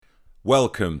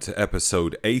Welcome to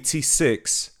episode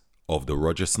 86 of the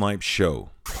Roger Snipes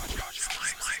Show.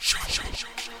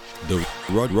 The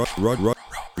Roger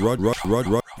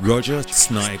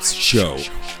Snipes Show.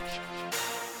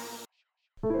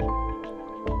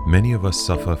 Many of us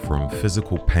suffer from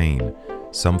physical pain,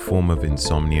 some form of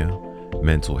insomnia,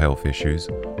 mental health issues,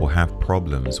 or have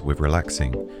problems with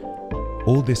relaxing.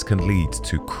 All this can lead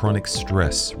to chronic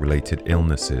stress-related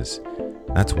illnesses.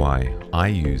 That's why I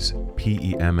use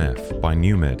PEMF by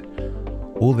NewMed.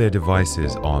 All their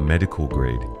devices are medical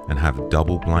grade and have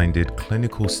double-blinded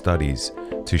clinical studies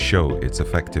to show its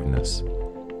effectiveness.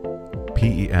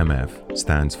 PEMF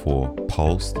stands for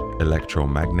Pulsed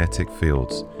Electromagnetic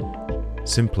Fields.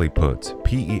 Simply put,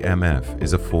 PEMF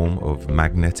is a form of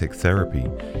magnetic therapy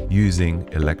using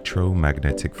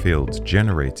electromagnetic fields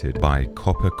generated by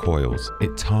copper coils.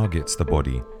 It targets the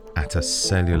body at a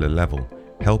cellular level,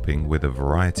 helping with a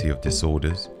variety of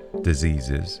disorders,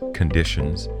 diseases,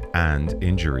 conditions, and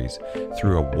injuries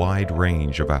through a wide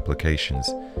range of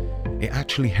applications. It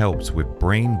actually helps with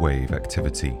brainwave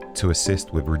activity to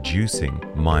assist with reducing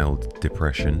mild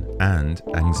depression and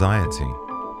anxiety.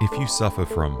 If you suffer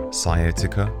from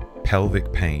sciatica,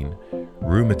 pelvic pain,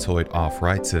 rheumatoid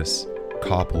arthritis,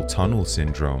 carpal tunnel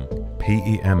syndrome,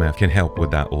 PEMF can help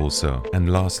with that also.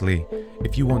 And lastly,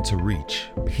 if you want to reach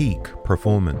peak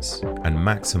performance and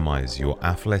maximize your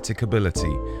athletic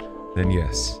ability, then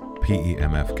yes,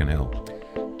 PEMF can help.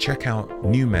 Check out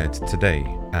NewMed today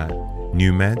at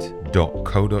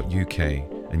newmed.co.uk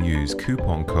and use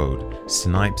coupon code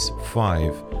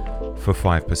SNIPES5 for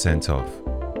 5% off.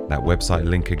 That website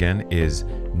link again is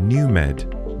newmed.co.uk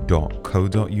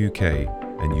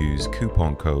and use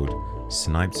coupon code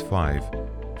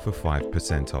SNIPES5 for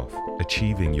 5% off.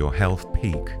 Achieving your health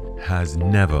peak has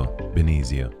never been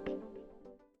easier.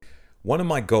 One of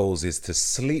my goals is to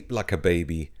sleep like a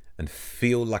baby and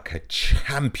feel like a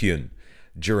champion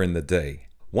during the day.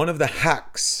 One of the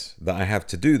hacks that I have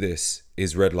to do this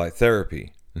is red light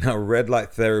therapy. Now, red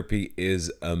light therapy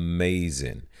is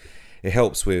amazing. It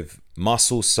helps with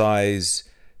muscle size,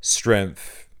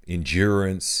 strength,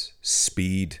 endurance,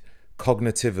 speed,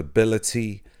 cognitive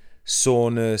ability,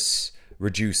 soreness,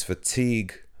 reduce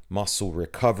fatigue, muscle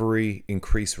recovery,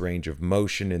 increase range of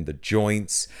motion in the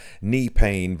joints, knee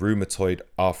pain, rheumatoid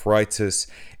arthritis,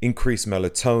 increase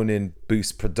melatonin,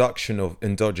 boost production of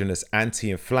endogenous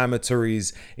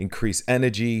anti-inflammatories, increase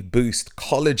energy, boost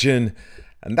collagen.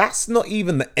 And that's not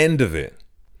even the end of it.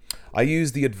 I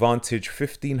use the Advantage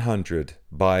 1500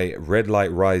 by Red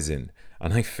Light Rising,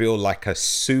 and I feel like a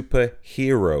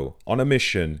superhero on a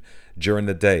mission during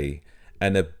the day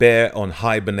and a bear on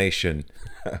hibernation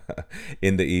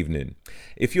in the evening.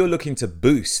 If you're looking to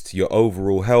boost your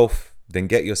overall health, then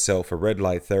get yourself a red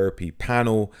light therapy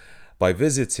panel by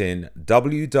visiting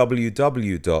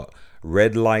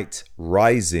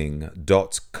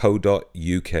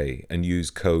www.redlightrising.co.uk and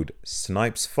use code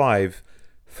SNIPES5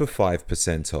 for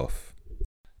 5% off.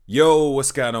 Yo,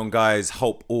 what's going on, guys?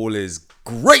 Hope all is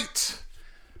great.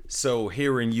 So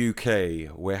here in UK,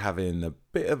 we're having a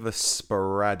bit of a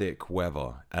sporadic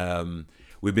weather.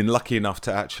 We've been lucky enough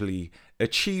to actually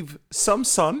achieve some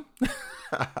sun.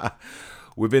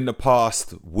 Within the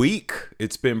past week,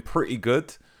 it's been pretty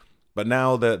good. But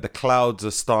now the clouds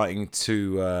are starting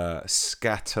to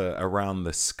scatter around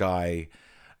the sky.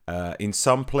 In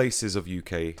some places of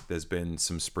UK, there's been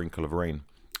some sprinkle of rain.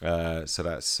 So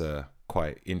that's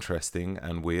quite interesting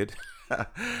and weird.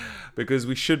 Because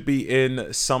we should be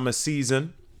in summer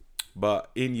season. But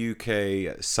in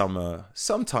UK, summer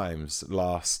sometimes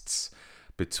lasts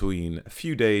between a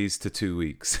few days to 2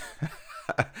 weeks.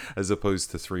 As opposed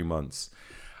to 3 months.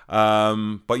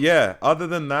 But yeah, other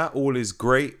than that, all is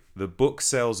great. The book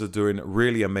sales are doing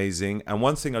really amazing. And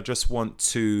one thing I just want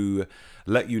to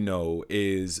let you know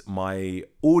is my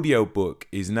audiobook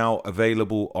is now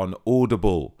available on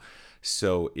Audible.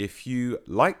 So if you,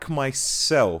 like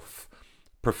myself,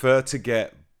 prefer to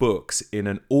get books in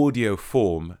an audio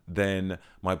form, then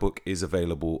my book is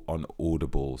available on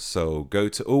Audible. So go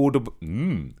to Audible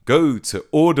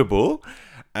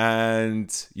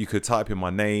and you could type in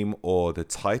my name or the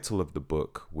title of the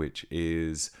book, which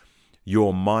is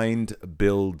Your Mind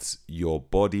Builds Your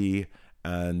Body,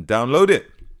 and download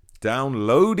it.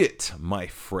 Download it, my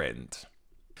friend.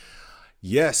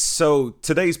 Yes, so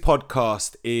today's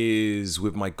podcast is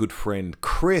with my good friend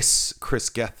Kris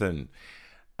Gethin.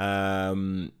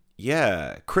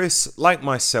 Kris, like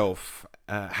myself,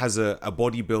 has a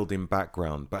bodybuilding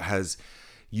background, but has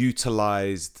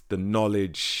utilized the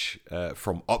knowledge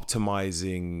from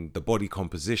optimizing the body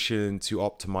composition to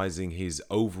optimizing his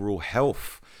overall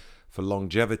health for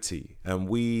longevity. And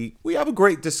we have a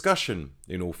great discussion,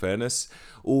 in all fairness,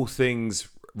 all things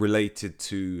related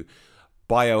to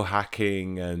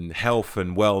biohacking and health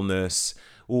and wellness,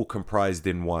 all comprised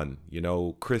in one. You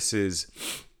know, Kris is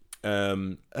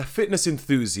a fitness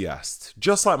enthusiast,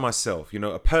 just like myself, you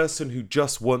know, a person who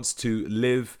just wants to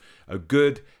live a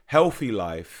good, healthy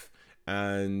life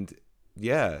and,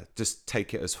 yeah, just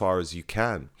take it as far as you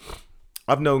can.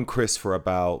 I've known Kris for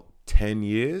about 10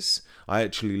 years. I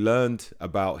actually learned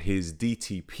about his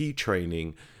DTP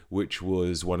training, which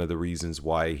was one of the reasons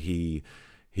why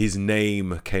his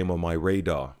name came on my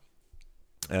radar.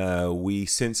 We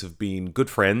since have been good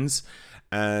friends,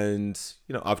 and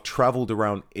you know, I've traveled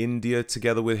around India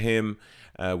together with him.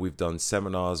 We've done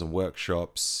seminars and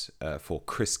workshops for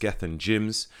Kris Gethin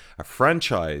Gyms, a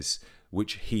franchise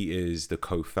which he is the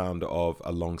co-founder of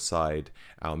alongside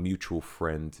our mutual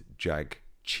friend Jag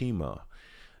Chima.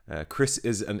 Kris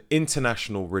is an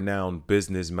international renowned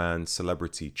businessman,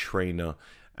 celebrity trainer,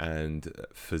 and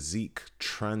physique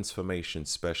transformation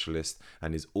specialist,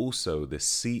 and is also the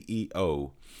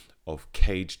CEO of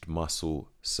Caged Muscle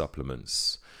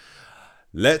Supplements.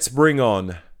 Let's bring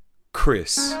on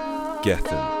Kris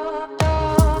Gethin.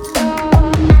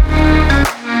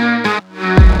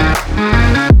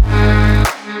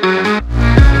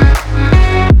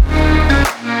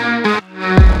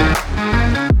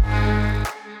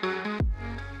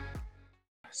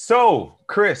 So,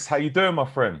 Kris, how you doing, my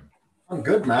friend? I'm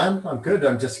good, man. I'm good.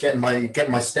 I'm just getting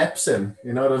my steps in.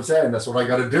 You know what I'm saying? That's what I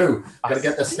got to do. Got to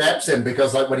get the steps in,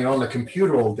 because like when you're on the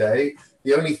computer all day,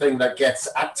 the only thing that gets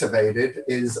activated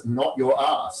is not your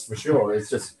ass, for sure. It's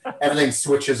just everything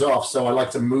switches off. So I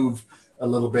like to move a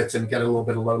little bit and get a little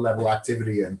bit of low-level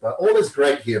activity in. But all is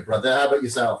great here, brother. How about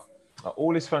yourself?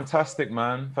 All is fantastic,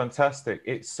 man. Fantastic.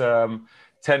 It's 10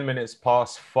 minutes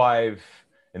past 5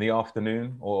 in the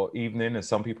afternoon, or evening, as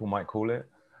some people might call it.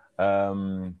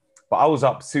 But I was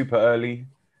up super early.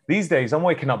 These days, I'm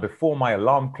waking up before my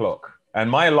alarm clock,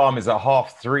 and my alarm is at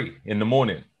 3:30 in the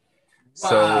morning. Wow.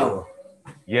 So,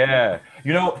 yeah,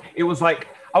 you know, it was like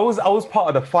I was part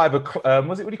of the 5 o'clock.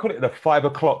 What do you call it? The 5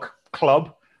 o'clock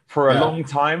club for a long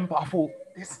time. But I thought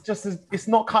it's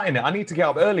not cutting it. I need to get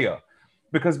up earlier,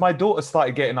 because my daughter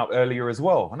started getting up earlier as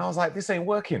well, and I was like, this ain't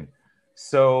working.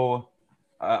 So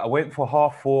I went for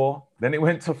 4:30, then it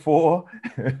went to 4,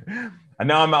 and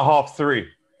now I'm at 3:30.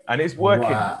 And it's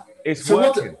working. Wow. It's so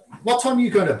working. What time are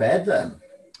you going to bed then?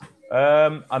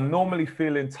 I'm normally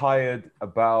feeling tired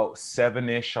about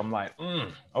 7-ish. I'm like,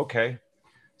 okay.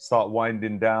 Start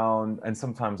winding down. And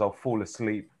sometimes I'll fall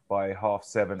asleep by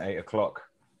 7:30, 8 o'clock.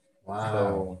 Wow.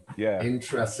 So, yeah.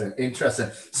 Interesting.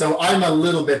 So I'm a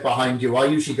little bit behind you. I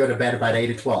usually go to bed about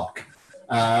 8 o'clock.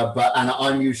 And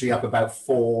I'm usually up about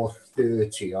 4:30.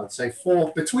 I'd say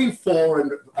between 4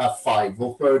 and 5.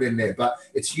 We'll throw it in there, but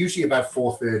it's usually about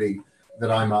 4:30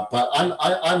 that I'm up. But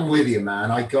I'm with you,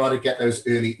 man. I got to get those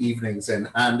early evenings in,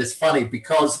 and it's funny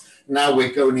because now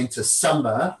we're going into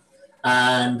summer,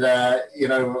 and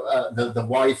the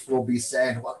wife will be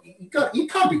saying, "Well, you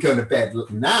can't be going to bed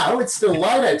now. It's still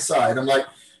light outside." I'm like,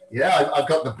 yeah, I've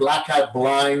got the blackout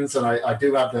blinds, and I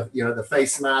do have the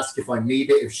face mask if I need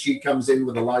it, if she comes in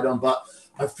with the light on. But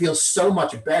I feel so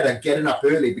much better getting up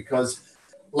early, because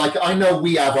like I know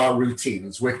we have our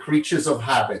routines. We're creatures of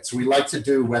habits. We like to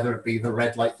do, whether it be the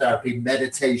red light therapy,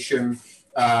 meditation,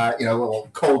 or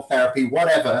cold therapy,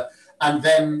 whatever, and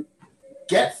then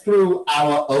get through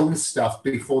our own stuff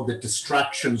before the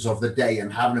distractions of the day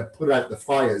and having to put out the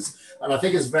fires. And I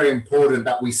think it's very important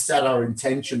that we set our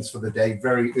intentions for the day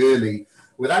very early,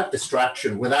 without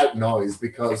distraction, without noise,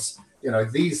 because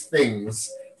these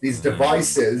things, these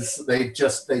devices, they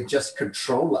just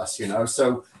control us.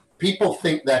 So people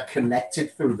think they're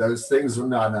connected through those things.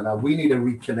 No. We need to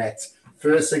reconnect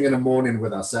first thing in the morning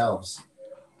with ourselves.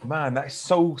 Man, that's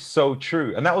so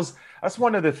true. And that's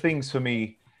one of the things for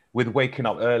me with waking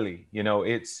up early.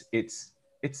 It's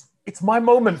my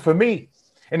moment for me,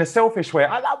 in a selfish way.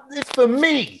 It's for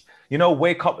me,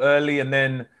 wake up early and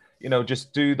then,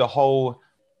 just do the whole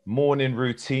morning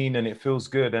routine, and it feels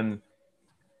good. And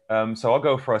so I'll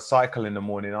go for a cycle in the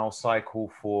morning. I'll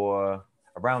cycle for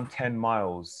around 10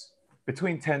 miles,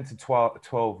 between 10 to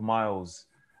 12 miles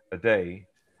a day.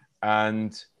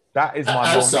 And that is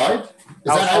my outside. moment.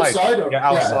 Is that outside? Or? Yeah,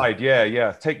 outside.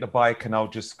 Yeah. Take the bike and I'll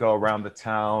just go around the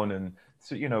town, and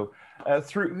so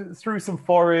through some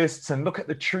forests, and look at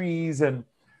the trees. And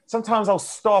sometimes I'll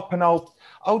stop and I'll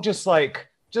just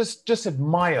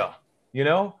admire.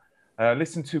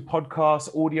 Listen to podcasts,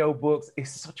 audio books.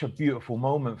 It's such a beautiful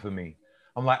moment for me.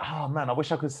 I'm like, oh man, I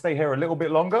wish I could stay here a little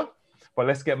bit longer, but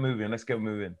let's get moving.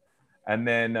 And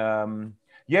then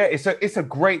yeah, it's a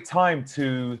great time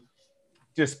to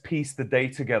just piece the day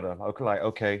together. Like,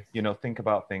 okay, think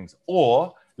about things,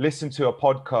 or listen to a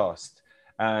podcast.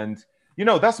 And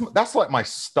that's like my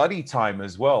study time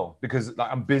as well, because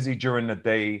like I'm busy during the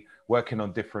day working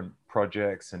on different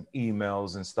projects and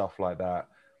emails and stuff like that.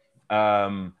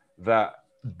 That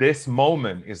this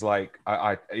moment is like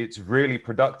it's really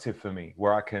productive for me,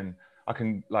 where I can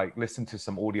like listen to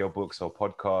some audiobooks or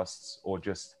podcasts, or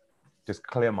just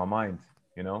clear my mind,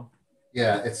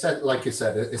 Yeah, it's set, like you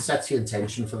said, it sets the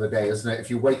intention for the day, isn't it? If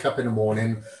you wake up in the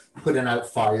morning, putting out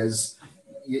fires,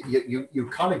 you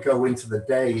kind of go into the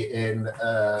day in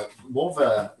more of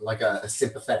a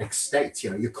sympathetic state.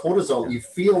 Your cortisol, you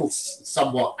feel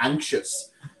somewhat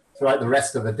anxious throughout the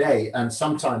rest of the day, and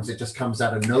sometimes it just comes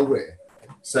out of nowhere.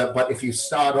 So, but if you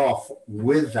start off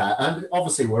with that, and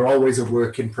obviously we're always a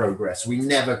work in progress, we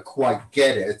never quite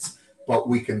get it, but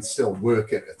we can still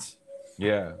work at it.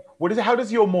 Yeah. How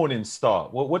does your morning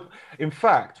start? In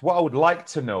fact, what I would like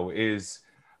to know is,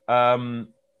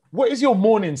 what is your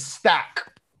morning stack?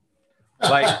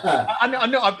 Like, I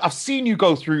know I've seen you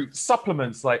go through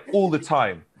supplements like all the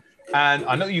time, and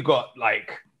I know you got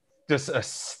like just a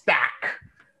stack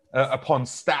upon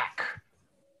stack.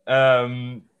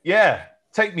 Yeah,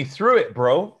 take me through it,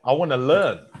 bro. I want to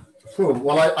learn. Cool.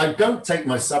 Well, I don't take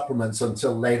my supplements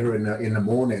until later in the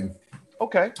morning.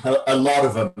 Okay. A lot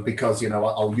of them, because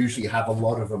I'll usually have a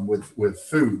lot of them with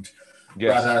food.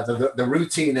 Yes. But the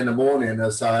routine in the morning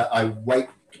is I wake.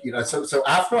 So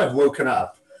after I've woken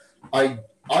up, I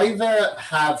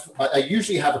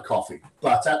usually have a coffee,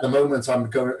 but at the moment I'm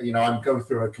going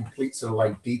through a complete sort of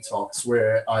like detox,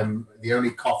 where the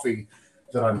only coffee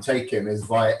that I'm taking is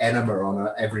via enema on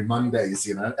every Mondays,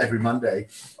 every Monday.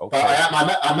 Okay.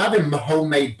 But I'm having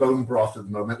homemade bone broth at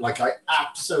the moment. Like, I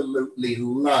absolutely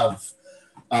love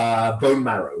bone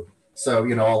marrow. So,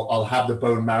 I'll have the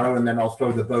bone marrow, and then I'll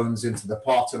throw the bones into the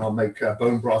pot, and I'll make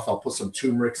bone broth. I'll put some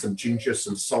turmeric, some ginger,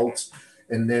 some salt,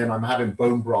 and then I'm having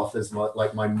bone broth as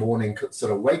my morning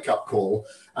sort of wake up call.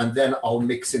 And then I'll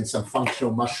mix in some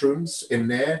functional mushrooms in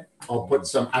there. I'll put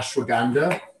some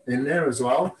ashwagandha in there as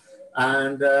well.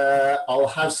 And I'll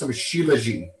have some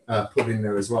shilajit put in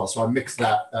there as well. So I mix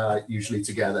that usually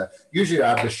together. Usually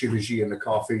I have the shilajit in the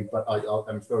coffee, but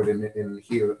I'm throwing it in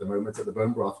here at the moment at the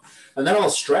bone broth. And then I'll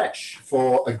stretch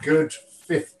for a good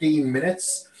 15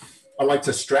 minutes. I like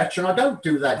to stretch, and I don't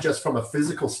do that just from a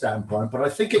physical standpoint, but I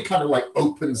think it kind of like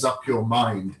opens up your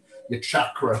mind, your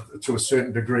chakra, to a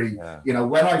certain degree. Yeah.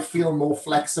 When I feel more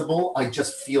flexible, I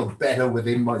just feel better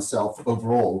within myself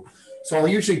overall. So I'll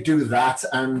usually do that,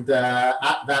 and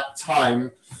at that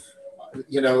time,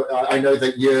 I know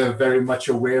that you're very much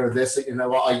aware of this.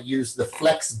 I use the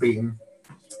flex beam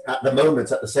at the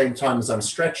moment at the same time as I'm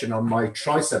stretching on my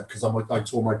tricep, because I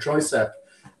tore my tricep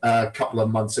a couple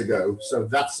of months ago. So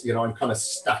that's, I'm kind of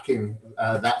stacking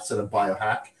that sort of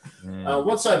biohack.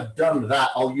 Once I've done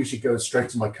that, I'll usually go straight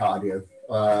to my cardio.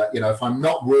 If I'm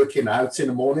not working out in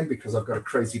the morning because I've got a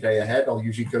crazy day ahead, I'll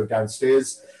usually go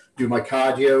downstairs, do my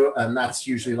cardio, and that's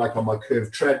usually like on my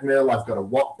curved treadmill. I've got a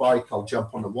watt bike. I'll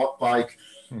jump on the watt bike,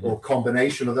 or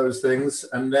combination of those things.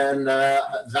 And then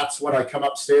that's when I come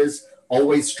upstairs,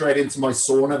 always straight into my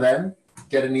sauna, then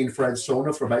get an infrared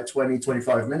sauna for about 20,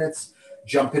 25 minutes,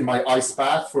 jump in my ice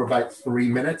bath for about 3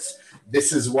 minutes.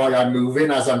 This is why I'm moving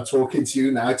as I'm talking to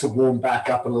you now, to warm back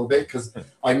up a little bit, because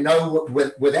I know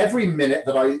with every minute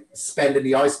that I spend in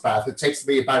the ice bath, it takes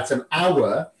me about an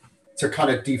hour to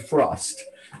kind of defrost.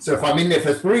 So if I'm in there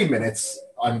for 3 minutes,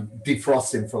 I'm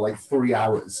defrosting for like 3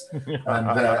 hours.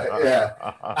 And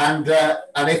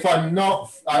and if I'm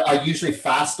not, I usually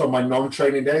fast on my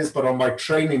non-training days, but on my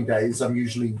training days, I'm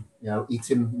usually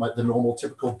eating the normal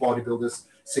typical bodybuilders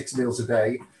 6 meals a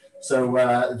day.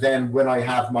 So then when I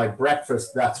have my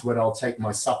breakfast, that's when I'll take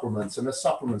my supplements. And the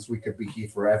supplements, we could be here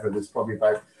forever. There's probably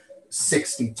about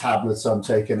 60 tablets I'm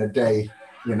taking a day.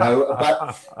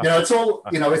 But it's all,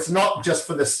 it's not just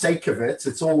for the sake of it.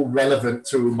 It's all relevant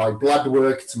to my blood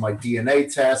work, to my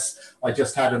DNA tests. I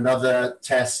just had another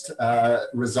test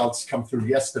results come through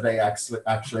yesterday,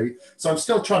 actually. So I'm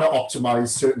still trying to optimize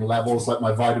certain levels, like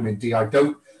my vitamin D. I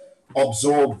don't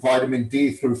absorb vitamin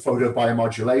D through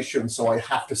photobiomodulation, so I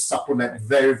have to supplement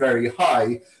very, very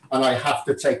high, and I have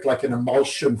to take like an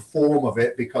emulsion form of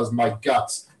it, because my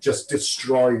gut just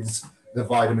destroys the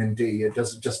vitamin D. It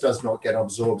just does not get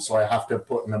absorbed, so I have to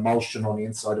put an emulsion on the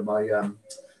inside of my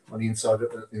inside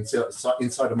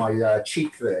of my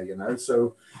cheek there.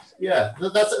 So yeah,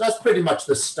 that's pretty much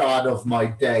the start of my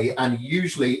day. And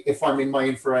usually, if I'm in my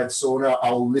infrared sauna,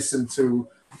 I'll listen to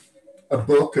a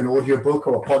book, an audio book,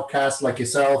 or a podcast like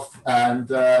yourself. And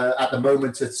at the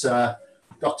moment, it's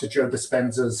Dr. Joe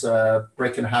Dispenza's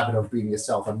Breaking the Habit of Being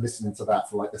Yourself. I'm listening to that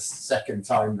for like the second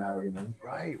time now, you know.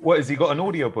 Right. What, has he got an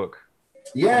audiobook?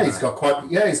 Yeah, he's got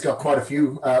quite a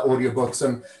few audiobooks,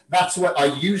 and that's what I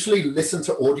usually listen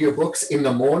to audiobooks in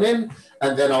the morning,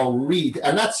 and then I'll read,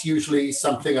 and that's usually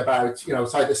something about, you know,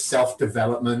 it's either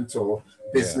self-development or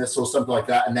business or something like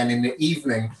that, and then in the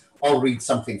evening I'll read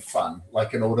something fun,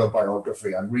 like an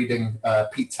autobiography. I'm reading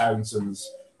Pete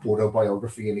Townsend's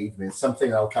autobiography in the evening. It's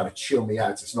something that'll kind of chill me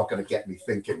out. It's not going to get me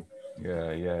thinking.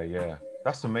 Yeah.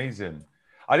 That's amazing.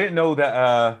 I didn't know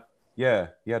that. He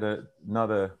had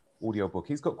another audiobook.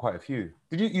 He's got quite a few.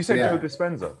 You say Joe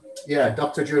Dispenza? Yeah,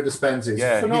 Dr. Joe Dispenza is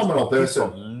a phenomenal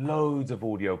person. He's got loads of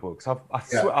audiobooks.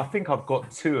 I think I've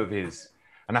got 2 of his,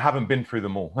 and I haven't been through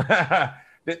them all.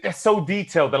 They're so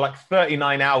detailed. They're like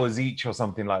 39 hours each or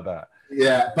something like that.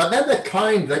 Yeah, but they're the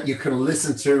kind that you can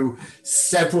listen to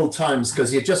several times,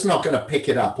 because you're just not going to pick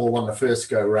it up all on the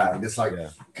first go around. It's like,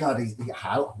 God,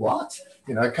 what?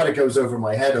 You know, it kind of goes over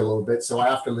my head a little bit. So I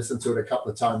have to listen to it a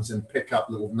couple of times and pick up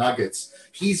little nuggets.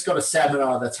 He's got a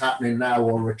seminar that's happening now,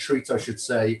 or retreat, I should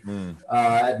say,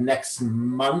 next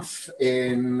month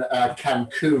in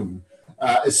Cancun.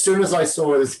 As soon as I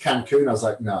saw it as Cancun, I was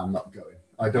like, no, I'm not going.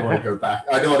 I don't want to go back.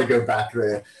 I don't want to go back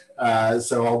there.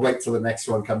 So I'll wait till the next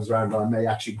one comes around. I may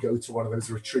actually go to one of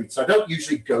those retreats. I don't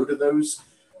usually go to those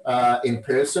in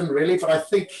person, really, but I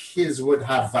think his would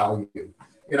have value.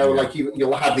 You know, like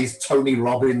you'll have these Tony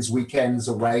Robbins weekends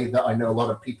away that I know a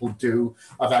lot of people do.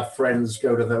 I've had friends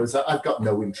go to those. I've got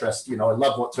no interest. You know, I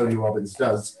love what Tony Robbins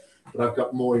does, but I've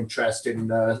got more interest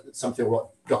in something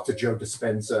what Dr. Joe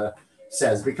Dispenza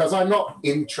says, because I'm not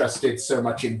interested so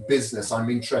much in business. I'm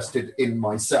interested in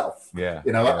myself. You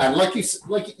know, and like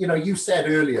you said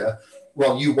earlier,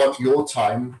 well, you want your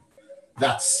time.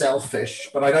 That's selfish,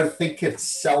 but I don't think it's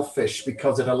selfish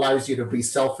because it allows you to be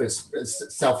selfless.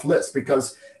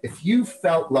 Because if you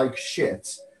felt like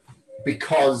shit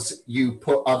because you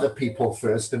put other people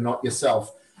first and not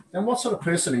yourself, then what sort of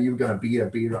person are you going to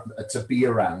be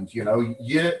around? You know,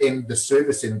 you're in the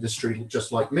service industry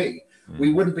just like me.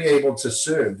 We wouldn't be able to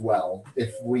serve well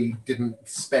if we didn't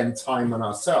spend time on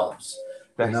ourselves.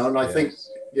 You know, and I think,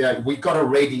 we've got to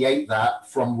radiate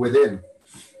that from within.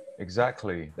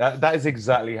 Exactly. That is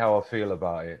exactly how I feel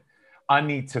about it. I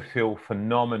need to feel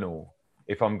phenomenal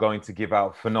if I'm going to give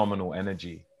out phenomenal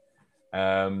energy.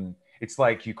 It's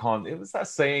like it was that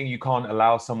saying, you can't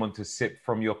allow someone to sip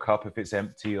from your cup if it's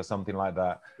empty or something like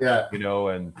that. You know,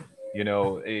 and, you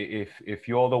know, if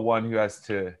you're the one who has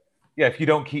to, if you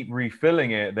don't keep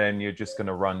refilling it, then you're just going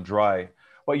to run dry.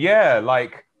 But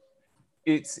like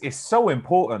it's so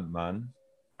important, man.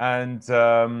 And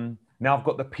now I've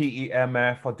got the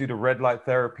PEMF. I do the red light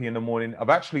therapy in the morning. I've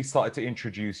actually started to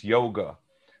introduce yoga.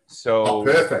 So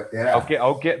perfect. Yeah.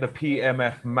 I'll get the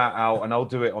PEMF mat out and I'll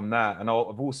do it on that. And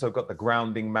I've also got the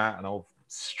grounding mat, and I'll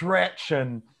stretch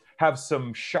and have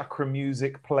some chakra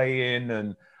music playing,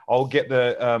 and I'll get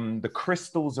the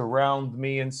crystals around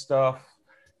me and stuff.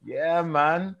 Yeah,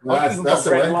 man. That's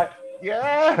the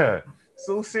way.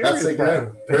 So serious. That's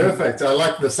it. Perfect. I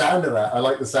like the sound of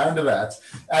that.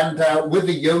 And with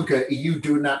the yoga, are you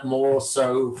doing that more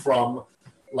so from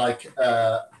like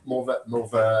more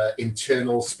of a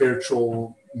internal,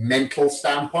 spiritual, mental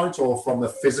standpoint, or from a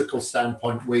physical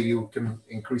standpoint where you can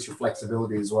increase your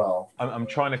flexibility as well? I'm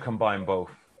trying to combine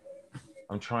both.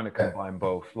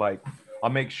 Like, I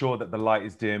make sure that the light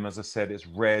is dim. As I said, it's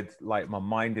red. Like, my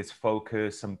mind is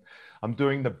focused. I'm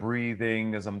doing the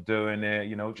breathing as I'm doing it,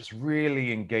 you know, just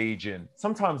really engaging.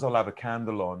 Sometimes I'll have a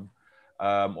candle on,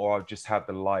 or I'll just have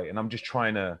the light, and I'm just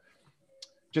trying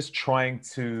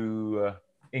to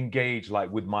engage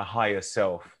like with my higher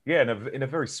self. In a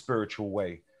very spiritual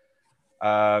way.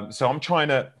 So I'm trying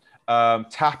to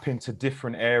tap into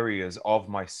different areas of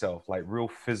myself, like real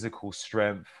physical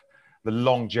strength, the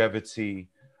longevity,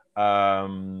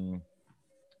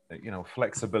 you know,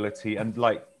 flexibility, and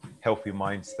like healthy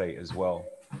mind state as well.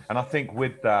 And I think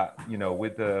with that, you know,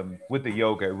 with the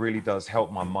yoga, it really does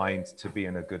help my mind to be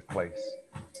in a good place.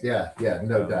 No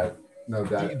doubt.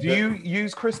 Do you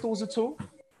use crystals at all?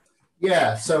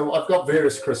 Yeah, so I've got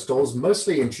various crystals,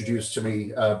 mostly introduced to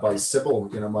me by Sybil,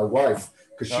 you know, my wife,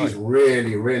 because she's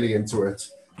really, really into it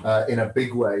in a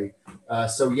big way.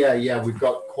 So we've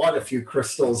got quite a few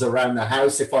crystals around the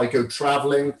house. If I go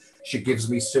traveling, she gives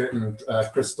me certain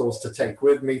crystals to take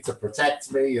with me to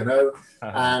protect me, you know.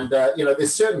 And, you know,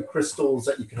 there's certain crystals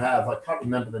that you can have. I can't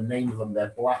remember the name of them.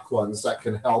 They're black ones that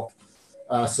can help,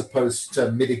 supposed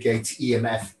to mitigate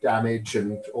EMF damage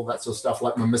and all that sort of stuff.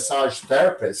 Like my massage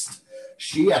therapist,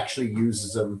 she actually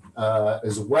uses them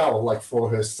as well, like for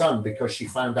her son, because she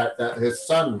found out that her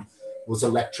son was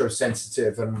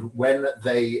electrosensitive. And when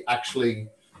they actually,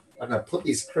 I don't know, put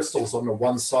these crystals on the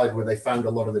one side where they found a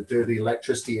lot of the dirty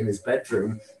electricity in his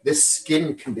bedroom, this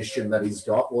skin condition that he's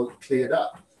got was cleared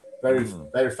up. Very,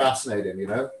 very fascinating, you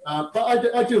know.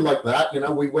 But I do like that. You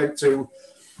know, we went to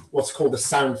what's called a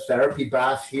sound therapy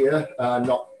bath here,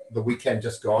 not the weekend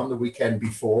just gone, the weekend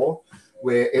before,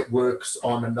 where it works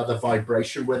on another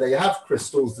vibration where they have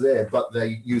crystals there, but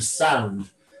they use sound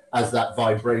as that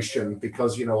vibration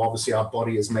because, you know, obviously our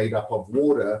body is made up of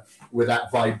water, where that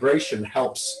vibration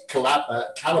helps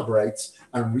calibrate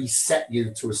and reset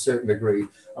you to a certain degree.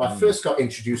 And I first got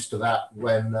introduced to that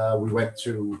when we went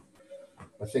to,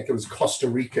 I think it was Costa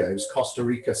Rica. It was Costa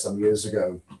Rica some years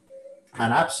ago,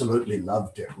 and absolutely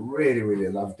loved it. Really, really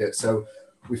loved it. So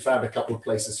we found a couple of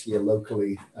places here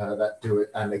locally that do it,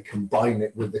 and they combine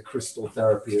it with the crystal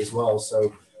therapy as well.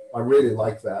 So I really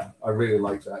like that. I really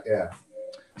like that. Yeah.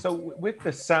 So with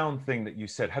the sound thing that you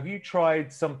said, have you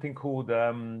tried something called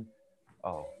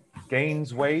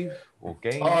Gaines Wave or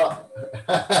Gaines?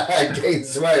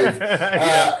 Gaines Wave.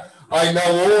 Yeah. I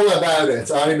know all about it.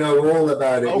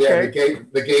 Okay. Yeah,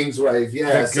 the Gaines Wave.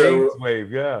 Yeah. Gaines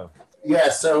Wave. Yeah. Yeah.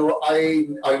 So I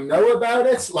know about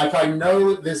it. Like I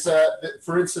know there's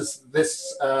for instance,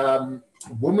 this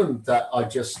woman that I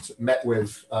just met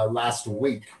with last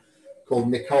week called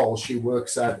Nicole. She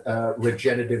works at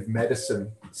regenerative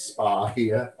medicine spa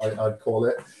here, I'd call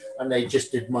it. And they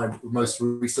just did my most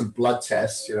recent blood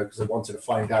test, you know, because I wanted to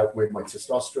find out where my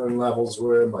testosterone levels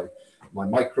were, my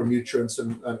micronutrients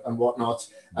and whatnot.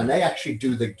 And they actually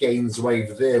do the Gaines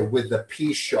Wave there with the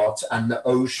P shot and the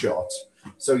O shot.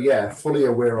 So yeah, fully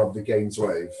aware of the Gaines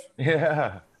Wave.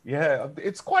 Yeah, yeah.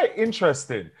 It's quite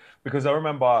interesting because I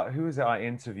remember, who is it I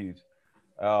interviewed?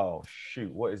 Oh,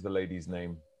 shoot. What is the lady's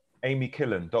name? Amy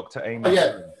Killen, Dr. Amy. Oh, yeah.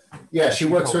 Killen. Yeah, she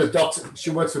works with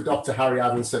Dr. Harry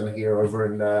Adelson here over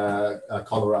in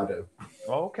Colorado.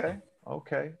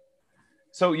 Okay.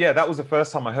 So yeah, that was the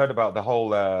first time I heard about the whole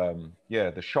the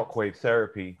shockwave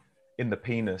therapy in the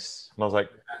penis, and I was like,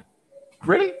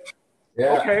 really?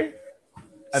 Yeah. Okay.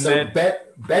 And so then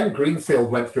Ben Greenfield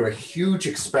went through a huge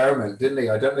experiment, didn't he?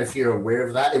 I don't know if you're aware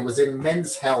of that. It was in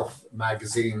Men's Health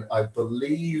magazine, I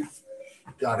believe.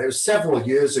 God, it was several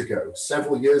years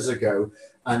ago.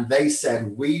 And they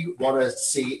said, we want to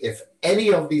see if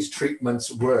any of these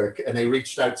treatments work. And they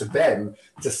reached out to Ben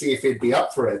to see if he'd be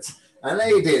up for it. And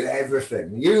they did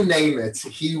everything. You name it.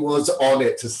 He was on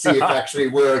it to see if it actually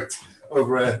worked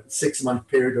over a 6-month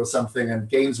period or something. And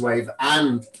Gaines Wave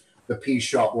and the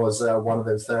P-shot was one of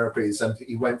those therapies. And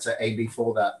he went to AB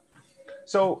for that.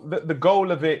 So the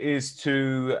goal of it is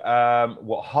to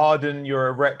harden your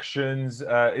erections.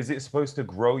 Is it supposed to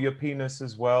grow your penis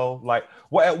as well? Like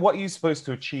what are you supposed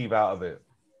to achieve out of it?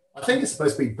 I think it's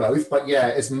supposed to be both, but yeah,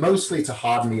 it's mostly to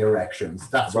harden the erections.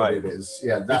 That's right. What it is.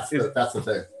 Yeah, that's the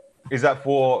thing. Is that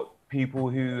for people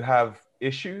who have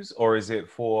issues, or is it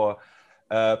for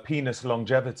penis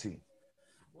longevity?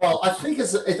 Well, I think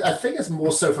it's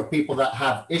more so for people that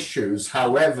have issues.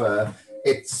 However,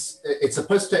 it's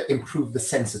supposed to improve the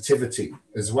sensitivity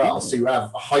as well. So you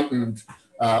have heightened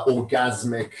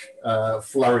orgasmic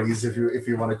flurries, if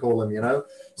you want to call them, you know. Right.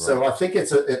 So I think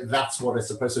that's what it's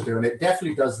supposed to do, and it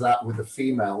definitely does that with the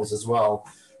females as well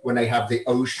when they have the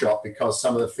O shot, because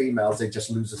some of the females, they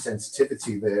just lose the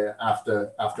sensitivity there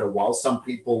after a while. Some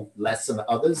people less than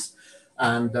others,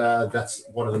 and that's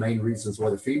one of the main reasons why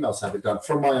the females have it done,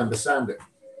 from my understanding.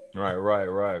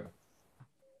 Right.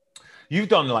 You've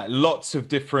done like lots of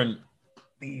different,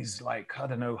 these like, I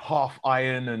don't know, half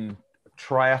iron and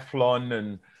triathlon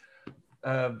and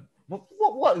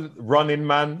what Running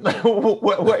Man?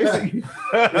 what is it?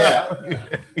 Yeah.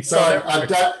 So I've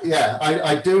done,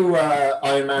 I do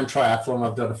Ironman triathlon.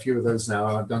 I've done a few of those now.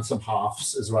 I've done some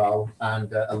halves as well,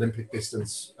 and Olympic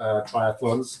distance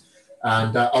triathlons,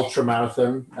 and ultra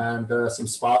marathon, and some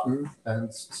Spartan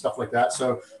and stuff like that.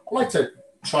 So I like to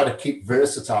try to keep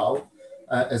versatile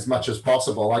as much as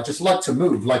possible. I just like to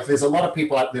move. Like, there's a lot of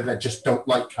people out there that just don't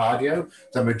like cardio.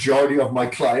 The majority of my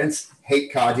clients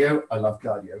hate cardio. I love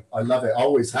cardio. I love it. I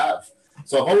always have.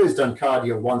 So I've always done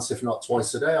cardio once, if not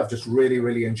twice a day. I've just really,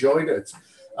 really enjoyed it.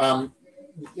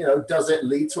 Does it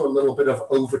lead to a little bit of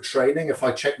overtraining if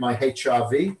I check my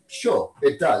HRV? Sure,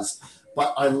 it does.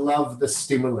 But I love the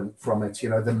stimulant from it,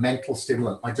 the mental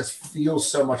stimulant. I just feel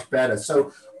so much better.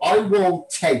 So I will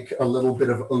take a little bit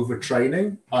of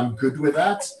overtraining. I'm good with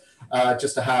that,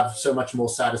 just to have so much more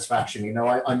satisfaction.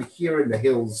 I'm here in the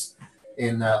hills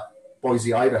in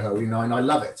Boise, Idaho, you know, and I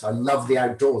love it. I love the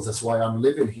outdoors. That's why I'm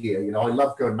living here. You know, I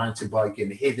love going mountain biking,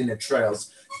 hitting the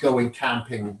trails, going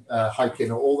camping,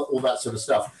 hiking, all that sort of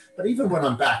stuff. But even when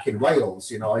I'm back in Wales,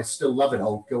 you know, I still love it.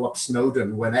 I'll go up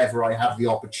Snowdon whenever I have the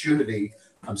opportunity.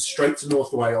 I'm straight to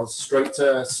North Wales, straight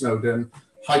to Snowdon,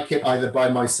 hike it either by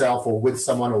myself or with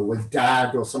someone or with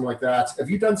dad or something like that. Have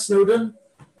you done Snowdon?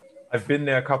 I've been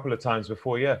there a couple of times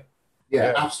before, yeah.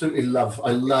 Yeah, absolutely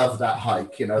I love that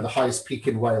hike. You know, the highest peak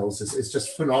in Wales is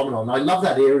just phenomenal. And I love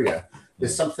that area.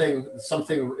 There's something,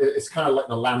 it's kind of like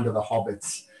the land of the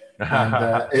hobbits.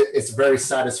 And it's very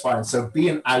satisfying. So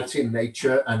being out in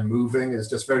nature and moving is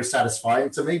just very satisfying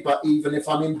to me. But even if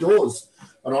I'm indoors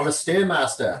and on a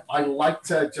Stairmaster, I like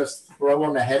to just throw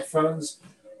on the headphones,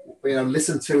 you know,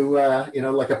 listen to, you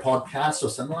know, like a podcast or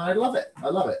something. I love it. I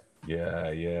love it.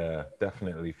 Yeah,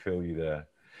 definitely feel you there.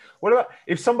 What about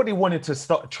if somebody wanted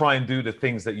to try and do the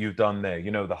things that you've done there,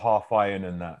 you know, the half iron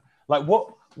and that, like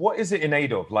what is it in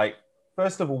aid of? Like,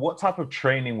 first of all, what type of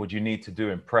training would you need to do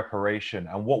in preparation,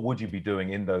 and what would you be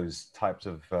doing in those types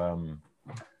of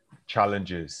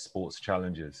challenges, sports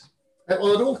challenges?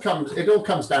 Well, it all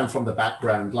comes down from the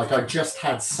background. Like, I just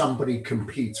had somebody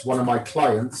compete, one of my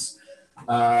clients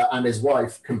and his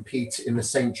wife compete in the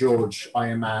St. George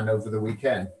Ironman over the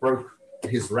weekend, broke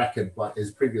his record, but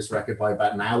his previous record by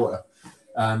about an hour,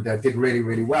 and did really,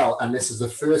 really well. And this is the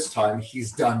first time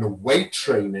he's done weight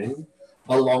training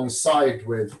alongside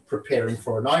with preparing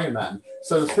for an Ironman.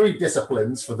 So the three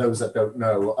disciplines, for those that don't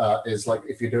know, is like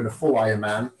if you're doing a full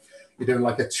Ironman, you're doing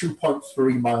like a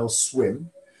 2.3 mile swim,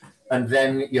 and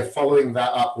then you're following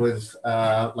that up with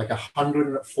like a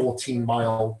 114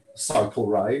 mile cycle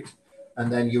ride. And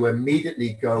then you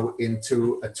immediately go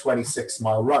into a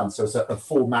 26-mile run. So it's a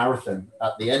full marathon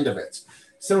at the end of it.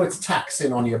 So it's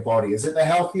taxing on your body. Is it the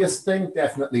healthiest thing?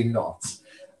 Definitely not.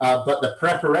 But the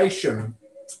preparation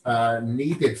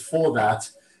needed for that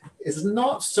is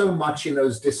not so much in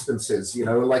those distances. You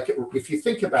know, like if you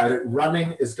think about it,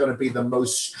 running is going to be the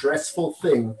most stressful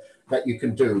thing that you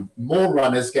can do. More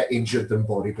runners get injured than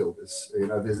bodybuilders, you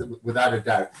know, without a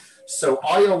doubt. So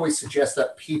I always suggest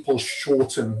that people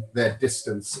shorten their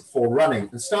distance for running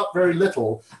and start very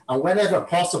little. And whenever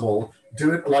possible,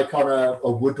 do it like on a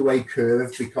woodway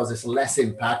curve because it's less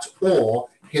impact, or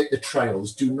hit the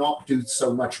trails. Do not do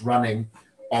so much running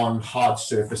on hard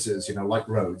surfaces, you know, like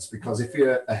roads, because if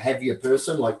you're a heavier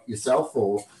person like yourself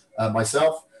or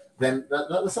myself, then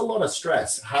that's a lot of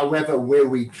stress. However, where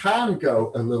we can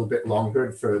go a little bit longer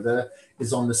and further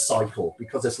is on the cycle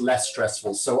because it's less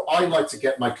stressful. So I like to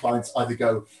get my clients either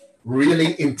go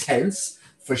really intense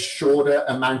for shorter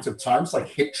amount of times, like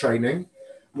HIIT training,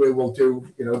 where we'll do,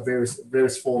 you know,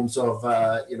 various forms of,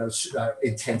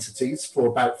 intensities for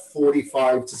about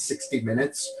 45 to 60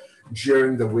 minutes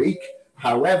during the week.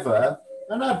 However,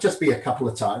 and that'll just be a couple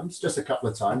of times,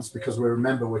 because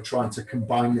we're trying to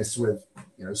combine this with,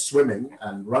 you know, swimming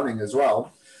and running as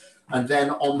well. And then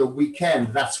on the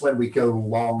weekend, that's when we go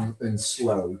long and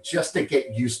slow, just to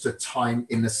get used to time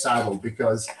in the saddle.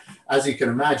 Because as you can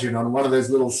imagine, on one of those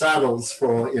little saddles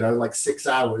for, you know, like 6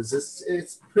 hours,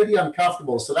 it's pretty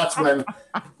uncomfortable. So that's when,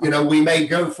 you know, we may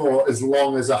go for as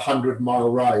long as 100-mile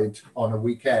ride on a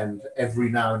weekend every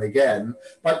now and again.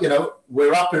 But, you know,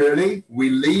 we're up early,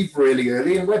 we leave really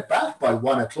early, and we're back by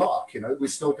 1 o'clock. You know, we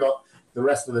still got the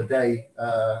rest of the day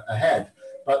ahead.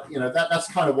 But, you know,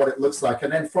 that's kind of what it looks like.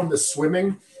 And then from the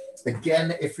swimming,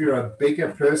 again, if you're a bigger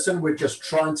person, we're just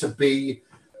trying to be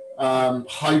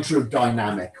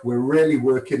hydrodynamic. We're really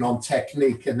working on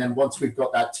technique. And then once we've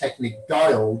got that technique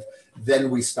dialed,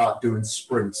 then we start doing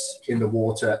sprints in the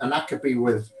water. And that could be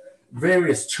with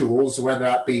various tools, whether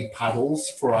that be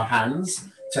paddles for our hands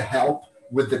to help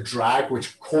with the drag,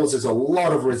 which causes a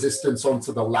lot of resistance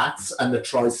onto the lats and the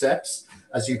triceps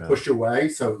as you push away.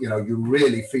 So, you know, you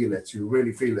really feel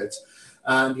it.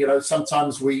 And, you know,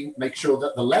 sometimes we make sure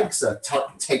that the legs are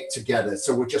taped together.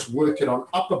 So we're just working on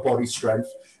upper body strength.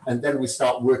 And then we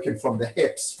start working from the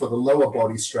hips for the lower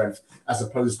body strength, as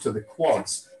opposed to the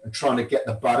quads, and trying to get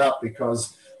the butt up.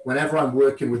 Because whenever I'm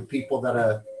working with people that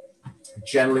are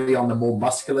generally on the more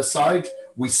muscular side,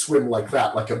 we swim like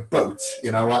that, like a boat,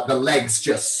 you know, like the legs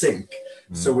just sink.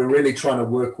 So we're really trying to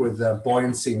work with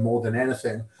buoyancy more than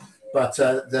anything. But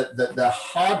the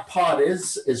hard part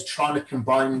is trying to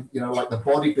combine, you know, like the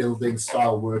bodybuilding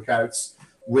style workouts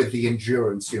with the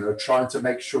endurance, you know, trying to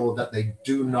make sure that they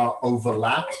do not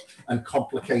overlap and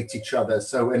complicate each other.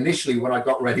 So initially, when I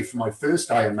got ready for my first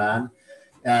Ironman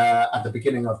at the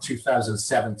beginning of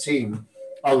 2017,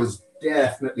 I was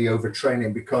definitely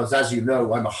overtraining because, as you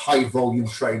know, I'm a high volume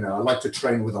trainer. I like to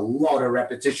train with a lot of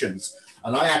repetitions.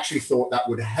 And I actually thought that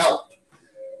would help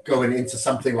going into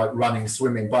something like running,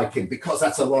 swimming, biking, because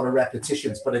that's a lot of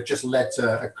repetitions, but it just led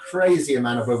to a crazy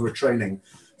amount of overtraining.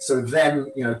 So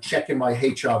then, checking my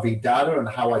HRV data and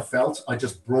how I felt, I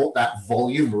just brought that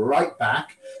volume right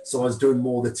back. So I was doing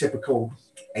more the typical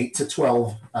 8 to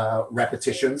 12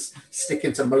 repetitions,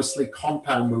 sticking to mostly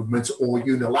compound movements or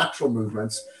unilateral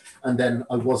movements. And then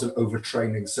I wasn't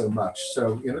overtraining so much.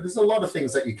 So, there's a lot of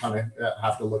things that you kind of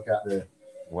have to look at there.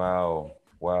 Wow.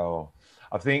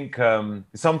 I think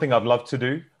it's something I'd love to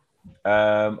do.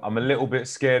 I'm a little bit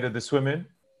scared of the swimming.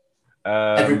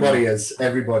 Everybody is.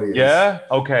 Yeah?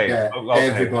 Okay. Yeah, Okay.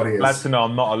 everybody is. Glad to know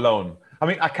I'm not alone. I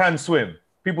mean, I can swim.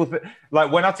 People,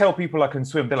 like when I tell people I can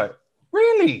swim, they're like,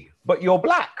 really? But you're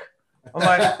black. I'm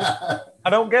like, I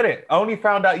don't get it. I only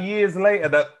found out years later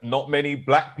that not many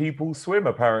black people swim,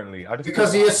 apparently. It's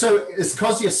because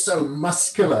you're so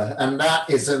muscular, and that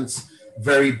isn't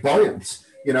very buoyant.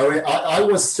 I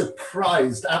was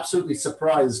surprised, absolutely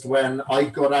surprised, when I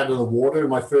got out of the water in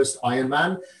my first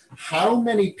Ironman, how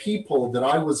many people that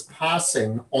I was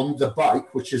passing on the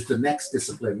bike, which is the next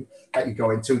discipline that you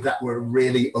go into, that were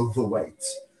really overweight.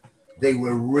 They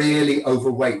were really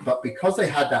overweight, but because they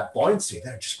had that buoyancy,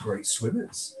 they're just great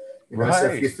swimmers. Right. So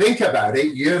if you think about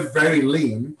it, you're very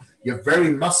lean, you're very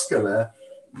muscular,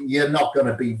 you're not going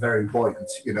to be very buoyant,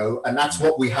 and that's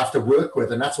what we have to work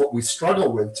with, and that's what we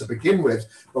struggle with to begin with.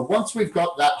 But once we've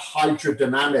got that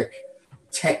hydrodynamic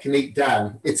technique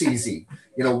down, it's easy.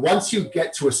 Once you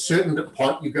get to a certain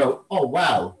point, you go, oh,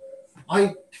 wow,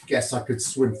 I guess I could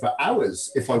swim for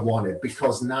hours if I wanted,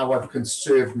 because now I've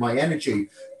conserved my energy.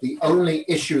 The only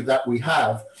issue that we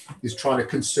have is trying to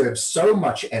conserve so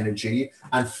much energy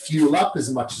and fuel up as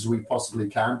much as we possibly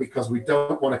can, because we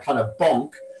don't want to kind of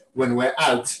bonk when we're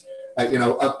out,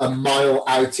 a mile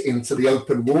out into the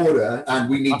open water, and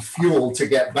we need fuel to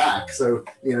get back. So,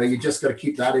 you just got to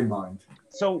keep that in mind.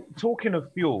 So talking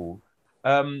of fuel,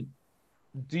 what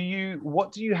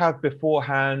do you have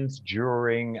beforehand,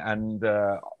 during, and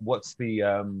what's the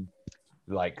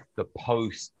like the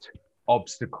post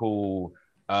obstacle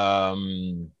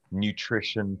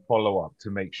nutrition follow up to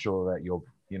make sure that you're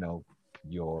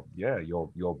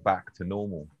back to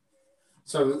normal?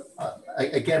 So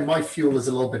again, my fuel is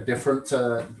a little bit different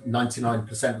to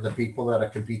 99% of the people that are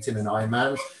competing in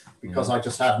Ironman, because I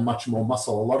just have much more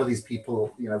muscle. A lot of these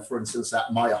people, for instance,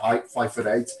 at my height,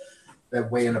 5'8", they're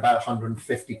weighing about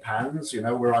 150 pounds,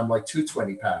 where I'm like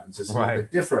 220 pounds. It's a little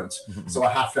bit different. So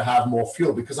I have to have more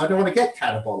fuel, because I don't want to get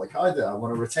catabolic either. I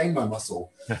want to retain my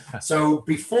muscle. So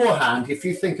beforehand, if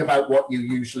you think about what you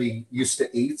usually used to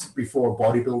eat before a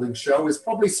bodybuilding show, is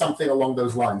probably something along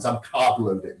those lines. I'm carb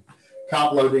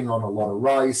loading on a lot of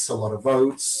rice, a lot of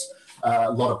oats,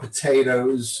 a lot of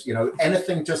potatoes,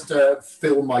 anything just to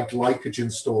fill my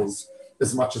glycogen stores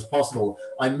as much as possible.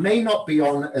 I may not be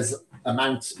on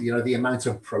the amount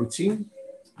of protein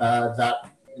that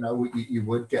you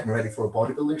would getting ready for a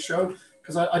bodybuilding show,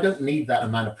 because I don't need that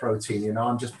amount of protein.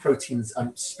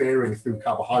 I'm sparing through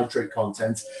carbohydrate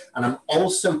content, and I'm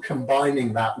also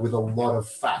combining that with a lot of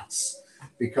fats,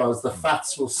 because the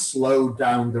fats will slow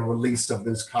down the release of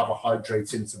those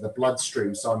carbohydrates into the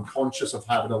bloodstream. So I'm conscious of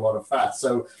having a lot of fat.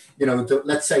 So,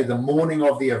 let's say the morning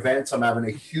of the event, I'm having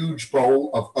a huge bowl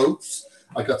of oats.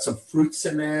 I got some fruits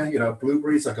in there,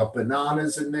 blueberries. I got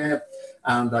bananas in there,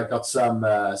 and I got some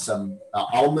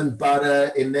almond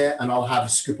butter in there, and I'll have a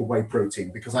scoop of whey protein,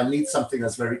 because I need something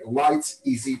that's very light,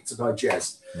 easy to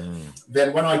digest.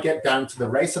 Then when I get down to the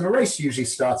race, and the race usually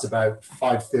starts about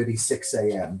 5:30, 6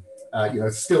 a.m.,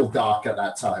 it's still dark at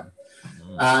that time.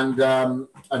 And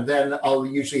then I'll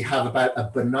usually have about a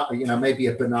banana, maybe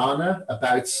a banana,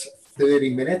 about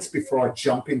 30 minutes before I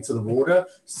jump into the water.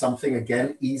 Something,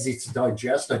 again, easy to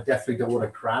digest. I definitely don't want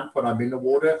to cramp when I'm in the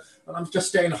water. And I'm just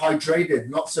staying hydrated,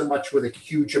 not so much with a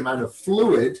huge amount of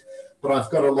fluid, but I've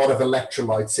got a lot of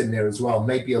electrolytes in there as well,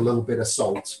 maybe a little bit of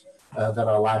salt that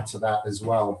I'll add to that as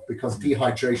well, because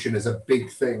dehydration is a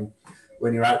big thing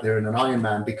when you're out there in an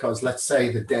Ironman, because let's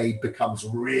say the day becomes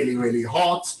really, really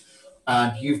hot,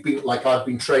 and I've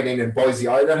been training in Boise,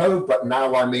 Idaho, but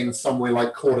now I'm in somewhere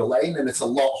like Coeur d'Alene and it's a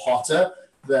lot hotter,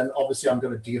 then obviously I'm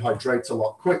going to dehydrate a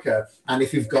lot quicker. And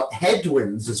if you've got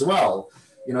headwinds as well,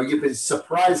 you'd be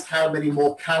surprised how many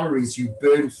more calories you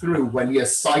burn through when you're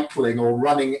cycling or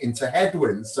running into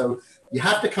headwinds. So you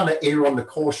have to kind of err on the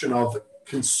caution of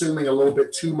consuming a little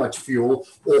bit too much fuel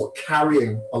or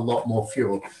carrying a lot more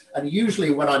fuel. And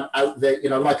usually when I'm out there,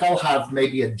 I'll have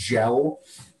maybe a gel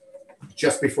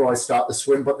just before I start the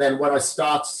swim. But then when I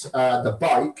start the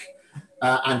bike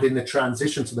and in the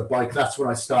transition to the bike, that's when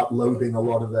I start loading a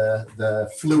lot of the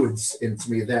fluids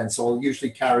into me then. So I'll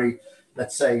usually carry,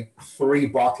 let's say 3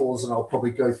 bottles, and I'll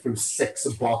probably go through 6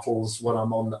 bottles when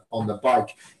I'm on the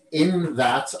bike. In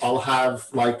that, I'll have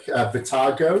like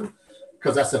Vitago,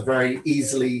 because that's a very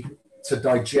easily to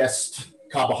digest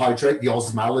carbohydrate. The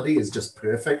osmolality is just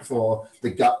perfect for the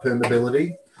gut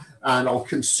permeability. And I'll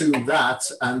consume that,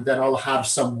 and then I'll have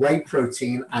some whey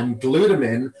protein and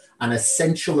glutamine and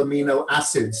essential amino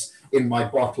acids in my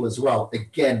bottle as well.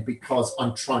 Again, because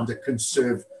I'm trying to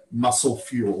conserve muscle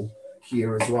fuel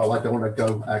here as well. I don't want to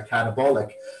go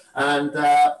catabolic. And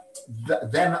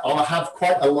then I'll have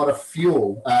quite a lot of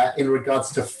fuel in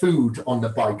regards to food on the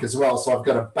bike as well. So I've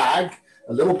got a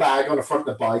little bag on the front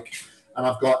of the bike, and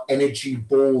I've got energy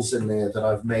balls in there that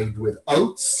I've made with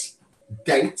oats,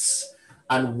 dates,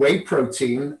 and whey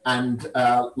protein, and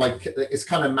like it's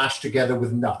kind of mashed together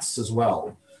with nuts as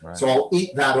well. Right. So I'll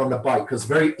eat that on the bike because it's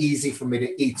very easy for me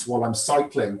to eat while I'm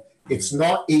cycling. It's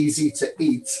not easy to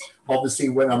eat, obviously,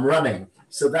 when I'm running.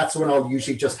 So that's when I'll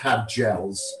usually just have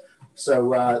gels.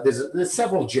 So there's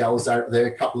several gels out there,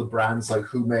 a couple of brands like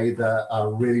Hume that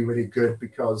are really, really good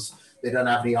because they don't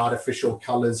have any artificial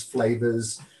colors,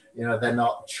 flavors. You know, they're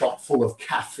not chock full of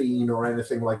caffeine or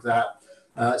anything like that.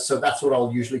 So that's what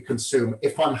I'll usually consume.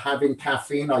 If I'm having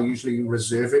caffeine, I usually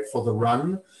reserve it for the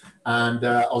run, and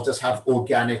I'll just have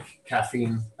organic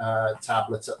caffeine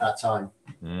tablets at that time.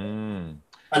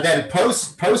 And then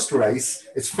post race,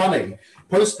 it's funny.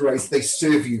 Post race, they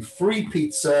serve you free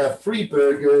pizza, free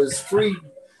burgers, free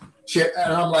chip,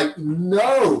 and I'm like,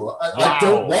 no, I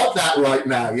don't want that right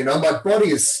now. You know, my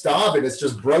body is starving. It's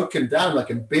just broken down. I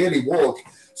can barely walk.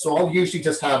 So I'll usually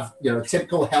just have, you know,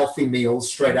 typical healthy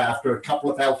meals straight after, a couple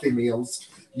of healthy meals,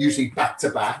 usually back to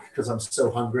back because I'm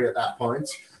so hungry at that point.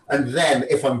 And then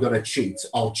if I'm going to cheat,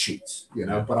 I'll cheat, you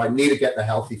know, but I need to get the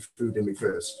healthy food in me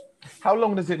first. How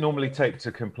long does it normally take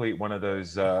to complete one of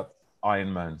those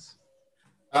Ironmans?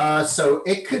 So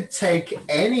it could take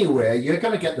anywhere. You're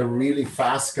going to get the really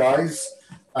fast guys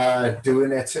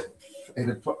doing it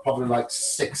in probably like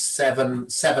 7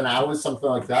 hours, something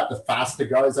like that. The faster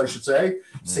guys, I should say,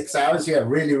 6 hours. Yeah,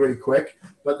 really, really quick.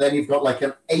 But then you've got like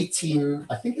I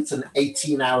think it's an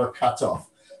 18-hour cutoff.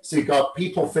 So you've got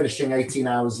people finishing 18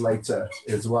 hours later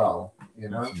as well, you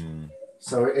know?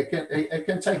 So it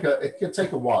can take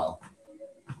a while.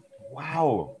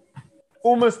 Wow.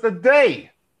 Almost a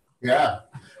day. Yeah.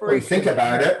 Well, you think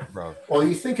about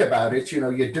it, you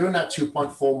know, you're doing that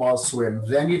 2.4 mile swim,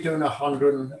 then you're doing a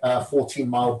 114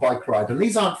 mile bike ride. And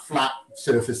these aren't flat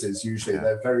surfaces usually,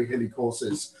 they're very hilly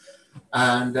courses.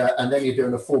 And then you're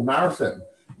doing a full marathon.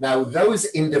 Now, those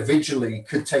individually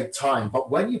could take time,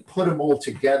 but when you put them all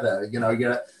together, you know,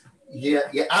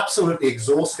 you're absolutely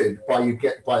exhausted by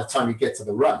the time you get to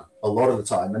the run a lot of the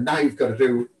time. And now you've got to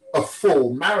do a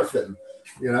full marathon.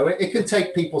 You know, it can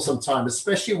take people some time,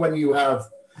 especially when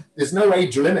there's no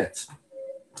age limit.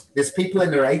 There's people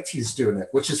in their 80s doing it,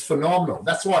 which is phenomenal.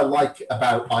 That's what I like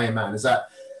about Ironman is that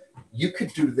you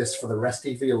could do this for the rest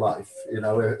of your life. You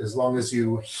know, as long as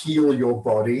you heal your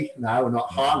body now and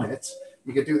not harm it,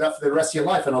 you could do that for the rest of your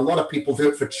life. And a lot of people do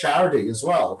it for charity as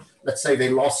well. Let's say they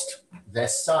lost their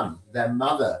son, their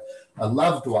mother, a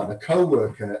loved one, a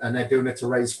co-worker, and they're doing it to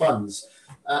raise funds.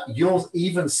 You'll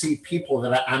even see people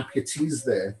that are amputees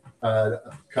there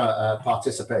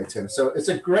participating. So it's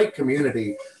a great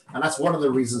community. And that's one of the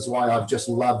reasons why I've just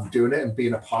loved doing it and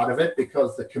being a part of it,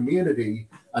 because the community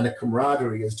and the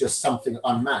camaraderie is just something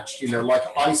unmatched. You know, like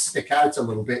I stick out a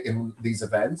little bit in these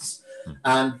events,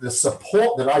 and the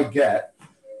support that I get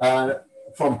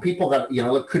from people that, you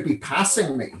know, that could be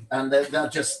passing me, and they're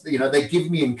just, you know, they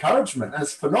give me encouragement.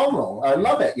 That's phenomenal. I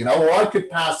love it, you know. Or I could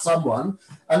pass someone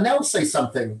and they'll say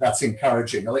something that's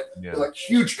encouraging, like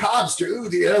huge carbs,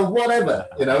 dude, you know, whatever,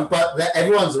 you know, but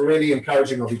everyone's really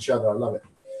encouraging of each other. I love it.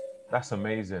 That's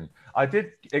amazing. I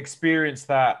did experience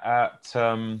that at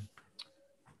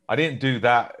I didn't do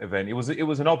that event. It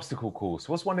was an obstacle course.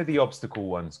 What's one of the obstacle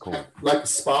ones called? Like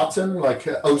Spartan,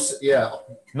 yeah.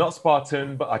 Not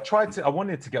Spartan, but I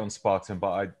wanted to get on Spartan, but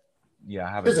I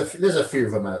haven't. There's a few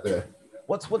of them out there.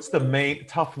 What's the main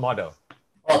Tough Mudder?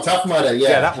 Oh, Tough Mudder,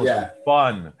 yeah. That was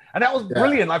fun. And that was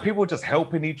brilliant. Like people were just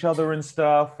helping each other and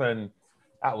stuff. And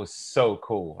that was so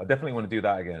cool. I definitely want to do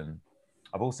that again.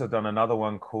 I've also done another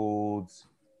one called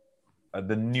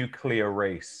the Nuclear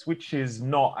Race, which is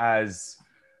not as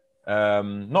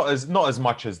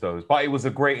much as those, but it was a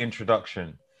great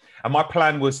introduction. And my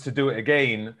plan was to do it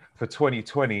again for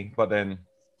 2020, but then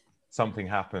something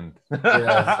happened.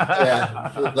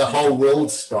 The whole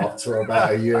world stopped for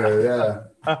about a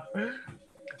year.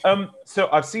 So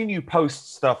I've seen you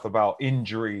post stuff about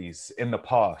injuries in the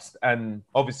past, and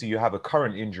obviously you have a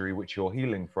current injury which you're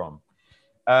healing from.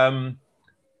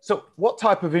 So what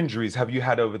type of injuries have you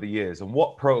had over the years, and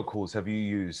what protocols have you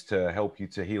used to help you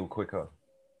to heal quicker?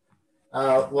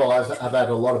 Well, I've had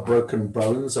a lot of broken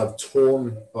bones. I've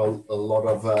torn a lot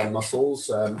of muscles.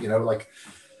 Like,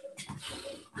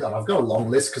 God, I've got a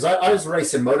long list because I was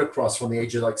racing motocross from the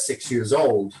age of like 6 years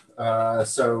old.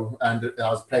 And I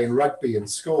was playing rugby in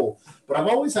school. But I've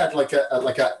always had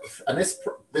and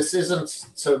this isn't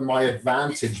to my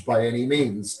advantage by any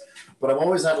means, but I've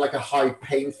always had like a high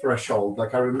pain threshold.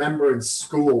 Like I remember in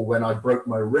school when I broke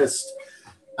my wrist,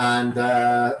 and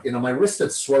my wrist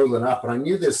had swollen up, and I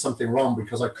knew there's something wrong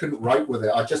because I couldn't write with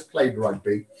it. I just played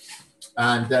rugby,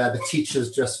 and the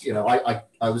teachers just, I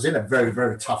was in a very,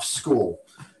 very tough school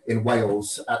in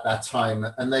Wales at that time,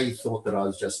 and they thought that I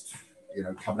was just,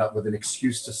 coming up with an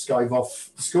excuse to skive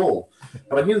off school.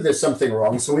 But I knew there's something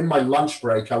wrong. So in my lunch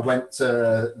break, I went to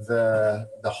the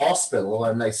hospital,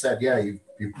 and they said, yeah,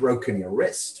 you've broken your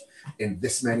wrist in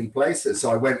this many places. So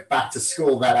I went back to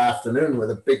school that afternoon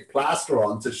with a big plaster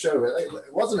on to show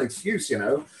it wasn't an excuse,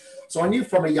 So I knew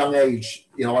from a young age,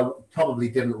 I probably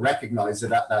didn't recognize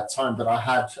it at that time, but I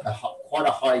had quite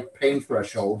a high pain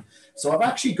threshold. So I've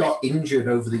actually got injured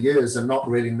over the years and not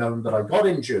really known that I got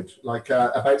injured. Like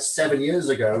about 7 years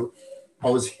ago, I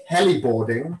was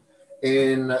heliboarding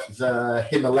in the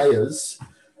Himalayas,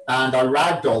 and I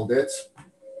ragdolled it,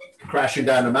 crashing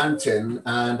down a mountain,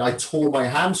 and I tore my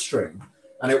hamstring.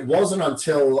 And it wasn't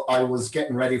until I was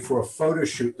getting ready for a photo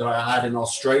shoot that I had in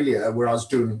Australia where I was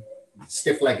doing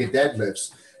stiff-legged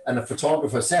deadlifts, and the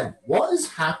photographer said, what has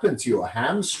happened to your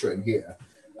hamstring here?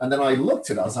 And then I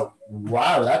looked at it, I was like,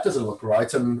 wow, that doesn't look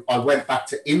right. And I went back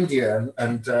to India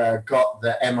and got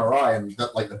the MRI, and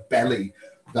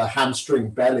the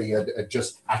hamstring belly had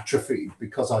just atrophied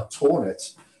because I'd torn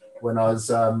it when I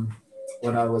was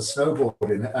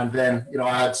snowboarding. And then,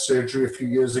 I had surgery a few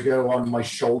years ago on my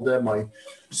shoulder, my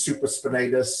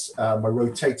supraspinatus, my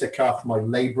rotator cuff, my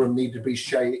labrum needed to be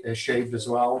shaved as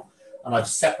well. And I've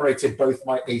separated both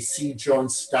my AC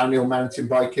joints, downhill mountain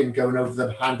biking, going over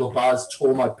the handlebars,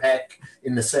 tore my pec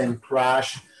in the same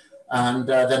crash. And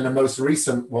then the most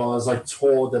recent was I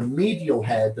tore the medial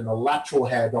head and the lateral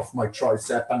head off my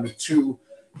tricep and the two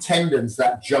tendons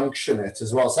that junction it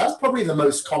as well. So that's probably the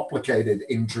most complicated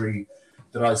injury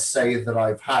that I say that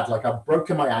I've had. Like I've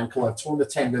broken my ankle, I've torn the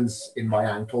tendons in my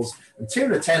ankles, and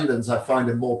tearing the tendons I find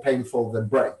are more painful than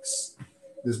breaks.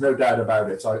 There's no doubt about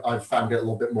it. I've found it a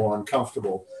little bit more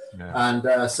uncomfortable. Yeah.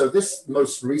 And so this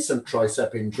most recent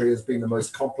tricep injury has been the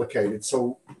most complicated.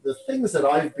 So the things that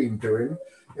I've been doing,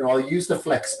 I use the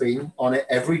flex beam on it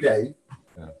every day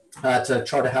to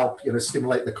try to help,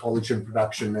 stimulate the collagen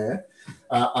production there.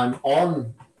 I'm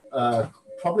on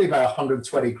probably about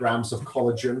 120 grams of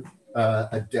collagen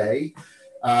a day.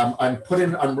 I'm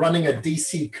running a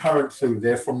DC current through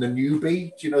there from the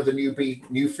Newbie. Do you know the Newbie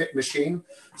New Fit machine?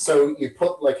 So you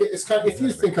put it's kind of, if you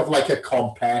think of like a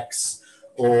Compex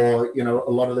or,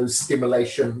 a lot of those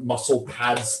stimulation muscle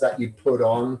pads that you put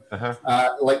on,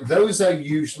 those are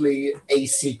usually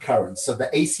AC currents. So the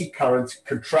AC current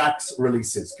contracts,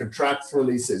 releases.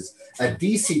 A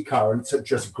DC current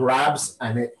just grabs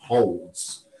and it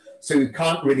holds. So you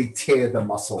can't really tear the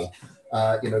muscle.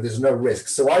 There's no risk.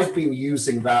 So I've been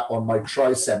using that on my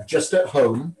tricep just at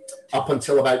home up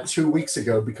until about 2 weeks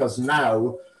ago, because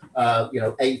now,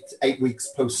 8 weeks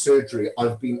post-surgery,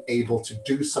 I've been able to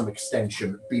do some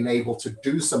extension, been able to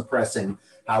do some pressing.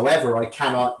 However, I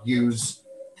cannot use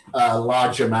a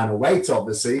large amount of weight,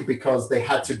 obviously, because they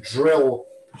had to drill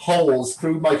holes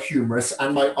through my humerus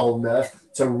and my ulnar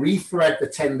to rethread the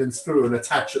tendons through and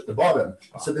attach at the bottom.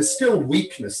 So there's still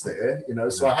weakness there,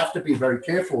 so I have to be very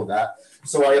careful with that.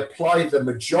 So I apply the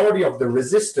majority of the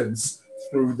resistance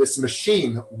through this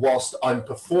machine whilst I'm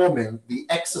performing the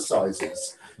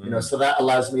exercises, so that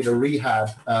allows me to rehab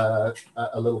a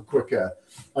little quicker.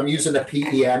 I'm using a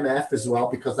PEMF as well,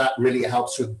 because that really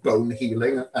helps with bone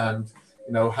healing, and,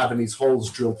 having these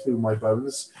holes drilled through my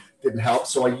bones didn't help.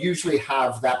 So I usually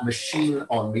have that machine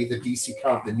on me, the DC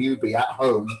current, the Newbie, at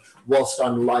home whilst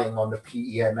I'm lying on the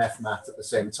PEMF mat at the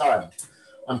same time.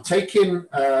 I'm taking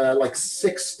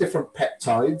 6 different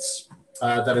peptides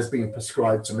that has been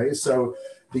prescribed to me. So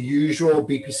the usual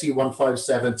BPC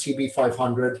 157, TB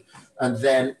 500, and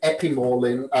then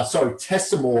tesamorelin,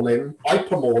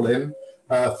 ipamorelin,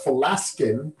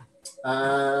 folaskin,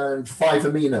 and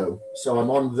 5-amino. So I'm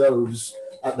on those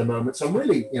at the moment. So I'm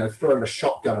really, throwing a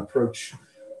shotgun approach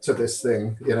to this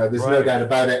thing. There's no doubt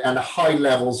about it. And high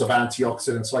levels of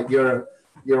antioxidants. Like you're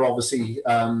obviously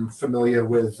familiar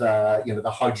with,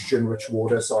 the hydrogen-rich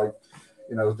water. So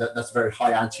that's very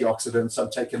high antioxidants. I'm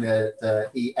taking the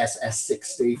ESS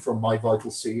 60 from My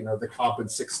Vital C, the carbon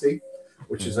 60.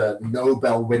 which is a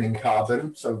Nobel-winning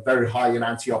carbon, so very high in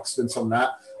antioxidants on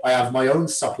that. I have my own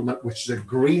supplement, which is a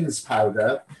greens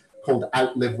powder called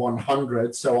Outlive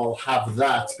 100. So I'll have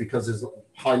that because there's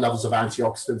high levels of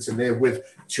antioxidants in there with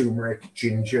turmeric,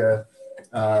 ginger,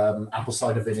 apple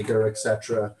cider vinegar,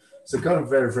 etc. So going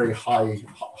very, very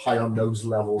high on those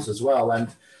levels as well. And,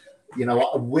 you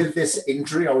know, with this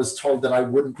injury, I was told that I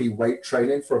wouldn't be weight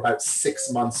training for about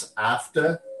 6 months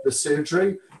after the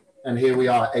surgery. And here we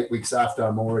are 8 weeks after,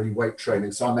 I'm already weight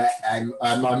training. So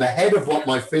I'm ahead of what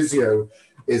my physio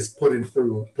is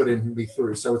putting me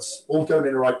through. So it's all going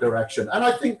in the right direction. And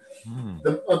I think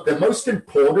the most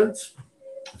important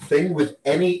thing with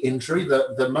any injury,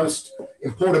 the most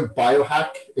important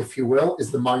biohack, if you will,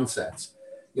 is the mindset.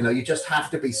 You know, you just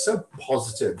have to be so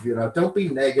positive. You know, don't be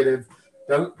negative.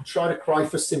 Don't try to cry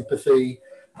for sympathy.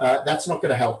 That's not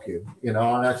going to help you, you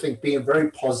know. And I think being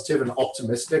very positive and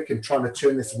optimistic and trying to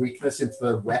turn this weakness into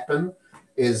a weapon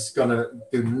is going to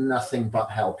do nothing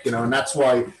but help, you know. And that's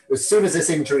why as soon as this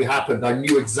injury happened, I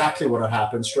knew exactly what had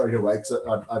happened straight away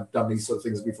because I've done these sort of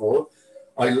things before.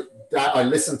 I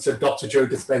listened to Dr. Joe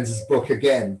Dispenza's book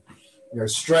again, you know,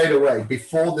 straight away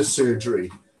before the surgery,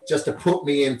 just to put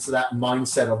me into that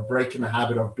mindset of breaking the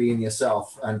habit of being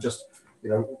yourself and just, you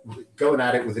know, going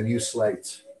at it with a new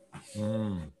slate.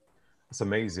 That's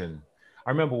amazing. I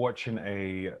remember watching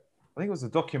I think it was a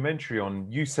documentary on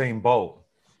Usain Bolt.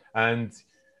 And,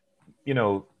 you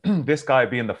know, this guy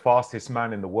being the fastest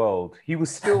man in the world, he was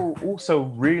still also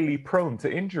really prone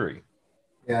to injury.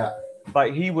 Yeah.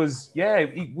 Like he was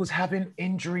having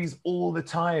injuries all the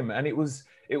time. And it was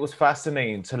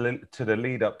fascinating to the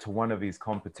lead up to one of his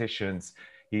competitions.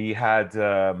 He had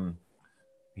some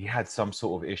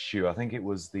sort of issue. I think it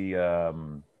was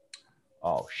the,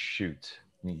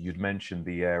 you'd mentioned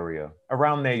the area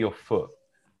around near your foot.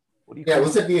 What do you call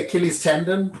was it the Achilles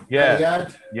tendon? Yeah. He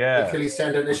had? Yeah. Achilles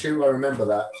tendon issue. I remember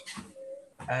that.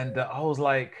 And I was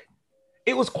like,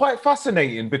 it was quite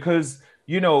fascinating because,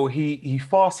 you know, he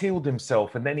fast healed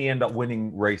himself and then he ended up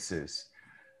winning races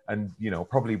and, you know,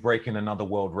 probably breaking another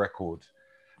world record.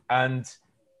 And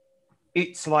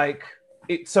it's like,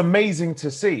 it's amazing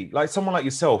to see, like someone like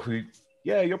yourself who,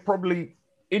 you're probably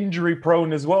injury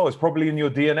prone as well. It's probably in your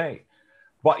DNA,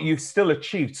 but you've still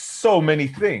achieved so many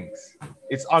things.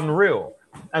 It's unreal.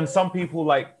 And some people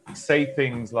like say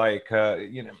things like,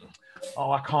 you know,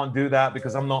 oh, I can't do that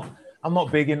because I'm not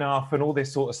big enough and all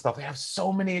this sort of stuff. They have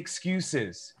so many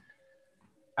excuses.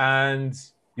 And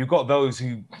you've got those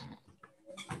who,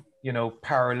 you know,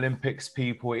 Paralympics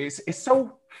people, it's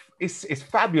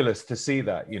fabulous to see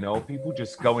that, you know, people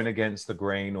just going against the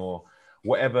grain or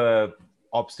whatever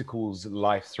obstacles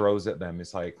life throws at them.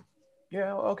 It's like,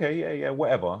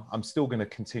 whatever. I'm still going to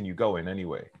continue going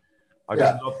anyway. I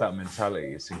just love that mentality.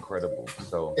 It's incredible.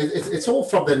 So it's all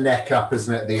from the neck up,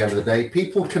 isn't it? At the end of the day,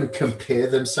 people can compare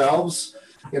themselves.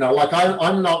 You know, like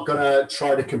I'm not going to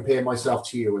try to compare myself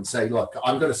to you and say, look,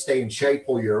 I'm going to stay in shape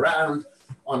all year round.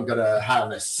 I'm going to have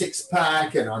a six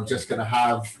pack and I'm just going to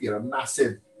have, you know,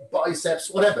 massive biceps,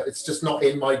 whatever. It's just not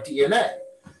in my DNA.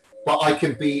 But I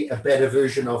can be a better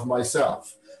version of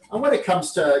myself. And when it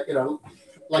comes to, you know,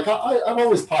 like I've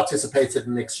always participated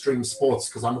in extreme sports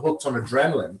because I'm hooked on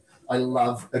adrenaline. I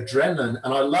love adrenaline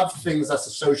and I love things that's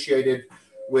associated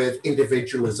with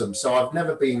individualism. So I've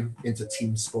never been into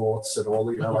team sports at all.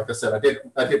 You know, like I said, I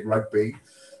did rugby,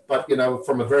 but, you know,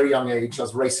 from a very young age, I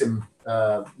was racing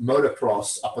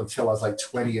motocross up until I was like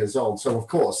 20 years old. So of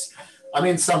course, I'm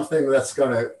in something that's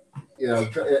going to, you know,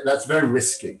 that's very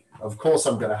risky. Of course,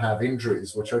 I'm going to have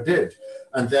injuries, which I did.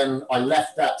 And then I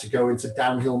left that to go into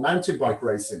downhill mountain bike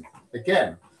racing.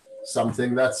 Again,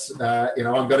 something that's, you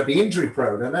know, I'm going to be injury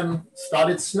prone. And then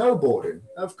started snowboarding.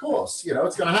 Of course, you know,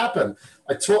 it's going to happen.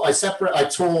 I tore my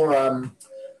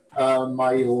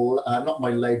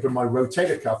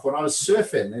rotator cuff when I was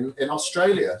surfing in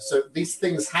Australia. So these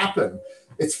things happen.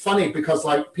 It's funny because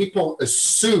like people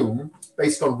assume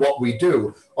based on what we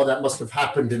do, oh, that must have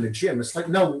happened in a gym. It's like,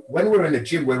 no, when we're in a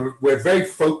gym, we're very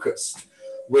focused.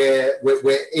 We're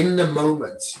in the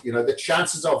moment. You know, the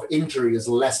chances of injury is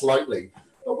less likely.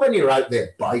 But when you're out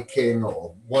there biking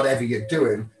or whatever you're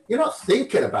doing, you're not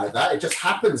thinking about that. It just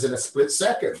happens in a split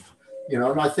second. You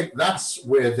know, and I think that's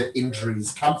where the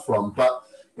injuries come from. But,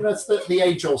 you know, it's the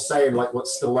age-old saying, like what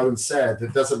Stallone said,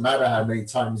 it doesn't matter how many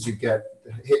times you get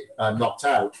hit, knocked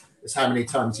out, it's how many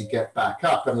times you get back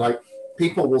up. And like,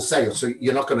 people will say, so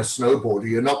you're not going to snowboard or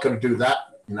you're not going to do that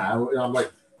now. And I'm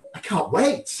like, I can't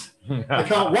wait. I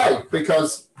can't wait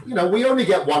because, you know, we only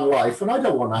get one life and I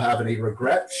don't want to have any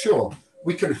regret. Sure,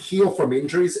 we can heal from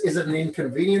injuries. Is it an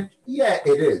inconvenient? Yeah,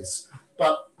 it is.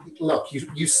 But look,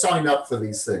 you sign up for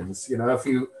these things. You know,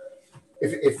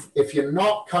 if you're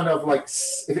not kind of like,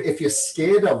 if you're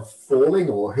scared of falling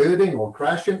or hurting or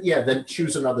crashing, yeah, then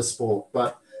choose another sport.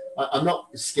 But I'm not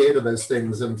scared of those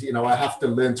things, and I have to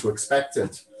learn to expect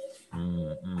it.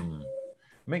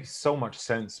 Makes so much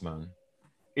sense, man.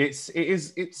 It's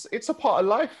a part of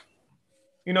life.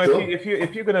 Sure.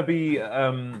 If you're gonna be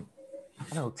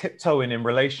tiptoeing in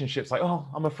relationships, like, oh,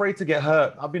 I'm afraid to get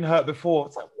hurt. I've been hurt before.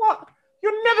 It's like, what?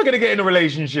 You're never gonna get in a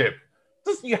relationship.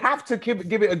 You have to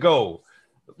give it a go.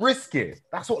 Risk it.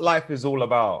 That's what life is all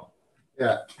about.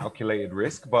 Yeah. Calculated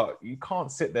risk, but you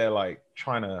can't sit there like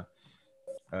trying to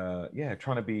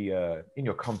be in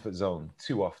your comfort zone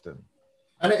too often.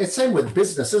 And it's same with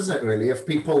business, isn't it, really? If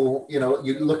people,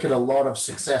 you look at a lot of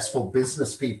successful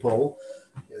business people,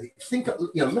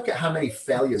 look at how many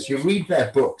failures. You read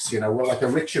their books, like a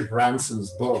Richard Branson's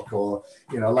book, or,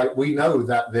 like we know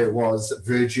that there was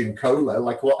Virgin Cola,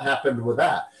 like what happened with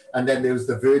that? And then there was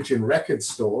the Virgin record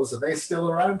stores. Are they still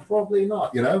around? Probably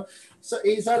not, So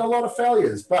he's had a lot of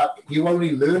failures, but you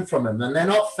only learn from them. And they're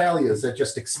not failures, they're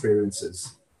just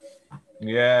experiences.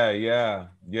 Yeah.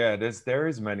 There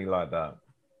is many like that.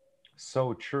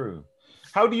 So true.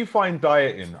 How do you find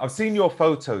dieting? I've seen your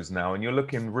photos now and you're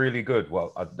looking really good.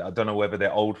 Well, I don't know whether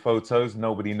they're old photos.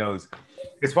 Nobody knows.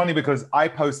 It's funny because I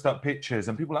post up pictures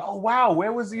and people are like, oh, wow,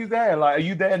 where was you there? Like, are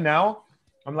you there now?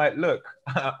 I'm like, look,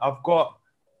 I've got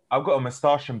a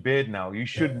mustache and beard now. You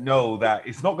should know that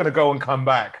it's not going to go and come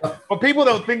back. But people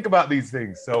don't think about these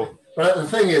things. So, but the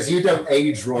thing is, you don't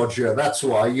age, Roger. That's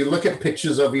why. You look at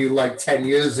pictures of you like 10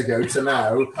 years ago to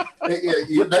now,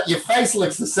 your face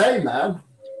looks the same, man.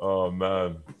 Oh,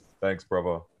 man. Thanks,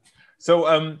 brother.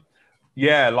 So,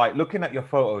 like looking at your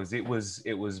photos, it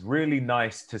was really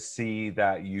nice to see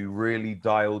that you really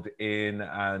dialed in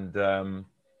and,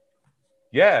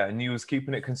 and you was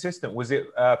keeping it consistent. Was it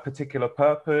a particular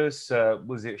purpose?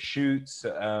 Was it shoots,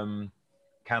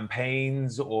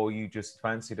 campaigns, or you just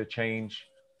fancied a change?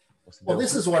 Well,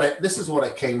 this is what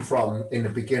it came from in the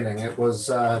beginning. It was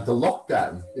the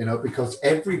lockdown, because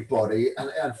everybody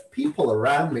and people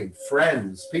around me,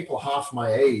 friends, people half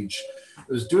my age,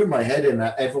 it was doing my head in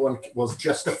that everyone was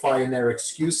justifying their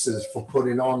excuses for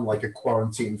putting on like a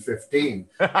quarantine 15.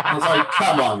 I was like,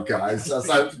 come on, guys. I was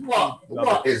like,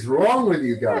 what is wrong with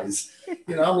you guys?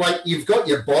 I'm like, you've got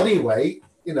your body weight,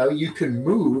 you can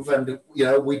move, and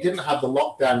we didn't have the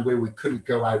lockdown where we couldn't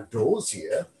go outdoors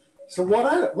here. So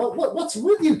what's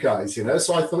with you guys,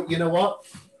 So I thought, what?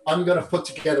 I'm going to put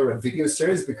together a video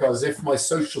series, because if my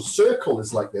social circle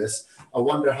is like this, I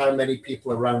wonder how many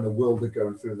people around the world are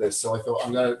going through this. So I thought,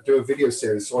 I'm going to do a video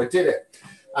series. So I did it.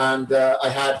 And I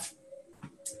had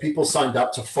people signed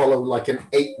up to follow like an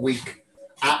 8-week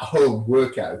at-home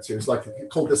workout. It was like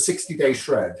called the 60-day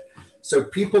shred. So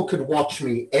people could watch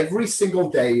me every single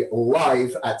day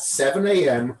live at 7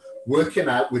 a.m., working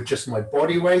out with just my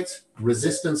body weight,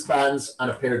 resistance bands,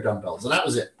 and a pair of dumbbells. And that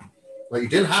was it. Like, you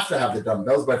didn't have to have the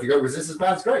dumbbells, but if you got resistance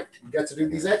bands, great. You get to do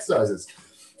these exercises.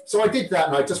 So I did that,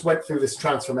 and I just went through this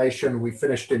transformation. We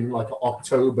finished in like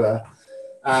October,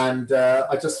 and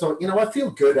I just thought, I feel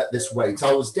good at this weight.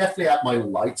 I was definitely at my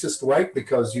lightest weight,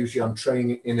 because usually I'm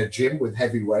training in a gym with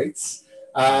heavy weights.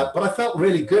 But I felt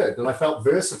really good, and I felt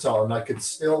versatile, and I could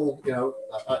still,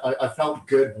 I felt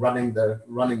good running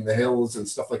the hills and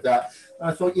stuff like that. And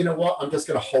I thought, what, I'm just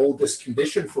going to hold this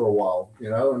condition for a while,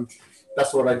 and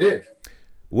that's what I did.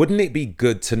 Wouldn't it be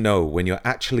good to know when you're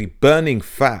actually burning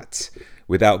fat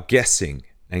without guessing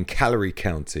and calorie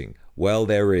counting? Well,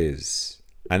 there is.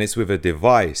 And it's with a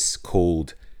device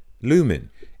called Lumen.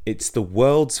 It's the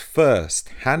world's first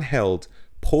handheld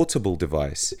portable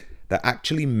device that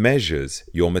actually measures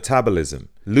your metabolism.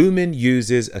 Lumen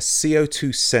uses a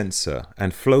CO2 sensor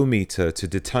and flow meter to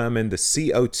determine the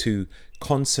CO2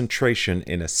 concentration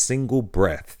in a single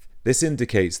breath. This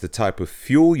indicates the type of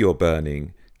fuel you're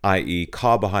burning, i.e.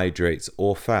 carbohydrates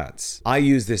or fats. I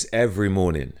use this every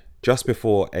morning, just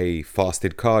before a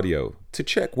fasted cardio, to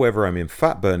check whether I'm in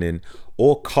fat burning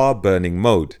or carb burning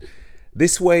mode.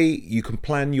 This way, you can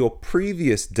plan your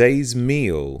previous day's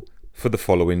meal for the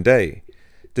following day.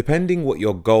 Depending what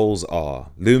your goals are,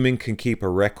 Lumen can keep a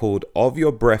record of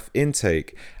your breath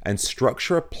intake and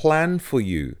structure a plan for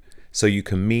you so you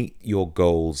can meet your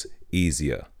goals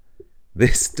easier.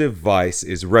 This device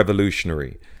is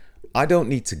revolutionary. I don't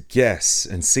need to guess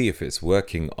and see if it's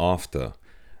working after.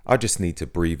 I just need to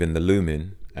breathe in the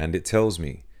Lumen and it tells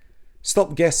me.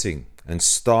 Stop guessing and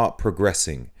start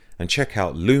progressing, and check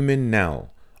out Lumen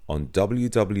now on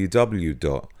www.lumen.me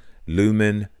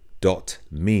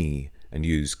and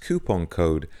use coupon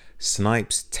code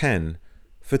SNIPES10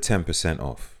 for 10%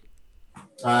 off.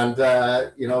 and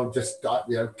just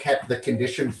kept the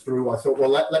condition through. I thought, well,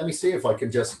 let me see if I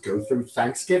can just go through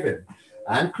Thanksgiving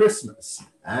and Christmas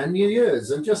and New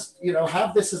Year's and just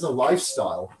have this as a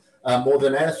lifestyle more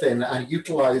than anything, and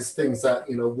utilize things that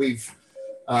we've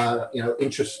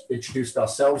introduced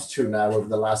ourselves to now over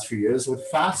the last few years with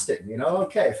fasting.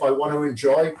 Okay, if I want to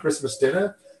enjoy Christmas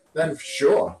dinner, then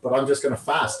sure, but I'm just going to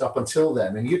fast up until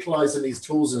then, and utilizing these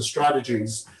tools and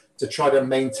strategies to try to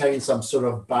maintain some sort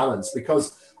of balance,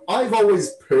 because I've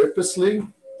always purposely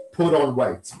put on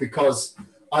weight because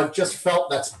I've just felt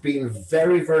that's been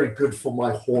very, very good for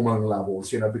my hormone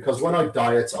levels, because when I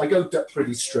diet, I go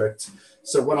pretty strict.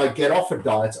 So when I get off a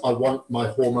diet, I want my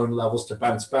hormone levels to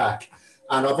bounce back.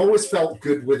 And I've always felt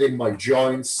good within my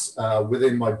joints,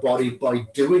 within my body by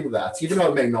doing that. Even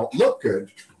though it may not look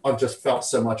good, I've just felt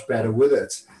so much better with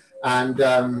it. And,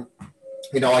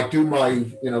 I do my,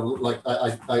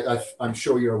 I'm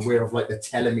sure you're aware of like the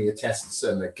telomere tests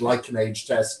and the glycan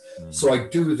tests. So I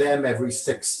do them every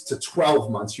 6 to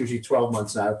 12 months, usually 12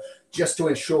 months now, just to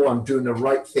ensure I'm doing the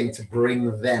right thing to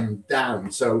bring them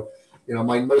down. So,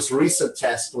 my most recent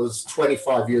test was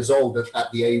 25 years old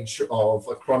at the age of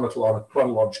a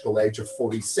chronological age of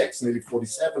 46, nearly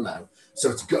 47 now. So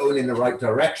it's going in the right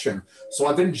direction. So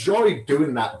I've enjoyed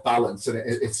doing that balance, and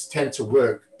it's tend to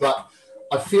work. But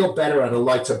I feel better at a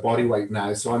lighter body weight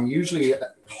now. So I'm usually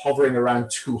hovering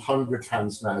around 200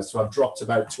 pounds now. So I've dropped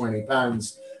about 20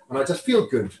 pounds, and I just feel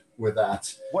good with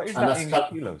that. What is and that in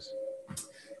kilos?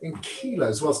 In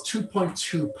kilos, well, it's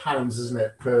 2.2 pounds, isn't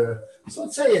it, per? So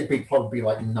I'd say it'd be probably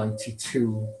like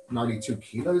 92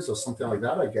 kilos or something like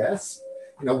that, I guess.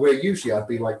 Where usually I'd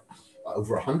be like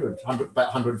over 100, about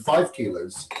 105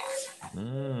 kilos.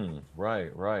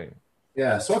 Right.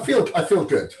 Yeah, so I feel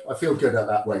good. I feel good at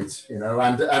that weight, and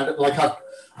like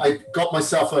I got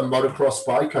myself a motocross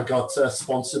bike. I got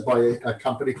sponsored by a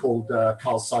company called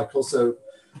Carl Cycle, so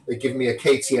they give me a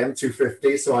KTM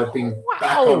 250. So I've been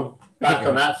back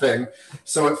on that thing.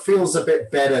 So it feels a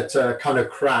bit better to kind of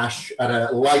crash at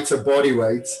a lighter body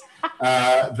weight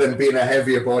than being a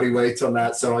heavier body weight on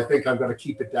that. So I think I'm going to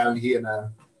keep it down here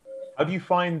now. How do you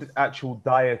find actual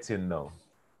dieting though?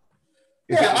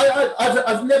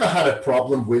 I've never had a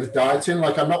problem with dieting.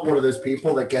 Like, I'm not one of those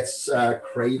people that gets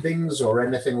cravings or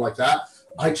anything like that.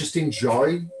 I just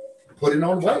enjoy putting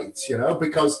on weight,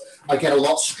 because I get a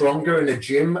lot stronger in the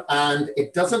gym, and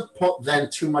it doesn't put then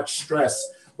too much stress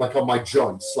like on my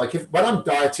joints. Like when I'm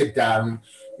dieted down,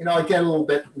 I get a little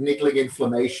bit niggling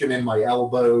inflammation in my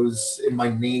elbows, in my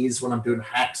knees when I'm doing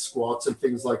hack squats and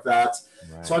things like that.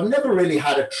 Right. So I've never really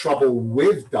had a trouble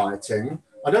with dieting.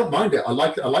 I don't mind it. I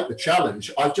like the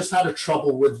challenge. I've just had a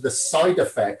trouble with the side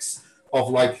effects of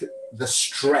like the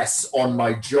stress on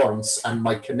my joints and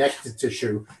my connective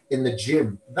tissue in the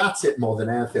gym. That's it more than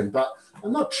anything. But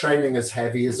I'm not training as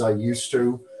heavy as I used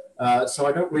to. So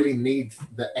I don't really need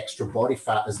the extra body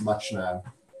fat as much now.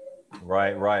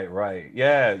 Right.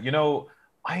 Yeah.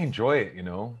 I enjoy it,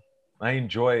 I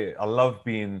enjoy it. I love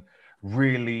being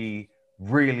really,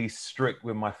 really strict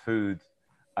with my food.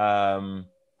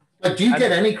 But do you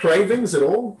get any cravings at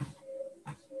all?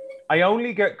 I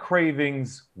only get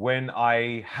cravings when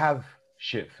I have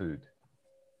shit food.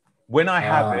 When I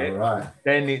have it, right.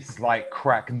 Then it's like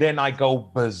crack. And then I go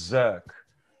berserk.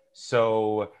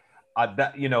 So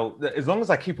as long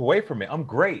as I keep away from it, I'm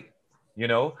great,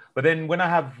 But then when I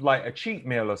have like a cheat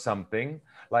meal or something,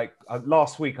 like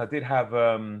last week I did have,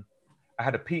 I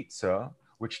had a pizza,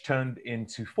 which turned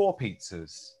into 4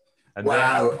 pizzas. And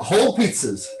wow, whole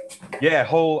pizzas. Yeah,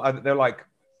 whole. They're like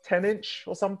 10-inch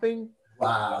or something.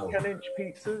 Wow, 10-inch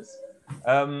pizzas.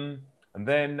 And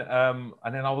then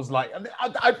I was like,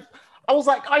 I was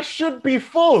like, I should be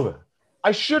full.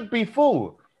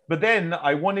 But then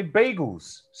I wanted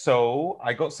bagels, so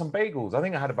I got some bagels. I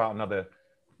think I had about another,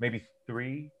 maybe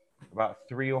 3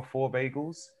 or 4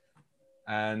 bagels,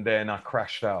 and then I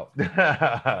crashed out.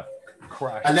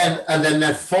 And then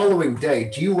the following day,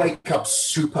 do you wake up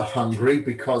super hungry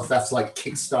because that's like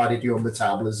kickstarted your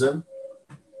metabolism?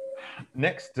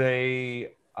 Next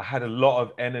day, I had a lot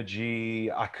of energy.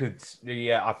 I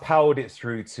powered it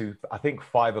through to, I think,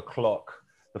 5 o'clock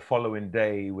the following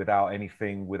day without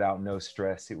no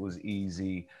stress. It was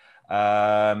easy.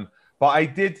 But I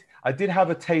did have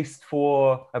a taste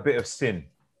for a bit of sin.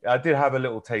 I did have a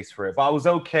little taste for it, but I was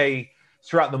okay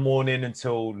throughout the morning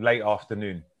until late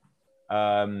afternoon.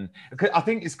 I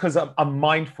think it's because I'm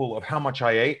mindful of how much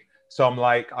I ate. So I'm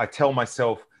like, I tell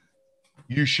myself,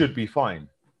 you should be fine.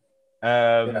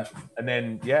 And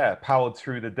then, powered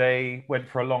through the day, went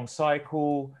for a long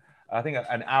cycle. I think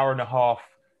an hour and a half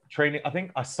training. I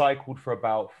think I cycled for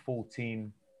about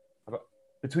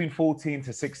between 14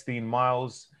 to 16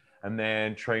 miles, and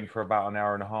then trained for about an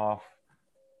hour and a half.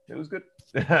 It was good.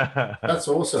 That's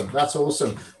awesome. That's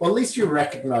awesome. Well, at least you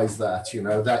recognize that, you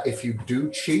know, that if you do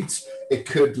cheat, it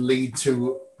could lead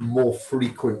to more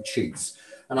frequent cheats.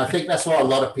 And I think that's what a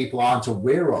lot of people aren't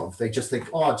aware of. They just think,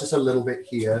 oh, just a little bit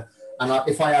here. And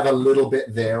if I have a little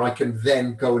bit there, I can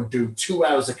then go and do 2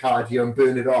 hours of cardio and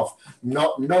burn it off,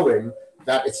 not knowing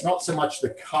that it's not so much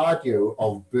the cardio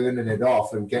of burning it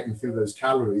off and getting through those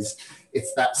calories.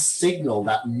 It's that signal,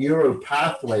 that neuro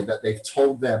pathway that they've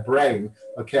told their brain,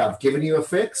 okay, I've given you a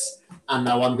fix, and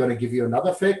now I'm going to give you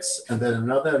another fix, and then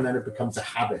another, and then it becomes a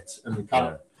habit. And you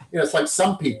know, it's like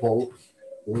some people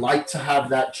like to have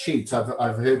that cheat.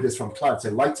 I've heard this from clients. They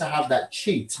like to have that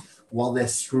cheat while they're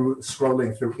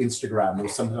scrolling through Instagram or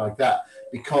something like that,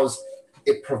 because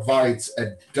it provides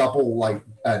a double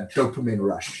dopamine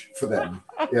rush for them,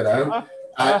 you know,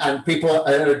 and people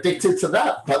are addicted to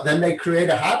that, but then they create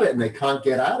a habit and they can't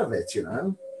get out of it, you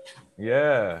know?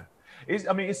 Yeah.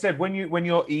 It said when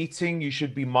you're eating, you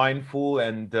should be mindful,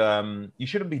 and you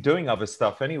shouldn't be doing other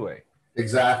stuff anyway.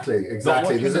 Exactly. Not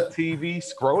watching the TV,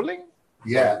 scrolling?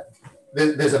 Yeah.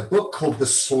 There's a book called The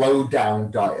Slow Down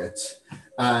Diet,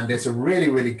 and it's a really,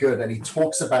 really good. And he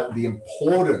talks about the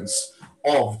importance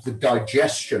of the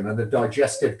digestion and the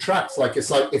digestive tracts. Like,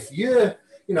 it's like if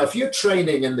you're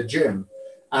training in the gym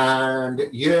and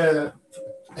you're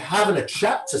having a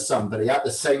chat to somebody at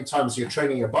the same time as you're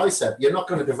training your bicep, you're not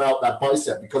going to develop that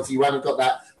bicep because you haven't got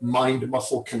that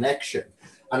mind-muscle connection.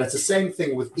 And it's the same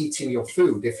thing with eating your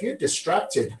food. If you're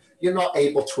distracted, you're not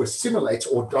able to assimilate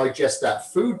or digest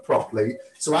that food properly.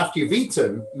 So after you've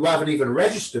eaten, you haven't even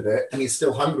registered it and you're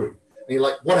still hungry. And you're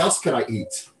like, what else can I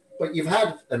eat? But you've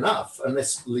had enough. And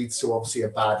this leads to obviously a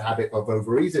bad habit of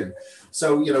overeating.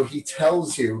 So, you know, he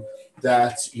tells you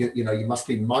that, you must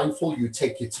be mindful. You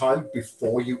take your time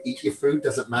before you eat your food.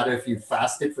 Doesn't matter if you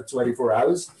fasted for 24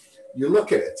 hours. You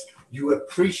look at it. You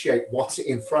appreciate what's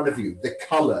in front of you, the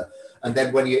color. And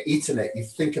then when you're eating it, you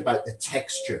think about the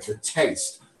texture, the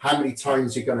taste, how many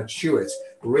times you're going to chew it,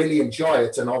 really enjoy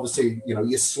it. And obviously, you know,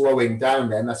 you're slowing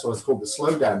down then. That's why it's called the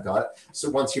slow down diet.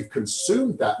 So once you've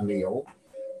consumed that meal,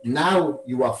 now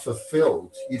you are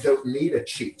fulfilled. You don't need a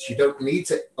cheat. You don't need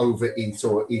to overeat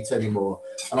or eat anymore.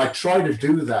 And I try to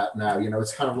do that now. You know,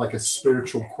 it's kind of like a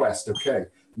spiritual quest. Okay,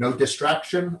 no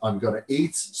distraction. I'm going to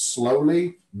eat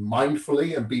slowly,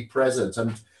 mindfully, and be present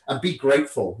and be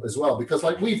grateful as well. Because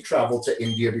like we've traveled to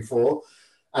India before,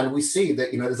 and we see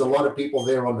that, you know, there's a lot of people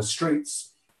there on the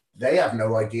streets. They have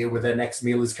no idea where their next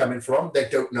meal is coming from. They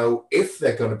don't know if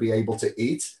they're going to be able to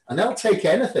eat, and they'll take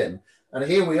anything. And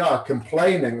here we are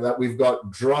complaining that we've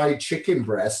got dry chicken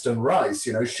breast and rice,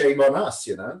 you know, shame on us,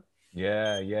 you know?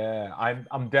 Yeah.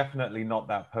 I'm definitely not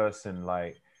that person.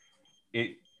 Like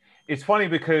it's funny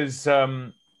because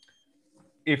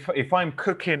if I'm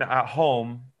cooking at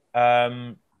home,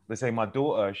 let's say my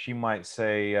daughter, she might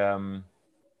say,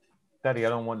 Daddy, I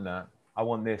don't want that. I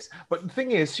want this. But the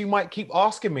thing is, she might keep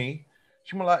asking me.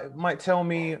 She might tell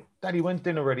me, Daddy, when's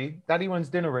dinner ready? Daddy, when's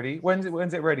dinner ready? When's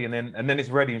it ready? And then it's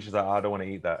ready, and she's like, oh, I don't want to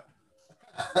eat that.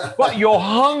 But you're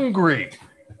hungry.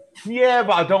 Yeah,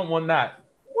 but I don't want that.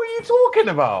 What are you talking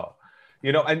about?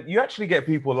 You know, and you actually get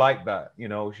people like that. You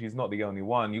know, she's not the only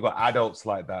one. You got adults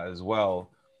like that as well,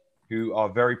 who are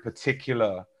very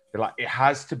particular. They're like, it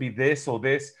has to be this or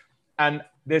this. And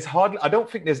I don't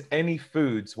think there's any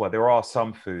foods. Well, there are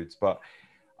some foods, but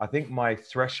I think my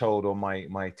threshold or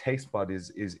my taste bud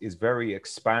is very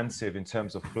expansive in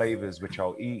terms of flavors, which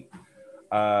I'll eat.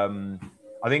 I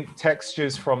think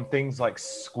textures from things like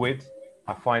squid,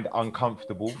 I find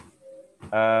uncomfortable.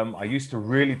 I used to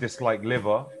really dislike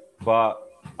liver,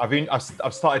 but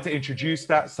I've started to introduce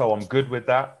that, so I'm good with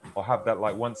that. I'll have that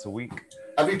like once a week.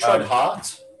 Have you tried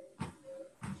heart?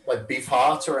 Like beef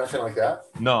heart or anything like that?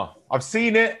 No, I've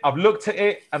seen it, I've looked at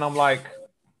it, and I'm like,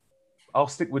 I'll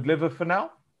stick with liver for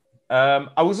now.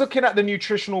 I was looking at the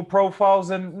nutritional profiles,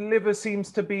 and liver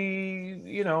seems to be,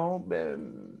 you know,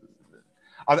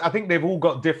 I think they've all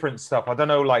got different stuff. I don't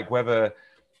know, like whether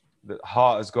the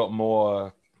heart has got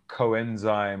more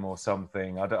coenzyme or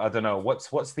something. I don't know.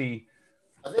 What's the?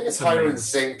 I think it's higher in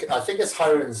zinc. I think it's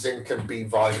higher in zinc and B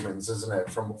vitamins, isn't it?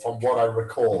 From what I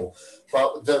recall.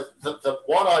 But the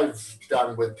what I've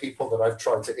done with people that I've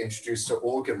tried to introduce to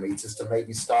organ meat is to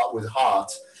maybe start with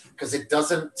heart, because it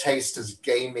doesn't taste as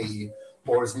gamey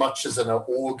or as much as an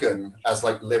organ as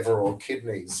like liver or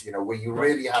kidneys, you know, where you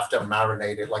really have to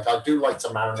marinate it. Like I do like to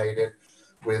marinate it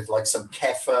with like some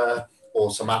kefir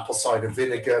or some apple cider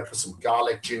vinegar, put some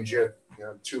garlic, ginger, you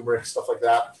know, turmeric, stuff like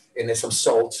that. In there, some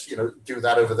salt, you know, do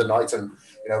that over the night and,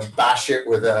 you know, bash it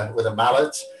with a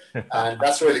mallet. And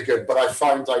that's really good. But I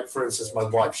find, like, for instance, my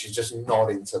wife, she's just not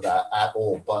into that at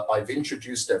all. But I've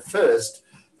introduced her first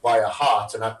via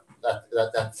heart, and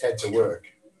that tend to work.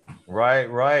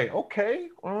 Right. Okay.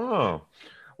 Oh.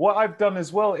 What I've done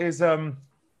as well is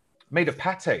made a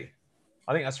pate.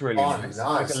 I think that's really nice.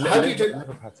 Nice. Like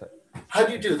liver pate. How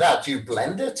do you do that? Do you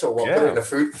blend it, or what? Yeah. Put it in a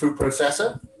food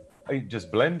processor? You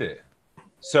just blend it.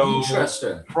 So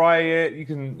Interesting. fry it. You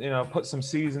can, put some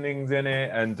seasonings in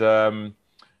it and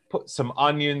put some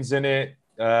onions in it.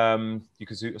 You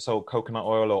could use coconut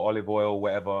oil or olive oil,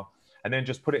 whatever, and then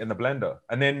just put it in the blender.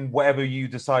 And then whatever you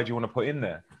decide you want to put in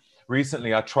there.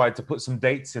 Recently, I tried to put some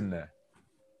dates in there,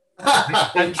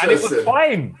 and it was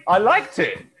fine. I liked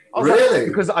it. Really?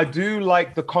 Because I do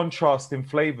like the contrast in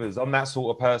flavors. I'm that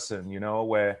sort of person,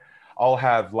 where I'll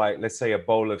have, like, let's say a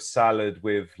bowl of salad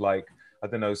with, like, I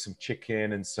don't know, some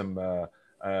chicken and some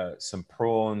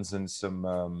prawns and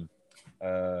some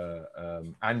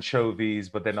anchovies,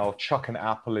 but then I'll chuck an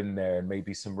apple in there and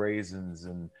maybe some raisins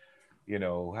and,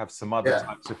 have some other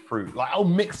types of fruit. Like, I'll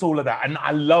mix all of that, and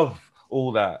I love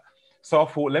all that. So I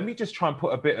thought, let me just try and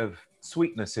put a bit of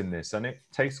sweetness in this, and it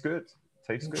tastes good.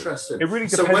 Interesting. It really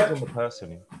depends on the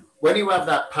person. When you have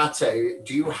that pate,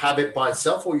 do you have it by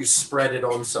itself, or you spread it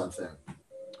on something?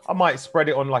 I might spread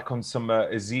it on some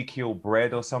Ezekiel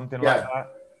bread or something like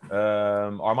that.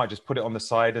 Or I might just put it on the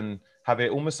side and have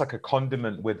it almost like a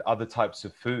condiment with other types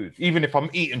of food. Even if I'm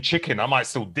eating chicken, I might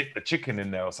still dip the chicken in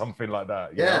there or something like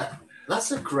that. You know?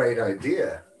 That's a great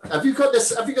idea. Have you got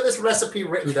this recipe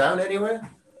written down anywhere?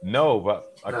 No,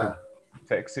 but I could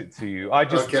text it to you. I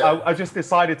just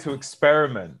decided to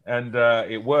experiment, and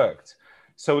it worked.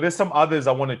 So there's some others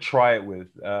I want to try it with,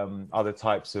 other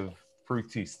types of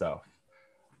fruity stuff.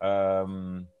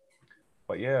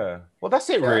 But yeah, well, that's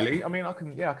it really. I mean, I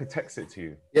could text it to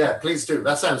you. Yeah, please do.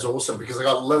 That sounds awesome, because I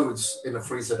got loads in the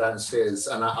freezer downstairs,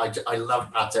 and I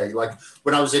love pate. Like,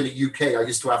 when I was in the UK, I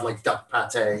used to have, like, duck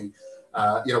pate.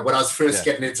 When I was first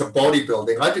getting into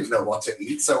bodybuilding, I didn't know what to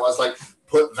eat, so I was like,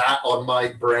 put that on my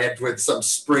bread with some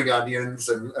spring onions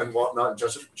and whatnot, and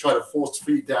just try to force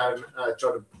feed down,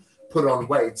 try to put on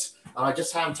weight. And I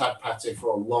just haven't had pate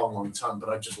for a long, long time, but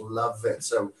I just love it.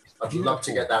 So I'd love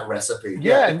to get that recipe.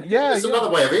 It's another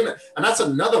way of eating it. And that's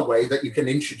another way that you can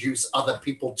introduce other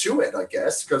people to it, I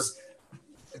guess, because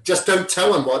just don't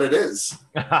tell them what it is.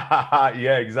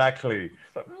 Yeah, exactly.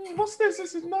 What's this?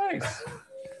 This is nice.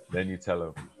 Then you tell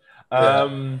them. I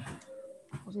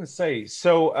was going to say,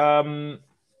 so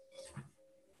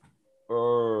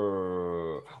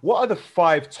what are the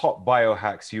 5 top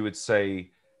biohacks you would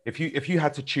say, if you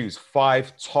had to choose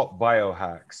 5 top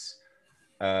biohacks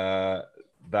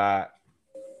that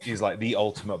is like the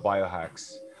ultimate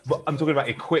biohacks? But I'm talking about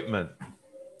equipment.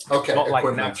 Okay, not like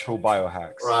natural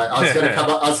biohacks. Right, I was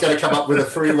going to come up with the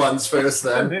 3 ones first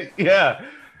then. Yeah.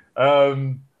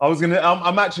 I'm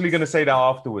actually gonna say that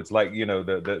afterwards, like,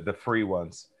 the free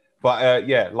ones. But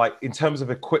like, in terms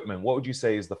of equipment, what would you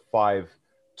say is the 5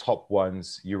 top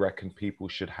ones you reckon people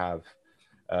should have,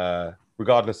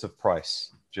 regardless of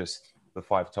price? Just the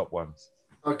 5 top ones.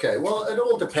 Okay, well, it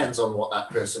all depends on what that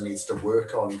person needs to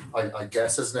work on, I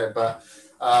guess, isn't it? But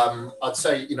I'd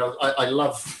say, I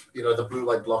love, the blue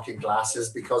light blocking glasses,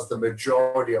 because the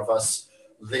majority of us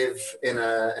live in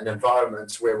an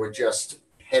environment where we're just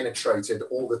penetrated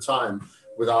all the time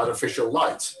with artificial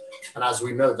light. And as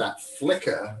we know, that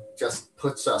flicker just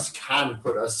can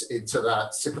put us into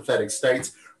that sympathetic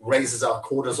state, raises our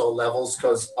cortisol levels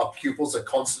because our pupils are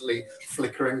constantly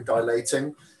flickering,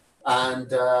 dilating. And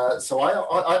so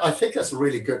I think that's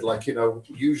really good. Like,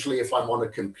 usually if I'm on a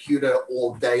computer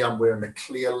all day, I'm wearing a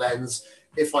clear lens.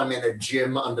 If I'm in a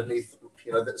gym underneath,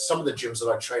 some of the gyms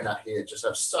that I train at here just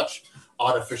have such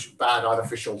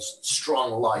artificial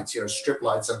strong lights, strip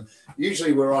lights. And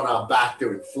usually we're on our back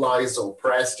doing flies or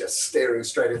press, just staring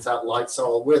straight into that light. So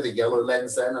I'll wear the yellow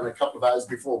lens then, and a couple of hours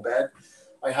before bed,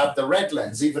 I have the red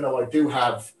lens, even though I do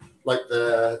have like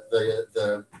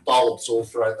the bulbs all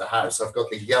throughout the house. I've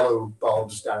got the yellow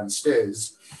bulbs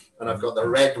downstairs, and I've got the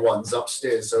red ones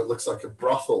upstairs. So it looks like a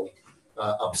brothel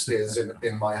upstairs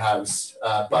in my house.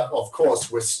 But of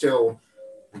course,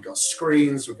 we've got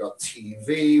screens, we've got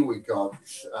TV, we've got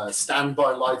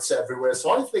standby lights everywhere.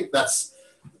 So I think that's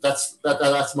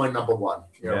my number one,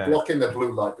 blocking the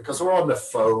blue light, because we're on the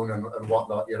phone and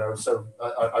whatnot, So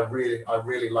I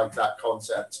really like that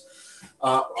concept.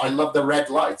 I love the red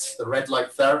light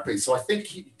therapy. So I think,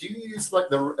 do you use like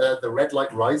the red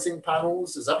light rising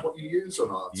panels? Is that what you use or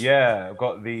not? Yeah, I've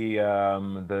got the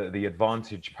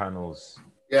Advantage panels.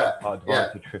 Yeah,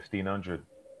 Advantage 1500.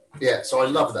 Yeah, so I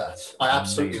love that. I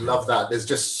absolutely love that. There's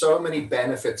just so many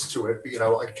benefits to it. You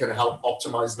know, it can help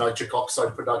optimize nitric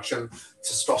oxide production,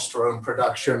 testosterone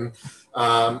production.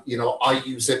 You know, I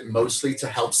use it mostly to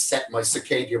help set my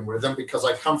circadian rhythm because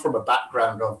I come from a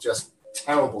background of just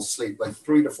terrible sleep, like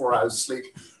 3 to 4 hours sleep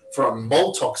from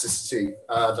mold toxicity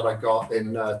that I got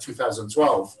in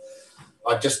 2012.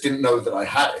 I just didn't know that I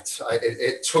had it.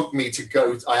 It took me to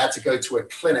go, I had to go to a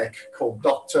clinic called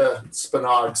Dr.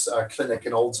 Spanag's clinic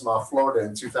in Oldsmar, Florida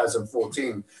in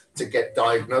 2014 to get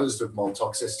diagnosed with mold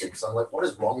toxicity. Because I'm like, what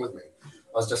is wrong with me?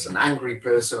 I was just an angry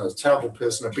person. I was a terrible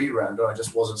person to be around. And I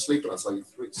just wasn't sleeping. I was like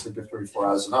sleeping 3 to 4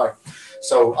 hours a night.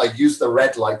 So I used the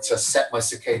red light to set my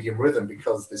circadian rhythm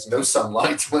because there's no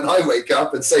sunlight when I wake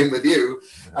up, and same with you.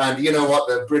 And you know what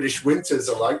the British winters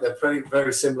are like? They're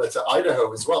very similar to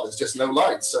Idaho as well. There's just no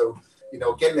light. So, you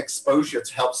know, getting exposure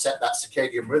to help set that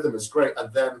circadian rhythm is great.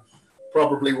 And then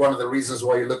probably one of the reasons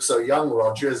why you look so young,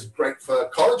 Roger, is great for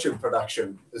collagen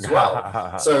production as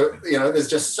well. So, you know, there's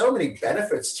just so many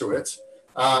benefits to it.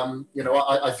 You know,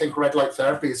 I think red light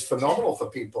therapy is phenomenal for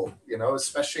people, you know,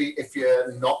 especially if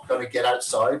you're not going to get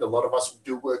outside. A lot of us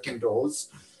do work indoors.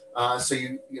 So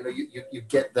you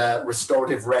get the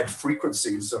restorative red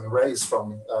frequencies and rays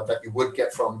from that you would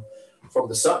get from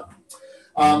the sun.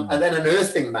 And then an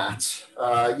earthing mat.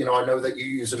 You know, I know that you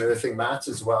use an earthing mat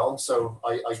as well. So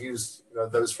I use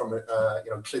those from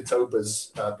Clint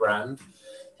Ober's brand.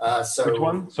 So which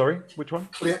one? Sorry, which one?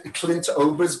 Clint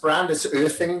Ober's brand. It's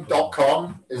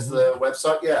earthing.com is the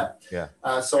website. Yeah.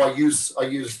 So I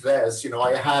use theirs. You know,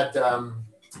 I had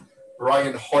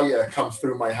Ryan Hoyer come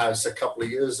through my house a couple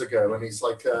of years ago, and he's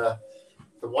like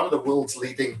one of the world's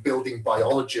leading building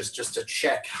biologists, just to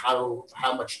check how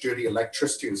much dirty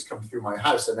electricity has come through my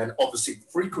house, and then obviously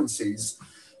frequencies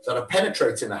that are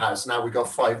penetrating the house. Now we got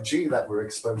 5G that we're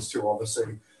exposed to,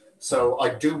 obviously. So I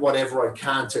do whatever I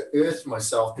can to earth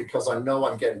myself because I know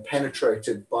I'm getting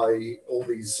penetrated by all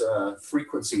these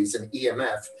frequencies and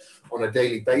EMF on a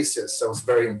daily basis. So it's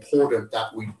very important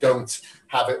that we don't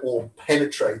have it all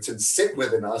penetrate and sit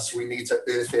within us. We need to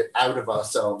earth it out of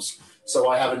ourselves. So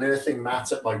I have an earthing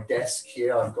mat at my desk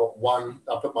here. I've got one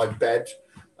up at my bed.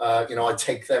 You know, I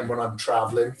take them when I'm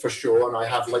traveling for sure. And I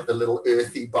have like the little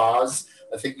earthy bars.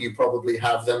 I think you probably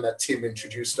have them that Tim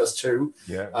introduced us to.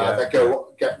 That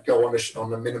go on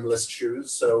the minimalist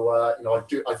shoes. So you know,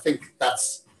 I think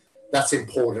that's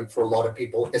important for a lot of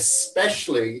people,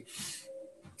 especially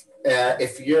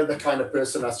if you're the kind of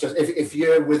person that's just if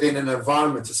you're within an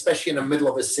environment, especially in the middle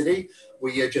of a city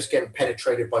where you're just getting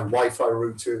penetrated by Wi-Fi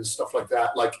routers, stuff like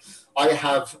that. Like I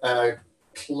have a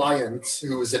client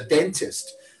who is a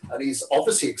dentist, and he's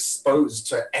obviously exposed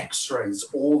to X-rays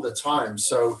all the time.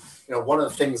 So, you know, one of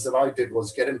the things that I did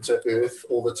was get him to earth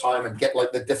all the time and get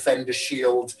like the Defender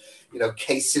Shield, you know,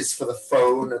 cases for the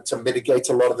phone to mitigate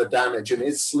a lot of the damage. And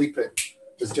his sleeping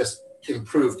has just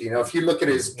improved. You know, if you look at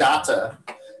his data,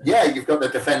 yeah, you've got the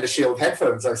Defender Shield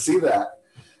headphones. I see that.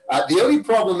 The only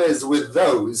problem is with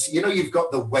those, you know, you've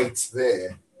got the weight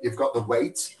there. You've got the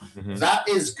weight. Mm-hmm. That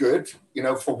is good, you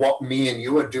know, for what me and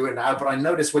you are doing now. But I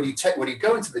notice when you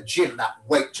go into the gym, that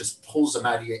weight just pulls them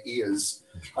out of your ears,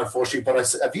 unfortunately.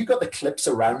 But have you got the clips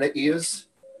around the ears?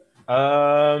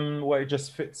 Where it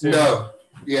just fits in? No.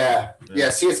 Yeah.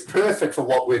 See, it's perfect for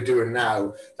what we're doing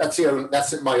now.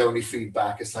 That's my only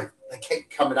feedback. It's like they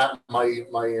keep coming out my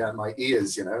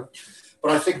ears, you know.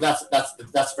 But I think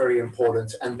that's very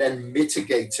important. And then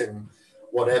mitigating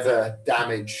whatever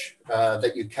damage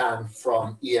that you can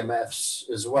from EMFs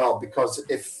as well. Because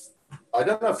I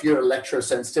don't know if you're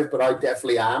electrosensitive, but I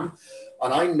definitely am.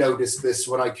 And I noticed this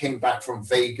when I came back from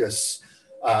Vegas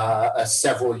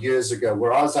several years ago,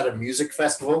 where I was at a music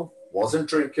festival, wasn't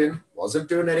drinking, wasn't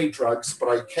doing any drugs, but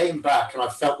I came back and I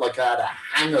felt like I had a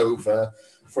hangover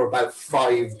for about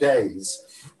 5 days.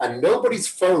 And nobody's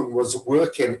phone was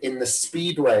working in the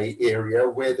Speedway area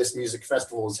where this music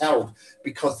festival was held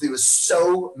because there was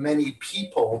so many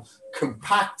people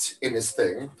compact in this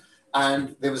thing.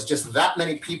 And there was just that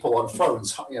many people on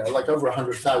phones, you know, like over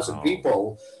 100,000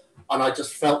 people. And I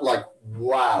just felt like,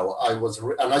 wow,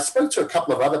 and I spoke to a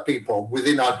couple of other people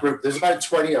within our group. There's about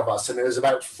 20 of us, and there was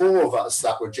about 4 of us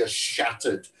that were just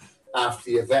shattered after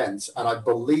the event. And I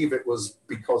believe it was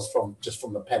because from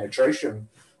the penetration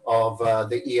of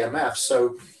the EMF.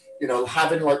 So, you know,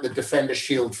 having like the Defender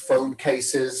Shield phone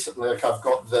cases, like I've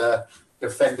got the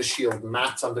Defender Shield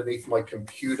mat underneath my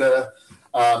computer.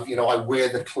 You know, I wear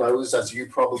the clothes, as you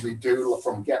probably do,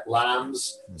 from Get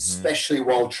Lambs, especially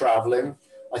while traveling.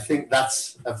 I think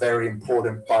that's a very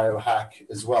important biohack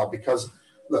as well, because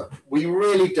look, we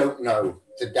really don't know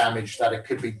the damage that it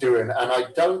could be doing. And I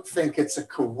don't think it's a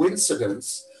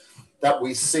coincidence that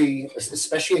we see,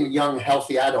 especially in young,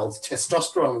 healthy adults,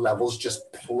 testosterone levels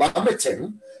just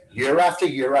plummeting year after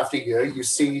year after year. You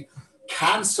see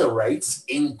cancer rates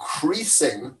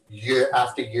increasing year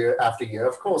after year after year.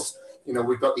 Of course,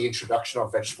 we've got the introduction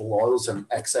of vegetable oils and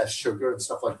excess sugar and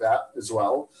stuff like that as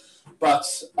well. But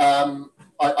our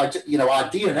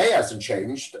DNA hasn't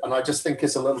changed, and I just think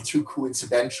it's a little too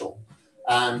coincidental.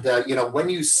 And, when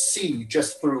you see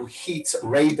just through heat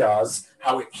radars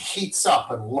how it heats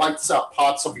up and lights up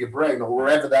parts of your brain or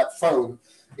wherever that phone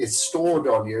is stored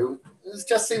on you, it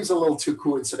just seems a little too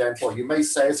coincidental. You may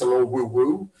say it's a little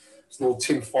woo-woo, it's a little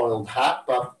tin-foiled hat,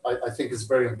 but I think it's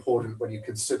very important when you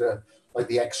consider like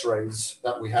the x-rays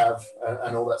that we have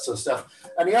and all that sort of stuff.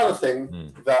 And the other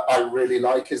thing that I really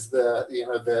like is the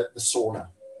sauna.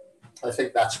 I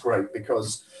think that's great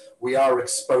because we are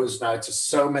exposed now to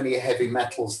so many heavy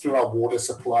metals through our water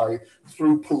supply,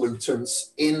 through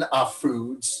pollutants in our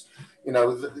foods,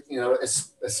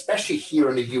 especially here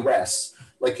in the US.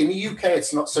 Like in the UK,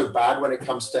 it's not so bad when it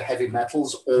comes to heavy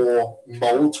metals or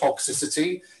mold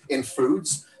toxicity in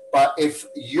foods. But if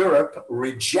Europe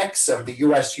rejects them, the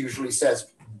US usually says,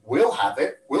 we'll have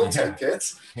it, we'll take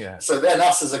it. Yeah. So then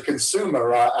us as a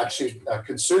consumer are actually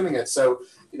consuming it. So,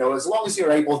 as long as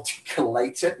you're able to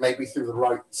collate it, maybe through the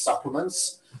right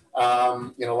supplements,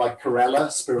 like chlorella,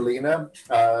 spirulina,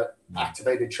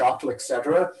 activated charcoal,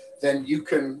 etc., then you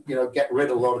can, get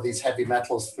rid of a lot of these heavy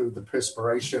metals through the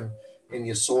perspiration in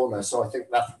your sauna. So I think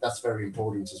that's very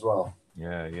important as well.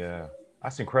 Yeah.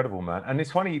 That's incredible, man. And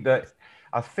it's funny that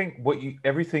I think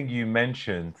everything you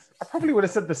mentioned, I probably would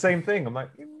have said the same thing. I'm like,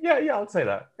 yeah, I'll say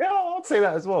that. Yeah, I'll say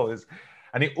that as well.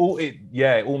 And it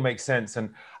all makes sense.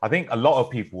 And I think a lot of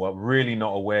people are really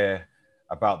not aware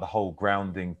about the whole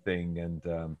grounding thing and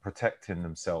protecting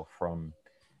themselves from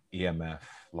EMF.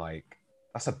 Like,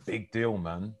 that's a big deal,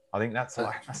 man. I think that's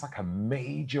like a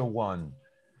major one.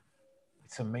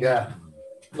 It's a major one.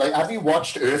 Like, have you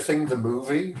watched Earthing the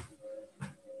movie?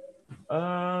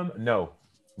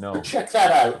 No. Check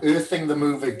that out, Earthing the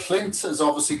movie. Clint has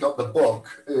obviously got the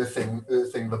book, Earthing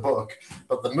the book,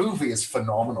 but the movie is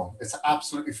phenomenal. It's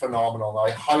absolutely phenomenal.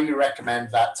 I highly recommend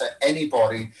that to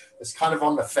anybody that's kind of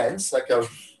on the fence, that goes,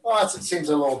 it seems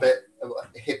a little bit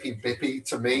hippy-bippy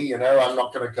to me, I'm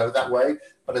not going to go that way.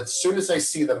 But as soon as they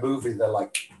see the movie, they're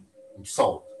like, I'm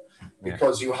sold.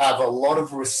 Because you have a lot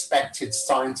of respected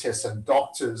scientists and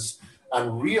doctors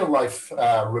and real life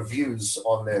reviews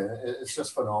on there. It's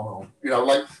just phenomenal.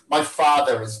 Like my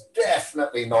father is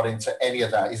definitely not into any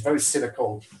of that. He's very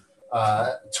cynical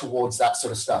towards that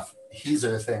sort of stuff. He's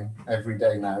earthing every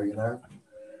day now,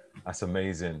 That's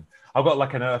amazing. I've got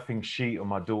like an earthing sheet on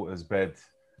my daughter's bed.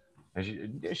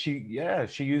 And she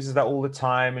uses that all the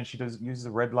time. And she uses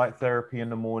the red light therapy in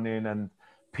the morning and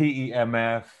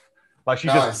PEMF. Like she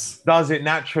just does it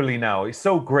naturally now. It's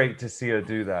so great to see her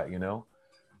do that,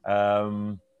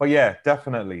 But yeah,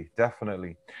 definitely.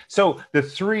 So the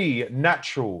 3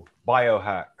 natural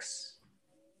biohacks.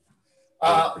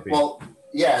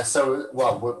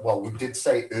 We did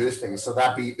say earthing, so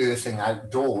that'd be earthing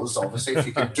outdoors. Obviously, if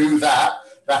you can do that,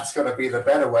 that's going to be the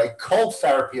better way. Cold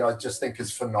therapy, I just think,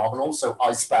 is phenomenal. So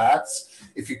ice baths.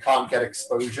 If you can't get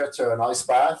exposure to an ice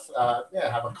bath,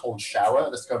 have a cold shower.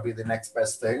 That's going to be the next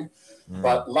best thing.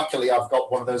 But luckily, I've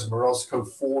got one of those Morozco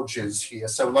forges here.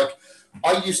 So, like,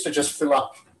 I used to just fill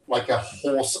up like a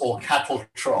horse or cattle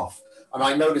trough. And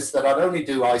I noticed that I'd only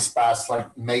do ice baths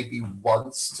like maybe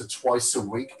once to twice a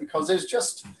week because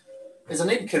there's an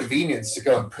inconvenience to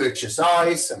go and purchase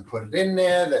ice and put it in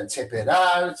there, then tip it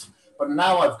out. But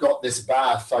now I've got this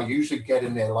bath. I usually get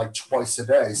in there like twice a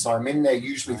day. So I'm in there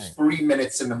usually 3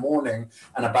 minutes in the morning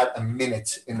and about a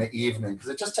minute in the evening because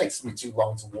it just takes me too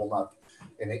long to warm up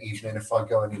in the evening if I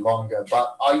go any longer.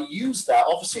 But I use that.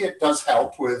 Obviously, it does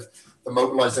help with the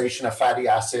mobilization of fatty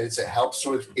acids. It helps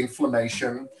with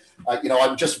inflammation.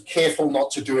 I'm just careful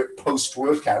not to do it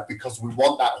post-workout because we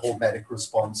want that hormetic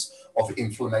response of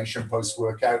inflammation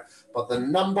post-workout. But the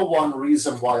number one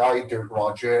reason why I do it,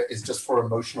 Roger, is just for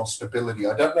emotional stability.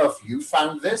 I don't know if you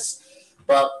found this,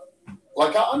 but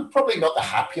like I'm probably not the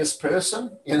happiest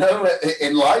person, in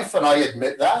life, and I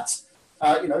admit that.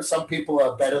 Some people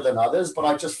are better than others, but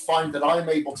I just find that I'm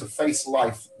able to face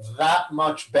life that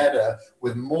much better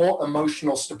with more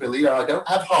emotional stability. I don't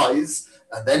have highs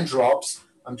and then drops.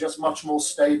 I'm just much more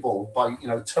stable by,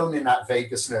 toning that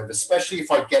vagus nerve, especially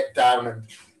if I get down and,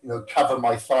 cover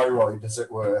my thyroid, as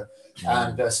it were,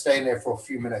 and stay there for a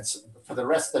few minutes. For the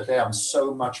rest of the day, I'm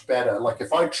so much better. Like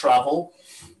if I travel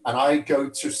and I go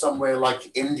to somewhere like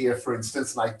India, for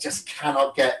instance, and I just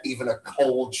cannot get even a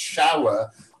cold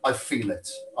shower, I feel it.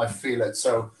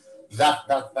 So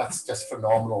that's just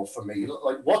phenomenal for me.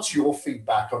 Like, what's your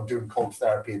feedback on doing cold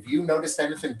therapy? Have you noticed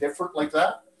anything different like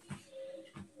that?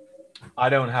 I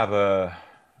don't have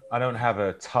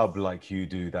a tub like you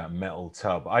do, that metal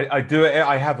tub. I do it.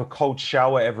 I have a cold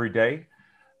shower every day,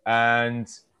 and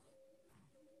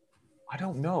I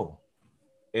don't know.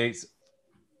 I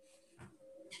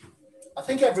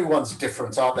think everyone's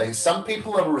different, aren't they? Some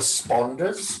people are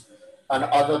responders and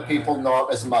other people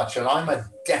not as much. And I'm a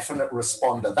definite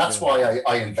responder. That's why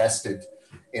I invested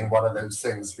in one of those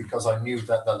things, because I knew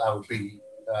that would be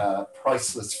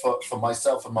priceless for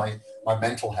myself and my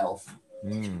mental health.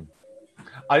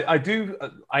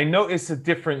 I notice a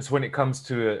difference when it comes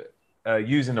to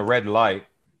using a red light.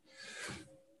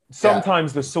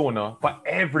 Sometimes the sauna, but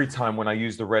every time when I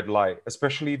use the red light,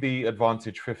 especially the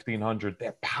Advantage 1500,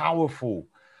 they're powerful.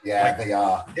 Yeah, they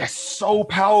are. They're so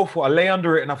powerful. I lay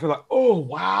under it and I feel like, oh,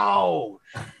 wow.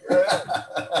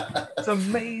 It's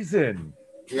amazing.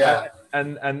 Yeah.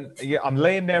 And yeah, I'm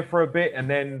laying there for a bit, and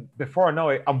then before I know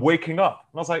it, I'm waking up.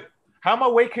 And I was like, how am I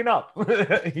waking up?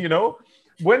 You know,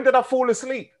 when did I fall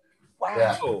asleep?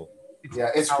 Wow. Yeah,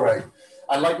 it's great.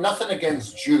 And like, nothing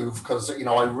against Juve, because, you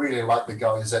know, I really like the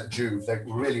guys at Juve. They're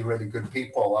really, really good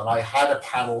people. And I had a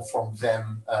panel from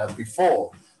them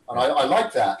before, and I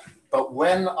like that. But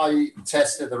when I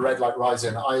tested the red light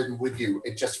rising, I'm with you.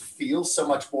 It just feels so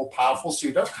much more powerful. So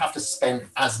you don't have to spend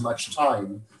as much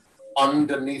time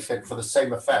underneath it for the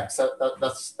same effects.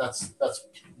 That's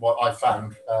what I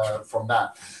found from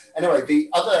that. Anyway, the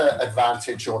other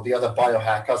advantage, or the other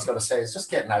biohack I was going to say, is just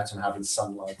getting out and having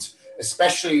sunlight,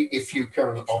 especially if you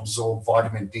can absorb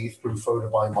vitamin D through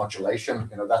photobiomodulation.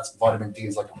 You know, that's vitamin D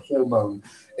is like a hormone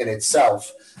in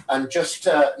itself. And just,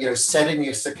 you know, setting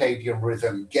your circadian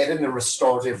rhythm, getting the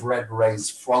restorative red rays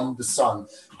from the sun,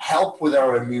 help with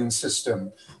our immune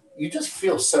system. You just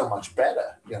feel so much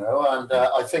better, you know, and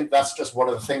I think that's just one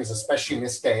of the things, especially in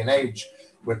this day and age,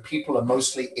 where people are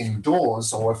mostly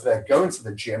indoors, or if they're going to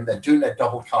the gym, they're doing their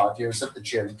double cardios at the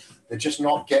gym. They're just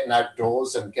not getting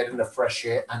outdoors and getting the fresh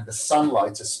air and the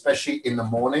sunlight, especially in the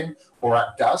morning or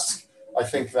at dusk. I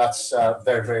think that's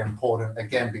very, very important,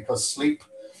 again, because sleep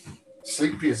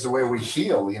is where we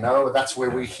heal, you know, that's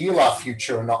where we heal our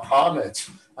future and not harm it.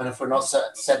 And if we're not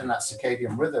setting that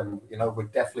circadian rhythm, you know, we're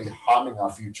definitely harming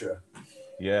our future.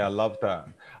 Yeah, I love that.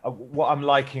 What I'm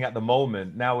liking at the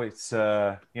moment now, it's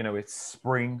you know, it's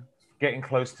spring, getting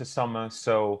close to summer.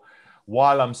 So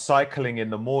while I'm cycling in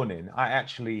the morning, I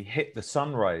actually hit the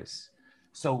sunrise.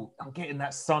 So I'm getting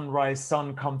that sunrise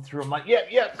sun come through. I'm like,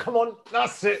 yeah, come on,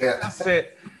 that's it, that's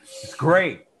it. It's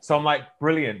great. So I'm like,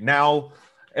 brilliant. Now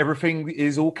everything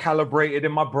is all calibrated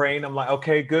in my brain. I'm like,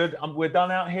 okay, good. We're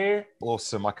done out here.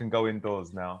 Awesome. I can go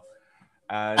indoors now.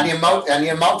 And you're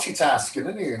multitasking,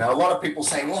 aren't you? You know, a lot of people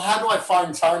say, well, how do I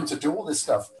find time to do all this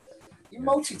stuff? You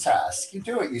multitask. You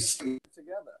do it. You sleep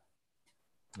together.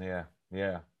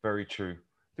 Yeah. Very true.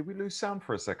 Did we lose sound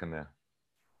for a second there?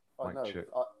 I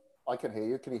can hear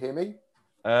you. Can you hear me?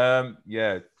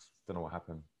 Yeah. Don't know what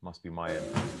happened. Must be my end.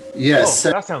 Yes.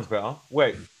 That sounds better.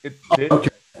 Wait. It did.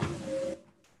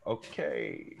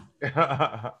 Okay.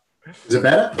 Is it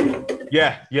better?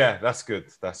 Yeah. That's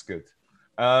good.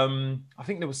 I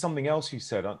think there was something else you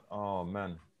said. Oh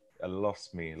man, it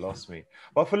lost me.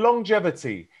 But for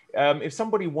longevity, if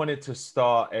somebody wanted to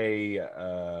start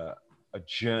a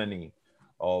journey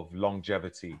of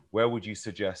longevity, where would you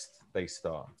suggest they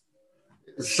start?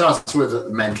 It starts with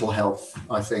mental health.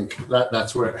 I think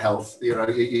that's where health. You know,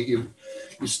 you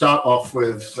start off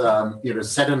with you know,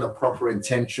 setting the proper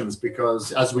intentions,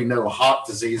 because as we know, heart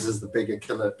disease is the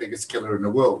biggest killer in the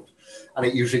world, and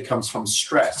it usually comes from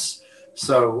stress.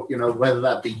 So, you know, whether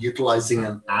that be utilizing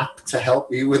an app to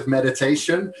help you with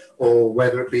meditation, or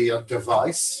whether it be a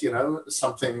device, you know,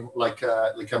 something like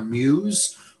a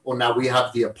Muse, or now we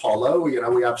have the Apollo, you know,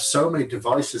 we have so many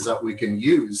devices that we can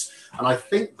use. And I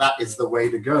think that is the way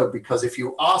to go, because if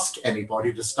you ask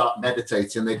anybody to start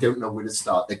meditating, they don't know where to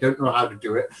start. They don't know how to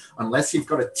do it unless you've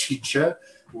got a teacher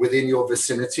within your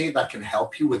vicinity that can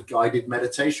help you with guided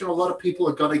meditation. A lot of people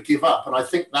are going to give up. And I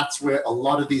think that's where a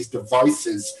lot of these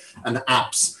devices and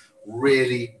apps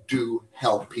really do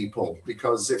help people.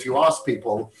 Because if you ask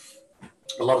people,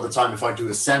 a lot of the time, if I do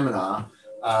a seminar,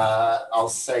 I'll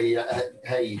say,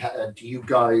 hey, have you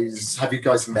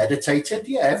guys meditated?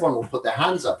 Yeah, everyone will put their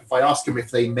hands up. If I ask them if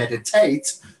they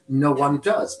meditate, no one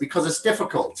does, because it's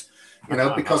difficult. You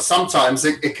know, because sometimes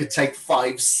it could take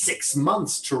 5-6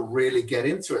 months to really get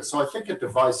into it. So I think a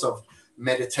device of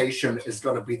meditation is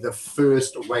going to be the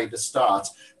first way to start,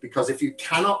 because if you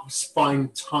cannot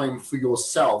find time for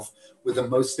yourself, with the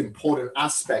most important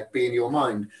aspect being your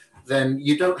mind, then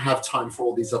you don't have time for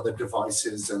all these other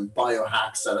devices and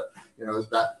biohacks that,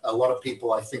 that a lot of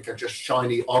people, I think, are just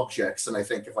shiny objects. And I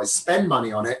think if I spend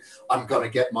money on it, I'm going to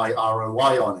get my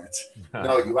ROI on it.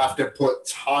 No, you have to put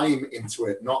time into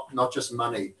it, not just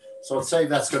money. So I'd say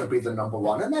that's going to be the number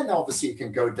one. And then obviously you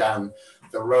can go down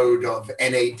the road of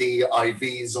NAD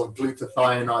IVs or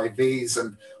glutathione IVs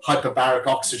and hyperbaric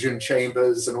oxygen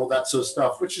chambers and all that sort of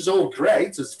stuff, which is all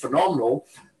great. It's phenomenal.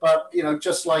 But,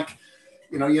 just like,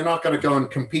 you're not going to go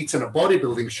and compete in a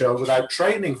bodybuilding show without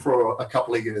training for a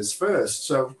couple of years first.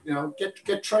 So,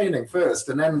 get training first,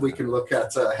 and then we can look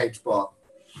at HBOT.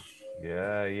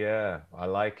 Yeah, I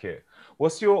like it.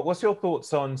 What's your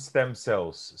thoughts on stem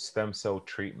cell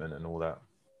treatment and all that?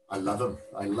 I love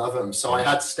them. So I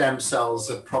had stem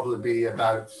cells probably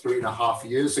about 3.5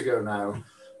 years ago now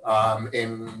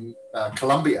in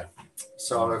Colombia.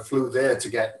 So I flew there to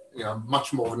get,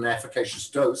 much more of an efficacious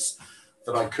dose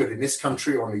that I could in this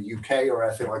country or in the UK or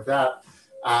anything like that.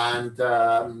 And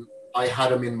I had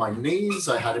them in my knees,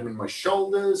 I had them in my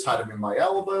shoulders, had them in my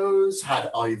elbows,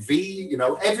 had IV,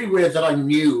 everywhere that I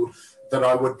knew that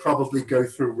I would probably go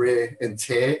through wear and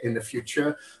tear in the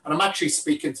future. And I'm actually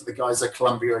speaking to the guys at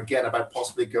Columbia again about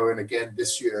possibly going again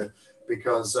this year,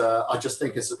 because I just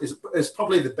think it's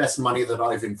probably the best money that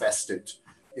I've invested,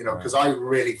 because I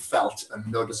really felt a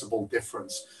noticeable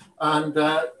difference. And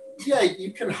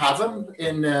you can have them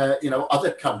in,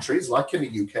 other countries like in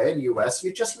the UK and US.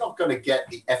 You're just not going to get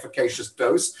the efficacious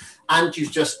dose, and you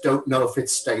just don't know if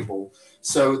it's stable.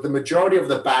 So the majority of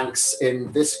the banks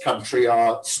in this country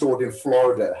are stored in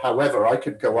Florida. However, I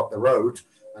could go up the road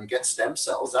and get stem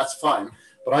cells. That's fine.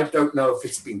 But I don't know if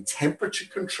it's been temperature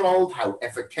controlled, how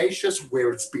efficacious,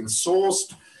 where it's been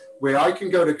sourced. Where I can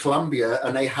go to Colombia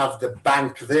and they have the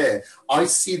bank there. I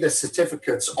see the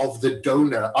certificates of the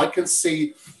donor. I can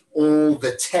see all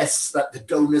the tests that the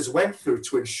donors went through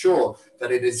to ensure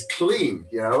that it is clean,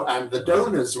 and the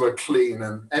donors were clean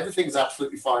and everything's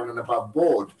absolutely fine and above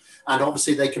board. And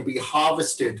obviously they can be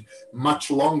harvested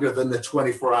much longer than the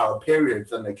 24-hour period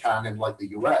than they can in like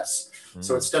the US.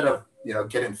 So instead of,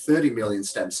 getting 30 million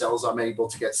stem cells, I'm able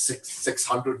to get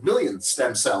 600 million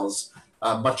stem cells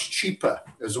much cheaper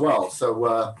as well.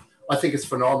 So I think it's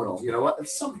phenomenal.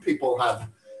 Some people have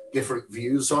different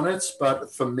views on it,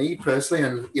 but for me personally,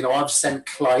 and I've sent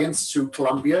clients to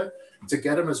Colombia to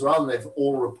get them as well, and they've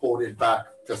all reported back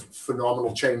just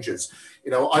phenomenal changes.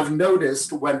 I've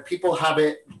noticed when people have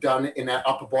it done in their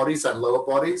upper bodies and lower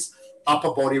bodies,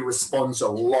 upper body responds a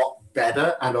lot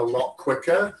better and a lot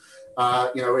quicker.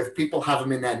 If people have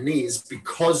them in their knees,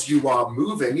 because you are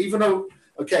moving, even though,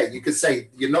 okay, you could say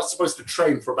you're not supposed to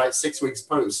train for about 6 weeks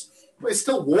post, but it's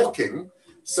still walking.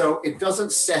 So it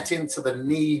doesn't set into the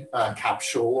knee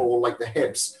capsule or like the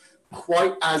hips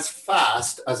quite as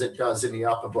fast as it does in the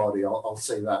upper body. I'll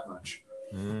say that much.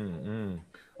 And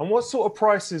what sort of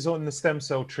prices on the stem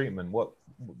cell treatment? What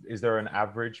is there an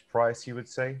average price you would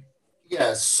say?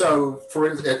 Yeah, so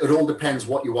it all depends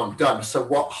what you want done. So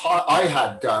what I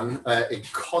had done,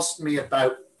 it cost me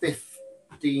about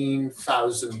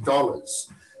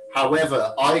 $15,000.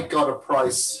 However, I got a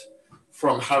price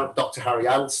from Dr. Harry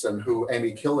Alston, who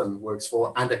Amy Killen works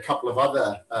for, and a couple of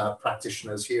other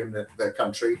practitioners here in the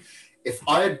country. If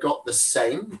I had got the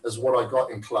same as what I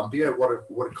got in Colombia, it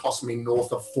would have cost me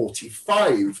north of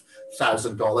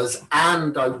 $45,000,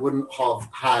 and I wouldn't have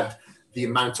had the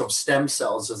amount of stem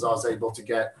cells as I was able to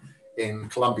get in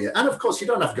Colombia. And of course, you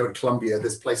don't have to go to Colombia.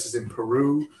 There's places in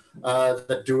Peru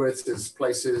that do it. There's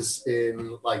places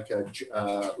in like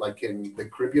in the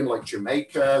Caribbean, like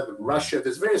Jamaica, Russia.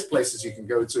 There's various places you can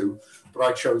go to, but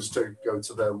I chose to go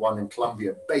to the one in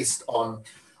Colombia based on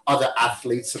other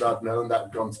athletes that I've known that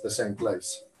have gone to the same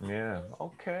place. Yeah.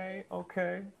 Okay.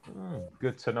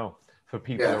 Good to know for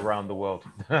people around the world.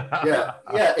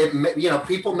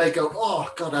 People may go, oh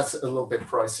God, that's a little bit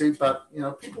pricey, but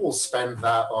people will spend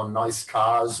that on nice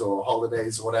cars or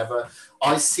holidays or whatever.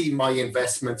 I see my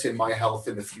investment in my health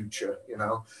in the future.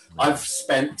 I've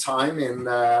spent time in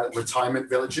retirement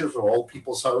villages or old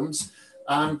people's homes,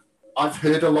 and I've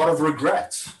heard a lot of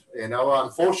regret,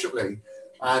 unfortunately,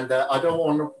 and I don't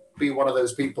want to be one of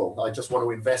those people. I just want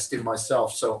to invest in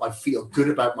myself so I feel good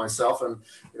about myself, and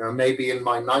maybe in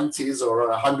my 90s or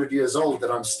 100 years old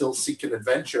that I'm still seeking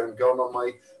adventure and going on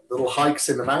my little hikes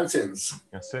in the mountains.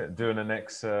 That's it, doing the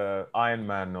next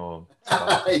Ironman or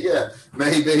yeah,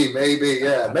 maybe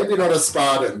not a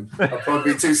Spartan. I'll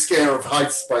probably be too scared of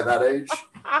heights by that age.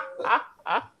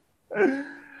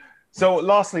 So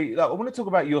lastly, I want to talk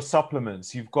about your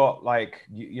supplements. You've got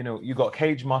you got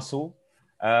Cage Muscle.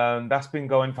 That's been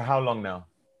going for how long now?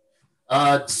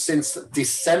 Since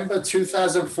December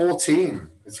 2014.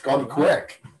 It's gone wow.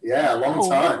 quick. Yeah, a long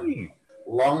time. Really?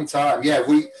 Long time. Yeah,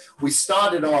 we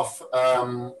started off,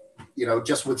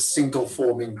 just with single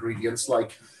form ingredients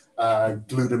like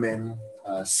glutamine,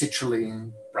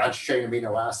 citrulline, branched chain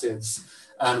amino acids,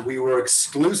 and we were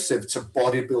exclusive to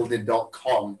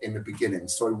bodybuilding.com in the beginning.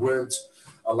 So we weren't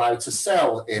allowed to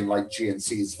sell in like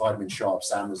GNCs, Vitamin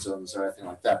Shops, Amazons, or anything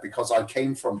like that, because I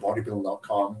came from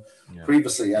bodybuilding.com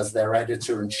previously as their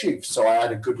editor-in-chief. So I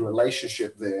had a good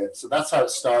relationship there. So that's how it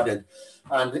started.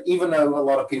 And even though a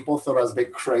lot of people thought I was a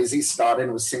bit crazy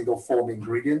starting with single form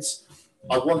ingredients,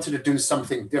 I wanted to do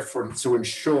something different to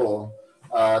ensure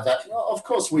that, of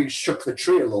course, we shook the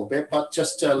tree a little bit, but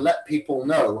just to let people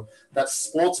know that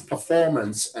sports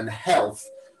performance and health,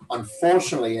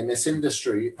 unfortunately, in this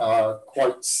industry, are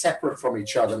quite separate from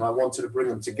each other, and I wanted to bring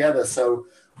them together. So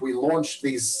we launched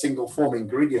these single form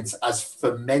ingredients as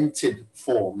fermented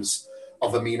forms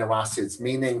of amino acids,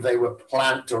 meaning they were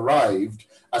plant derived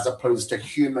as opposed to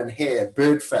human hair,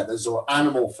 bird feathers, or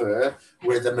animal fur,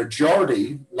 where the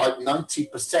majority, like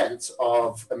 90%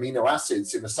 of amino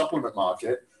acids in the supplement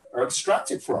market, are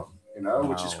extracted from,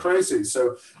 which is crazy.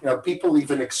 So, people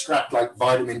even extract like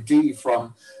vitamin D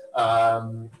from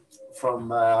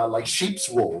like sheep's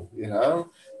wool,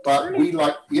 but we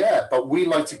like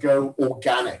to go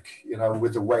organic,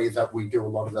 with the way that we do a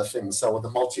lot of the things. So the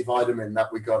multivitamin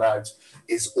that we got out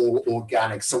is all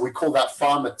organic. So we call that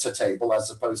farmer to table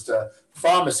as opposed to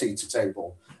pharmacy to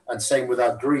table. And same with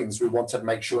our greens. We wanted to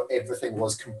make sure everything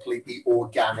was completely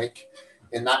organic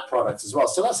in that product as well.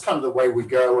 So that's kind of the way we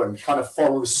go, and kind of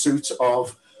follow suit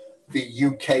of the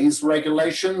UK's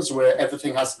regulations, where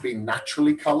everything has to be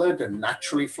naturally colored and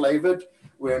naturally flavored.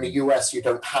 Where in the US, you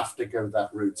don't have to go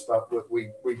that route, but we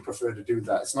prefer to do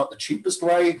that. It's not the cheapest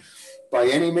way by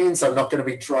any means. I'm not going to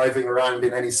be driving around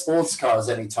in any sports cars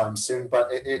anytime soon, but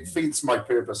it feeds my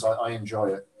purpose. I enjoy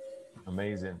it.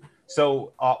 Amazing.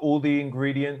 So are all the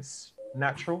ingredients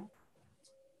natural?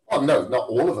 Oh, no, not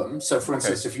all of them. So, for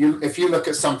instance, if you look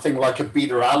at something like a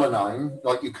beta-alanine,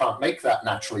 like you can't make that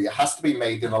naturally. It has to be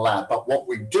made in a lab. But what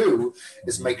we do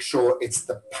is make sure it's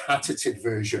the patented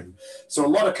version. So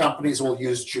a lot of companies will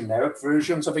use generic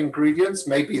versions of ingredients.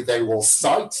 Maybe they will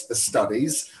cite the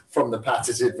studies from the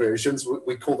patented versions.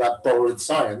 We call that borrowed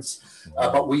science.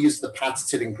 But we use the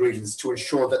patented ingredients to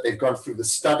ensure that they've gone through the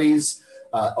studies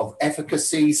of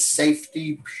efficacy,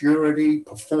 safety, purity,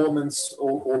 performance,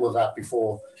 all of that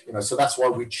before. So that's why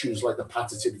we choose like the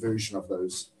patented version of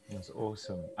those. That's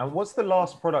awesome. And what's the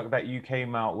last product that you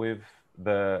came out with?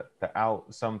 The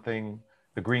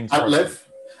green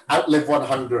Outlive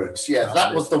 100. Yeah,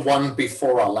 that was the one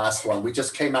before our last one. We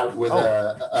just came out with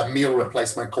a meal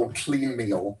replacement called Clean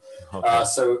Meal. Okay.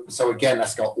 So again,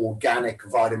 that's got organic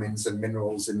vitamins and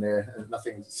minerals in there,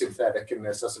 nothing synthetic in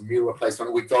there. So that's a meal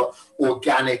replacement. We've got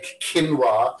organic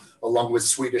quinoa along with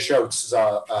Swedish oats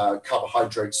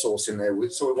carbohydrate source in there.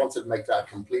 So we wanted to make that a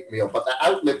complete meal. But the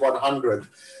Outlive 100,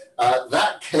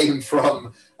 that came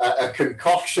from a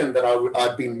concoction that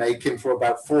I'd been making for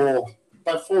about 4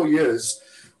 years,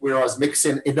 where I was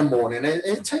mixing in the morning.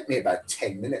 It'd take me about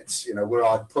 10 minutes, where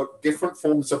I'd put different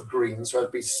forms of greens, whether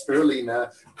it be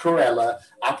spirulina, chlorella,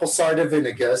 apple cider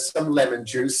vinegar, some lemon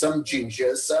juice, some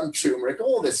ginger, some turmeric,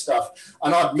 all this stuff.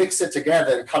 And I'd mix it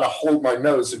together and kind of hold my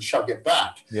nose and chug it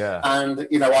back. Yeah. And,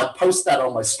 I'd post that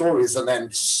on my stories, and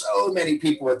then so many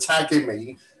people were tagging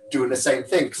me doing the same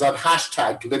thing, because I'd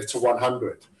hashtag live to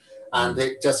 100. And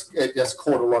it just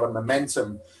caught a lot of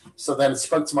momentum. So then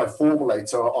spoke to my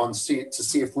formulator to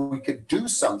see if we could do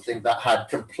something that had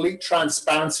complete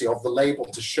transparency of the label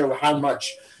to show how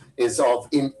much is of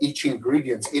in each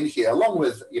ingredient in here, along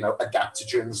with,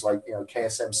 adaptogens like,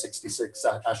 KSM 66,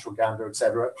 ashwagandha,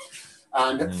 etc.,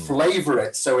 and flavor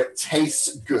it so it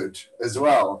tastes good as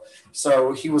well.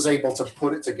 So he was able to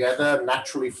put it together,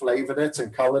 naturally flavored it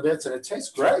and colored it, and it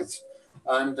tastes great.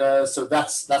 And so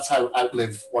that's how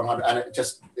Outlive 100, and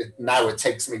now it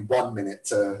takes me 1 minute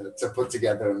to put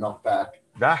together and knock back.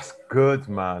 That's good,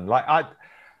 man. Like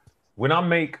when I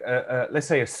make let's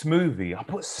say a smoothie, I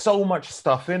put so much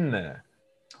stuff in there.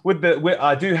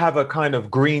 I do have a kind of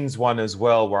greens one as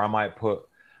well, where I might put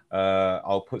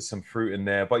I'll put some fruit in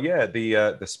there. But yeah,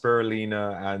 the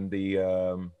spirulina and the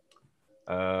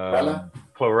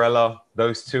chlorella,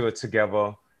 those two are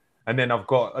together. And then I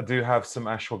do have some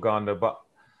ashwagandha, but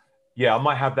yeah, I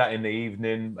might have that in the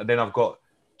evening. And then I've got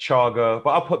chaga, but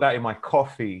I'll put that in my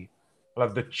coffee. I'll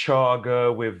have the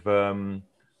chaga with, I'll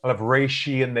have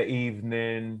reishi in the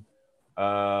evening.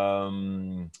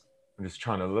 I'm just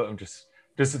trying to look,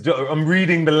 I'm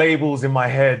reading the labels in my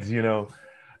head,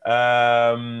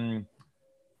 I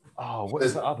Oh, what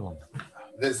is the other one?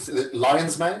 There's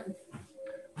lion's mane.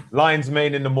 Lion's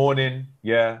mane in the morning.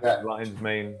 Yeah. Lion's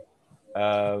mane.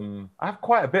 I have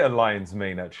quite a bit of lion's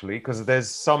mane actually, because there's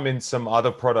some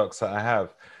other products that I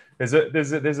have. There's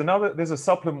a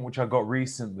supplement which I got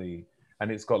recently, and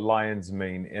it's got lion's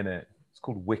mane in it. It's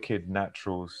called Wicked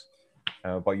Naturals,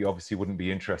 but you obviously wouldn't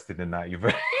be interested in that. You've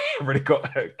already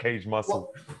got cage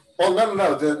muscle. Well,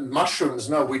 no. The mushrooms,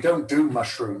 no, we don't do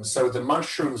mushrooms. So the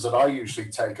mushrooms that I usually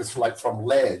take is like from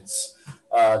leads.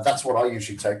 That's what I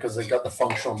usually take because they got the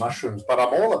functional mushrooms. But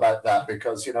I'm all about that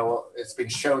because, you know, it's been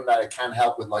shown that it can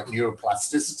help with like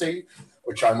neuroplasticity,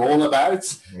 which I'm all about.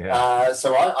 Yeah.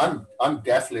 So I'm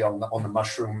definitely on the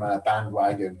mushroom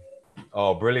bandwagon.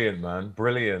 Oh, brilliant, man.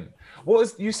 Brilliant.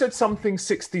 You said something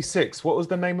 66. What was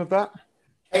the name of that?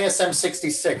 KSM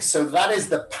 66. So that is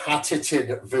the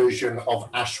patented version of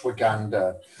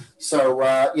ashwagandha. So,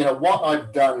 you know, what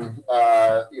I've done,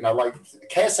 you know, like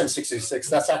KSM 66,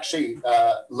 that's actually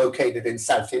located in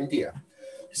South India.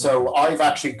 So I've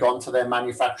actually gone to their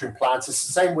manufacturing plants. It's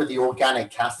the same with the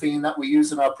organic caffeine that we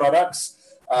use in our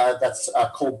products. That's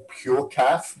called Pure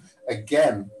Caf.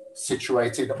 Again,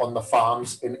 situated on the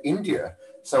farms in India.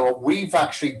 So we've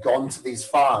actually gone to these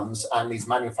farms and these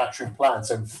manufacturing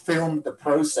plants and filmed the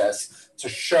process to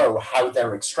show how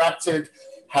they're extracted,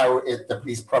 how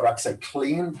these products are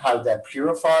cleaned, how they're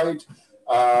purified,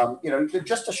 you know,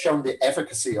 just to show the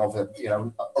efficacy of it, you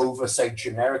know, over, say,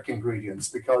 generic ingredients.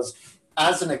 Because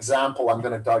as an example, I'm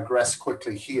going to digress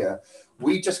quickly here.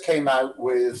 We just came out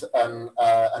with an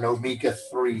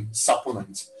omega-3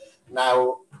 supplement.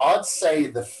 Now, I'd say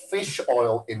the fish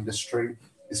oil industry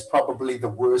is probably the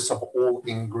worst of all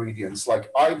ingredients. Like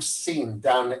I've seen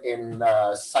down in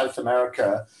South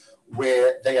America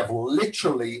where they have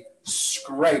literally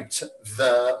scraped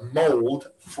the mold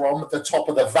from the top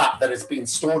of the vat that it's been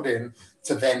stored in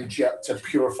to then to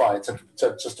purify it,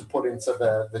 to put into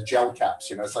the gel caps.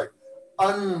 You know, it's like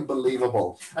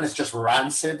unbelievable. And it's just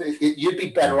rancid. You'd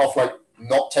be better off like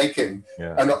not taking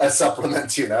a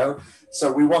supplement, you know? So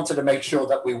we wanted to make sure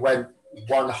that we went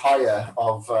one higher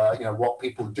of you know, what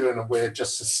people are doing, and we're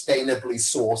just sustainably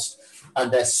sourced,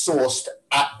 and they're sourced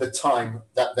at the time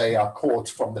that they are caught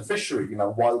from the fishery, you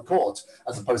know, wild caught,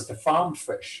 as opposed to farmed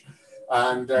fish.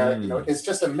 And you know, it's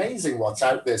just amazing what's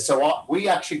out there. So we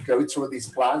actually go to these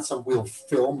plants and we'll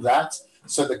film that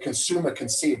so the consumer can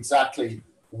see exactly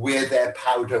where their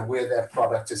powder, where their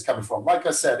product is coming from. Like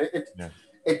I said,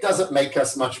 it doesn't make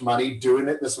us much money doing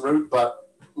it this route, but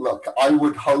look, I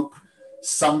would hope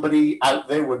somebody out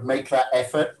there would make that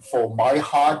effort for my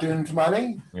hard-earned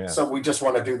money. So we just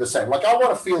want to do the same. Like, I want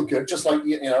to feel good, just like,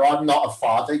 you know, I'm not a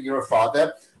father, you're a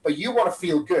father, but you want to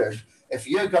feel good if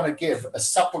you're going to give a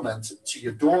supplement to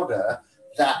your daughter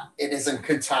that it isn't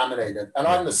contaminated. And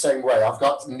I'm the same way. I've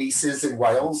got nieces in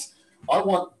Wales. I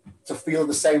want to feel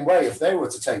the same way if they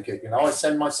were to take it. You know, I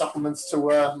send my supplements to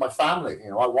my family. You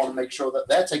know, I want to make sure that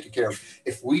they're taken care of.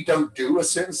 If we don't do a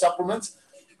certain supplement,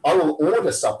 I will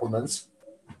order supplements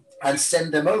and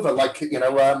send them over, like, you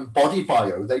know, Body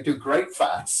Bio. They do great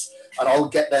fats, and I'll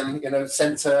get them, you know,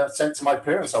 sent to my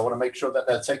parents. I want to make sure that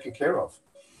they're taken care of.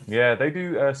 Yeah, they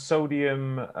do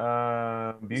sodium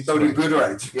butyrate. Sodium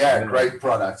butyrate, great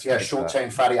product. Yeah, short chain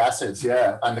fatty acids.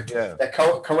 Yeah, and their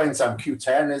coenzyme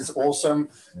Q10 is awesome.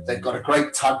 They've got a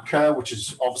great TUDCA, which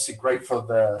is obviously great for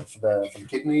the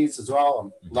kidneys as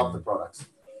well. Love the products.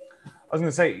 I was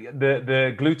going to say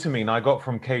the glutamine I got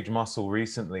from Cage Muscle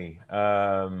recently.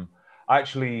 I'll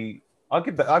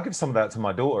give some of that to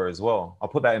my daughter as well. I'll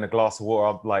put that in a glass of water.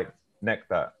 I'll like neck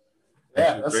that.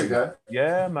 Yeah, that's a good.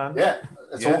 Yeah, man. Yeah,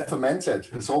 it's all fermented.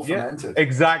 It's all fermented.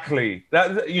 Exactly.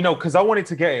 That, you know, because I wanted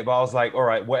to get it, but I was like, all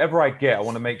right, whatever I get, I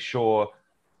want to make sure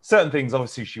certain things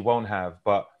obviously she won't have,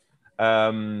 but I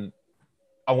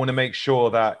want to make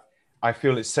sure that I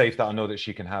feel it's safe, that I know that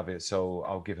she can have it. So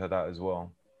I'll give her that as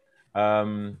well.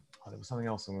 There was something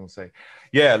else I'm going to say.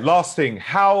 Yeah, last thing.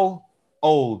 How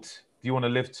old do you want to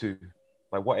live to?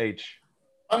 Like what age?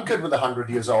 I'm good with 100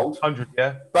 years old. 100,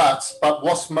 yeah. But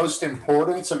what's most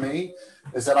important to me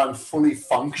is that I'm fully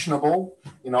functionable.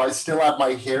 You know, I still have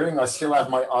my hearing. I still have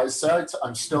my eyesight.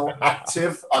 I'm still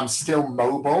active. I'm still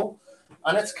mobile.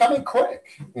 And it's coming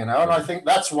quick, you know. And I think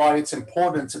that's why it's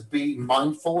important to be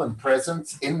mindful and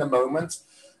present in the moment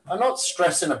and not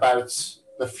stressing about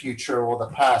the future or the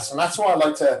past. And that's why I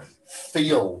like to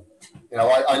feel. You know,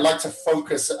 I like to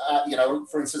focus, you know,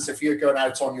 for instance, if you're going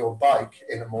out on your bike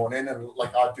in the morning, and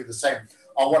like I do the same,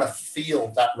 I want to feel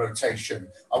that rotation.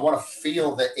 I want to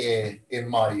feel the air in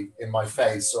my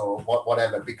face or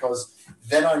whatever, because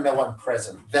then I know I'm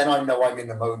present. Then I know I'm in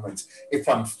the moment. If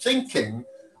I'm thinking,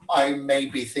 I may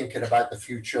be thinking about the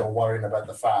future, worrying about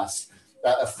the fast,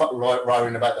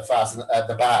 worrying about the fast and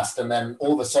the past. And then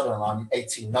all of a sudden I'm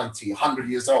 80, 90, 100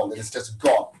 years old and it's just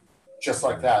gone just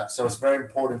like that. So it's very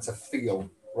important to feel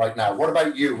right now. What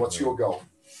about you? What's your goal?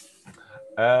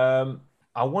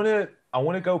 I want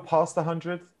to go past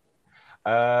 100.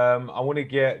 I want to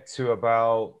get to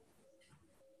about,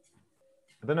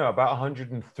 I don't know, about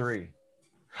 103.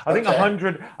 I think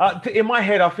 100, in my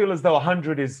head, I feel as though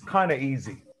 100 is kind of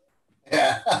easy.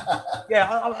 Yeah.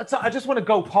 Yeah, I just want to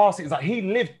go past it. It's like he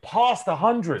lived past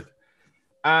 100.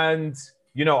 And,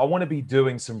 you know, I want to be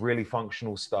doing some really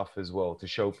functional stuff as well to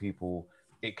show people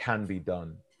it can be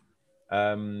done.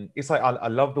 It's like, I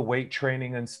love the weight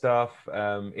training and stuff.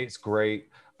 It's great,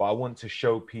 but I want to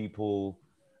show people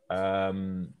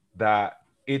that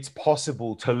it's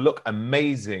possible to look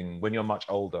amazing when you're much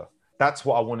older. That's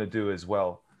what I want to do as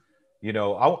well. You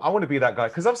know, I want to be that guy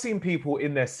because I've seen people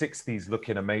in their 60s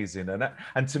looking amazing.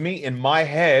 And to me, in my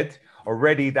head,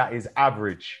 already that is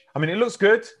average. I mean, it looks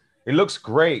good. It looks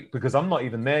great because I'm not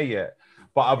even there yet.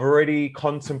 But I've already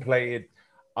contemplated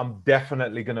I'm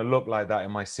definitely going to look like that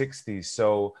in my 60s.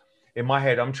 So in my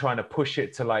head, I'm trying to push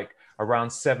it to like around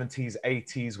 70s,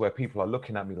 80s, where people are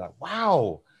looking at me like,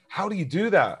 wow, how do you do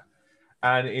that?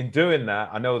 And in doing that,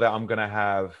 I know that I'm going to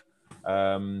have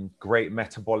great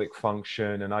metabolic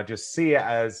function. And I just see it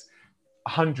as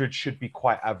 100 should be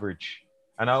quite average.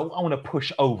 And I want to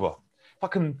push over. If I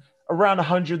can, around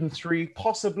 103,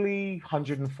 possibly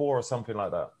 104 or something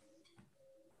like that.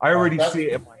 I already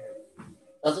see it in my head.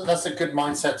 That's a good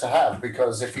mindset to have,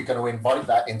 because if you're going to invite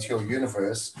that into your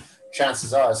universe,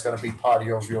 chances are it's going to be part of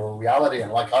your reality.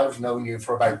 And like, I've known you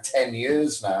for about 10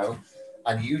 years now,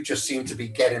 and you just seem to be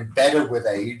getting better with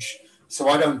age. So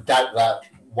I don't doubt that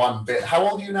one bit. How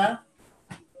old are you now?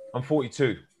 I'm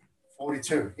 42.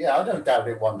 42. Yeah, I don't doubt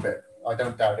it one bit. I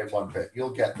don't doubt it one bit. You'll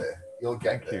get there. You'll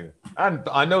get there. You. And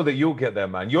I know that you'll get there,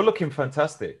 man. You're looking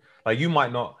fantastic. Like, you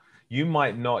might not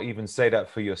even say that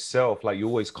for yourself. Like, you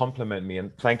always compliment me,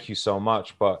 and thank you so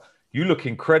much, but you look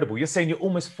incredible. You're saying you're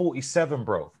almost 47,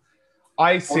 bro.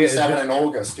 I see 47 in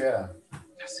August, yeah.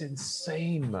 That's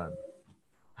insane, man.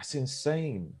 That's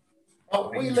insane.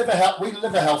 Well, we live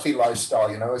a healthy lifestyle,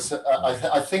 you know.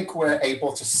 I think we're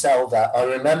able to sell that. I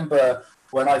remember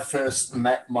when I first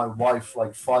met my wife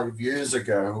like 5 years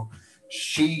ago,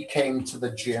 she came to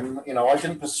the gym. You know, I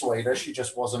didn't persuade her. She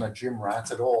just wasn't a gym rat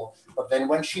at all. But then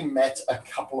when she met a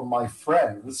couple of my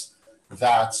friends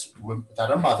that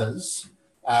are mothers,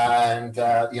 and,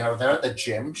 you know, they're at the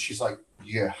gym, she's like,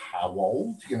 "You're how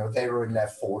old?" You know, they were in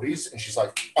their 40s. And she's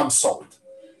like, "I'm sold."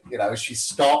 You know, she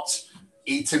stopped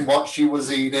eating what she was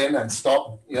eating and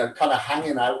stopped, you know, kind of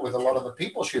hanging out with a lot of the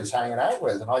people she was hanging out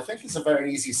with. And I think it's a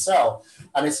very easy sell.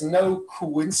 And it's no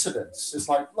coincidence. It's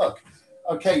like, look,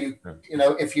 okay, you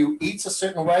know, if you eat a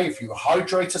certain way, if you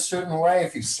hydrate a certain way,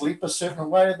 if you sleep a certain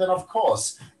way, then of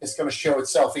course it's going to show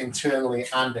itself internally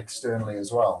and externally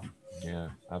as well. Yeah,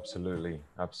 absolutely.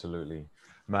 Absolutely.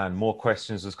 Man, more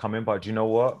questions has come in, but do you know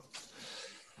what?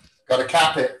 Got to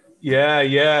cap it.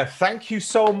 Yeah. Thank you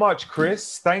so much,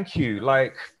 Kris. Thank you.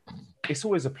 Like, it's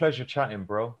always a pleasure chatting,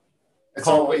 bro. It's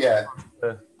always, yeah.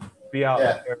 To be out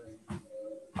there,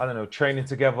 I don't know, training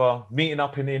together, meeting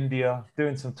up in India,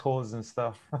 doing some tours and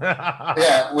stuff.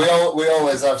 Yeah, we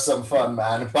always have some fun,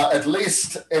 man. But at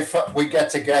least if we get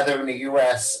together in the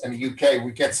US and UK,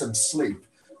 we get some sleep.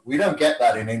 We don't get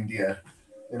that in India.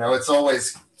 You know, it's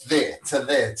always there to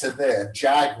there to there.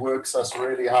 Jag works us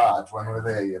really hard when we're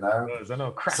there, you know. I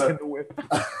know, cracking the whip.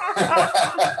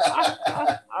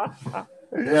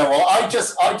 Yeah, well, I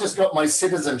just got my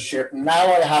citizenship.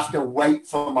 Now I have to wait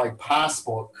for my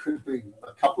passport. Could be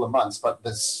a couple of months, but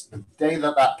the day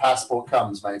that passport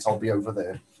comes, mate, I'll be over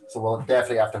there. So we'll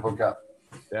definitely have to hook up.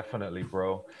 Definitely,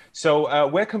 bro. So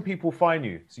where can people find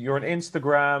you? So you're on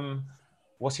Instagram.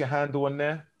 What's your handle on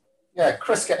there? Yeah,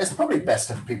 Kris Gethin. It's probably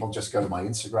best if people just go to my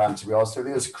Instagram, to be honest with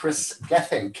you. It's Kris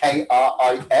Gethin,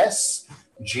 KrisGethin.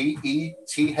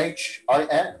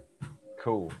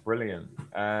 Cool, brilliant.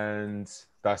 And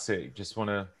that's it. Just want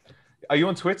to... Are you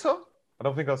on Twitter? I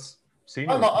don't think I've seen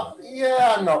you. I'm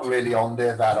not really on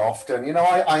there that often. You know,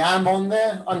 I am on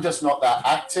there. I'm just not that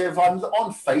active. I'm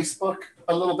on Facebook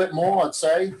a little bit more, I'd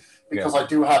say, because I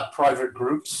do have private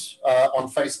groups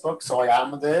on Facebook, so I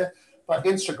am there. But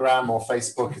Instagram or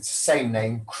Facebook, it's the same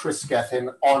name, Kris Gethin.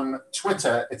 On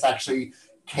Twitter, it's actually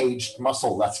Caged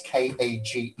Muscle. That's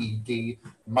KAGED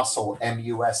Muscle,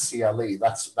 MUSCLE.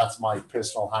 That's my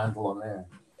personal handle on there.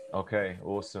 Okay,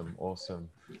 awesome.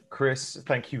 Kris,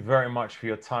 thank you very much for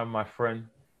your time, my friend.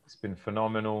 It's been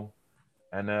phenomenal.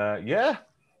 And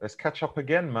let's catch up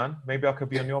again, man. Maybe I could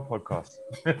be on your podcast.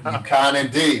 You can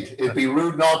indeed. It'd be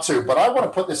rude not to, but I want to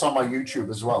put this on my YouTube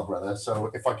as well, brother. So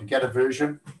if I could get a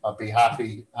version, I'd be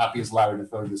happy as Larry to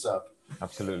throw this up.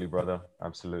 Absolutely, brother.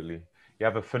 Absolutely. You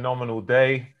have a phenomenal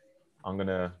day. I'm going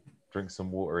to drink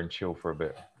some water and chill for a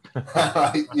bit.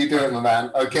 You do it, my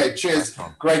man. Okay, cheers.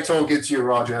 Great talking to you,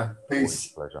 Roger. Peace.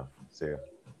 Pleasure. See you.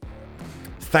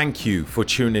 Thank you for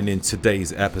tuning in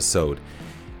today's episode.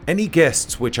 Any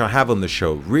guests which I have on the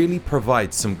show really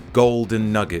provide some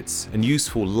golden nuggets and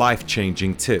useful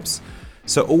life-changing tips.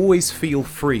 So always feel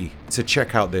free to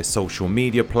check out their social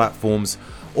media platforms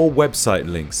or website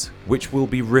links, which will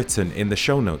be written in the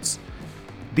show notes.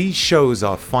 These shows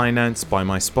are financed by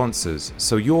my sponsors,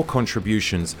 so your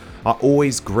contributions are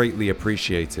always greatly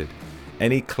appreciated.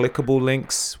 Any clickable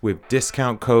links with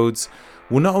discount codes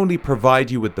will not only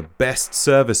provide you with the best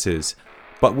services,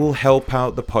 but will help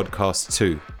out the podcast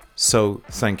too. So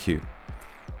thank you.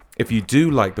 If you do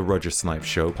like the Roger Snipes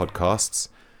Show podcasts,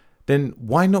 then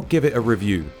why not give it a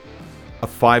review? A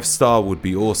 5-star would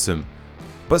be awesome.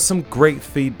 But some great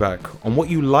feedback on what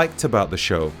you liked about the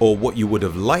show or what you would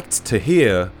have liked to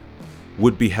hear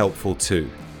would be helpful too.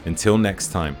 Until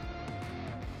next time.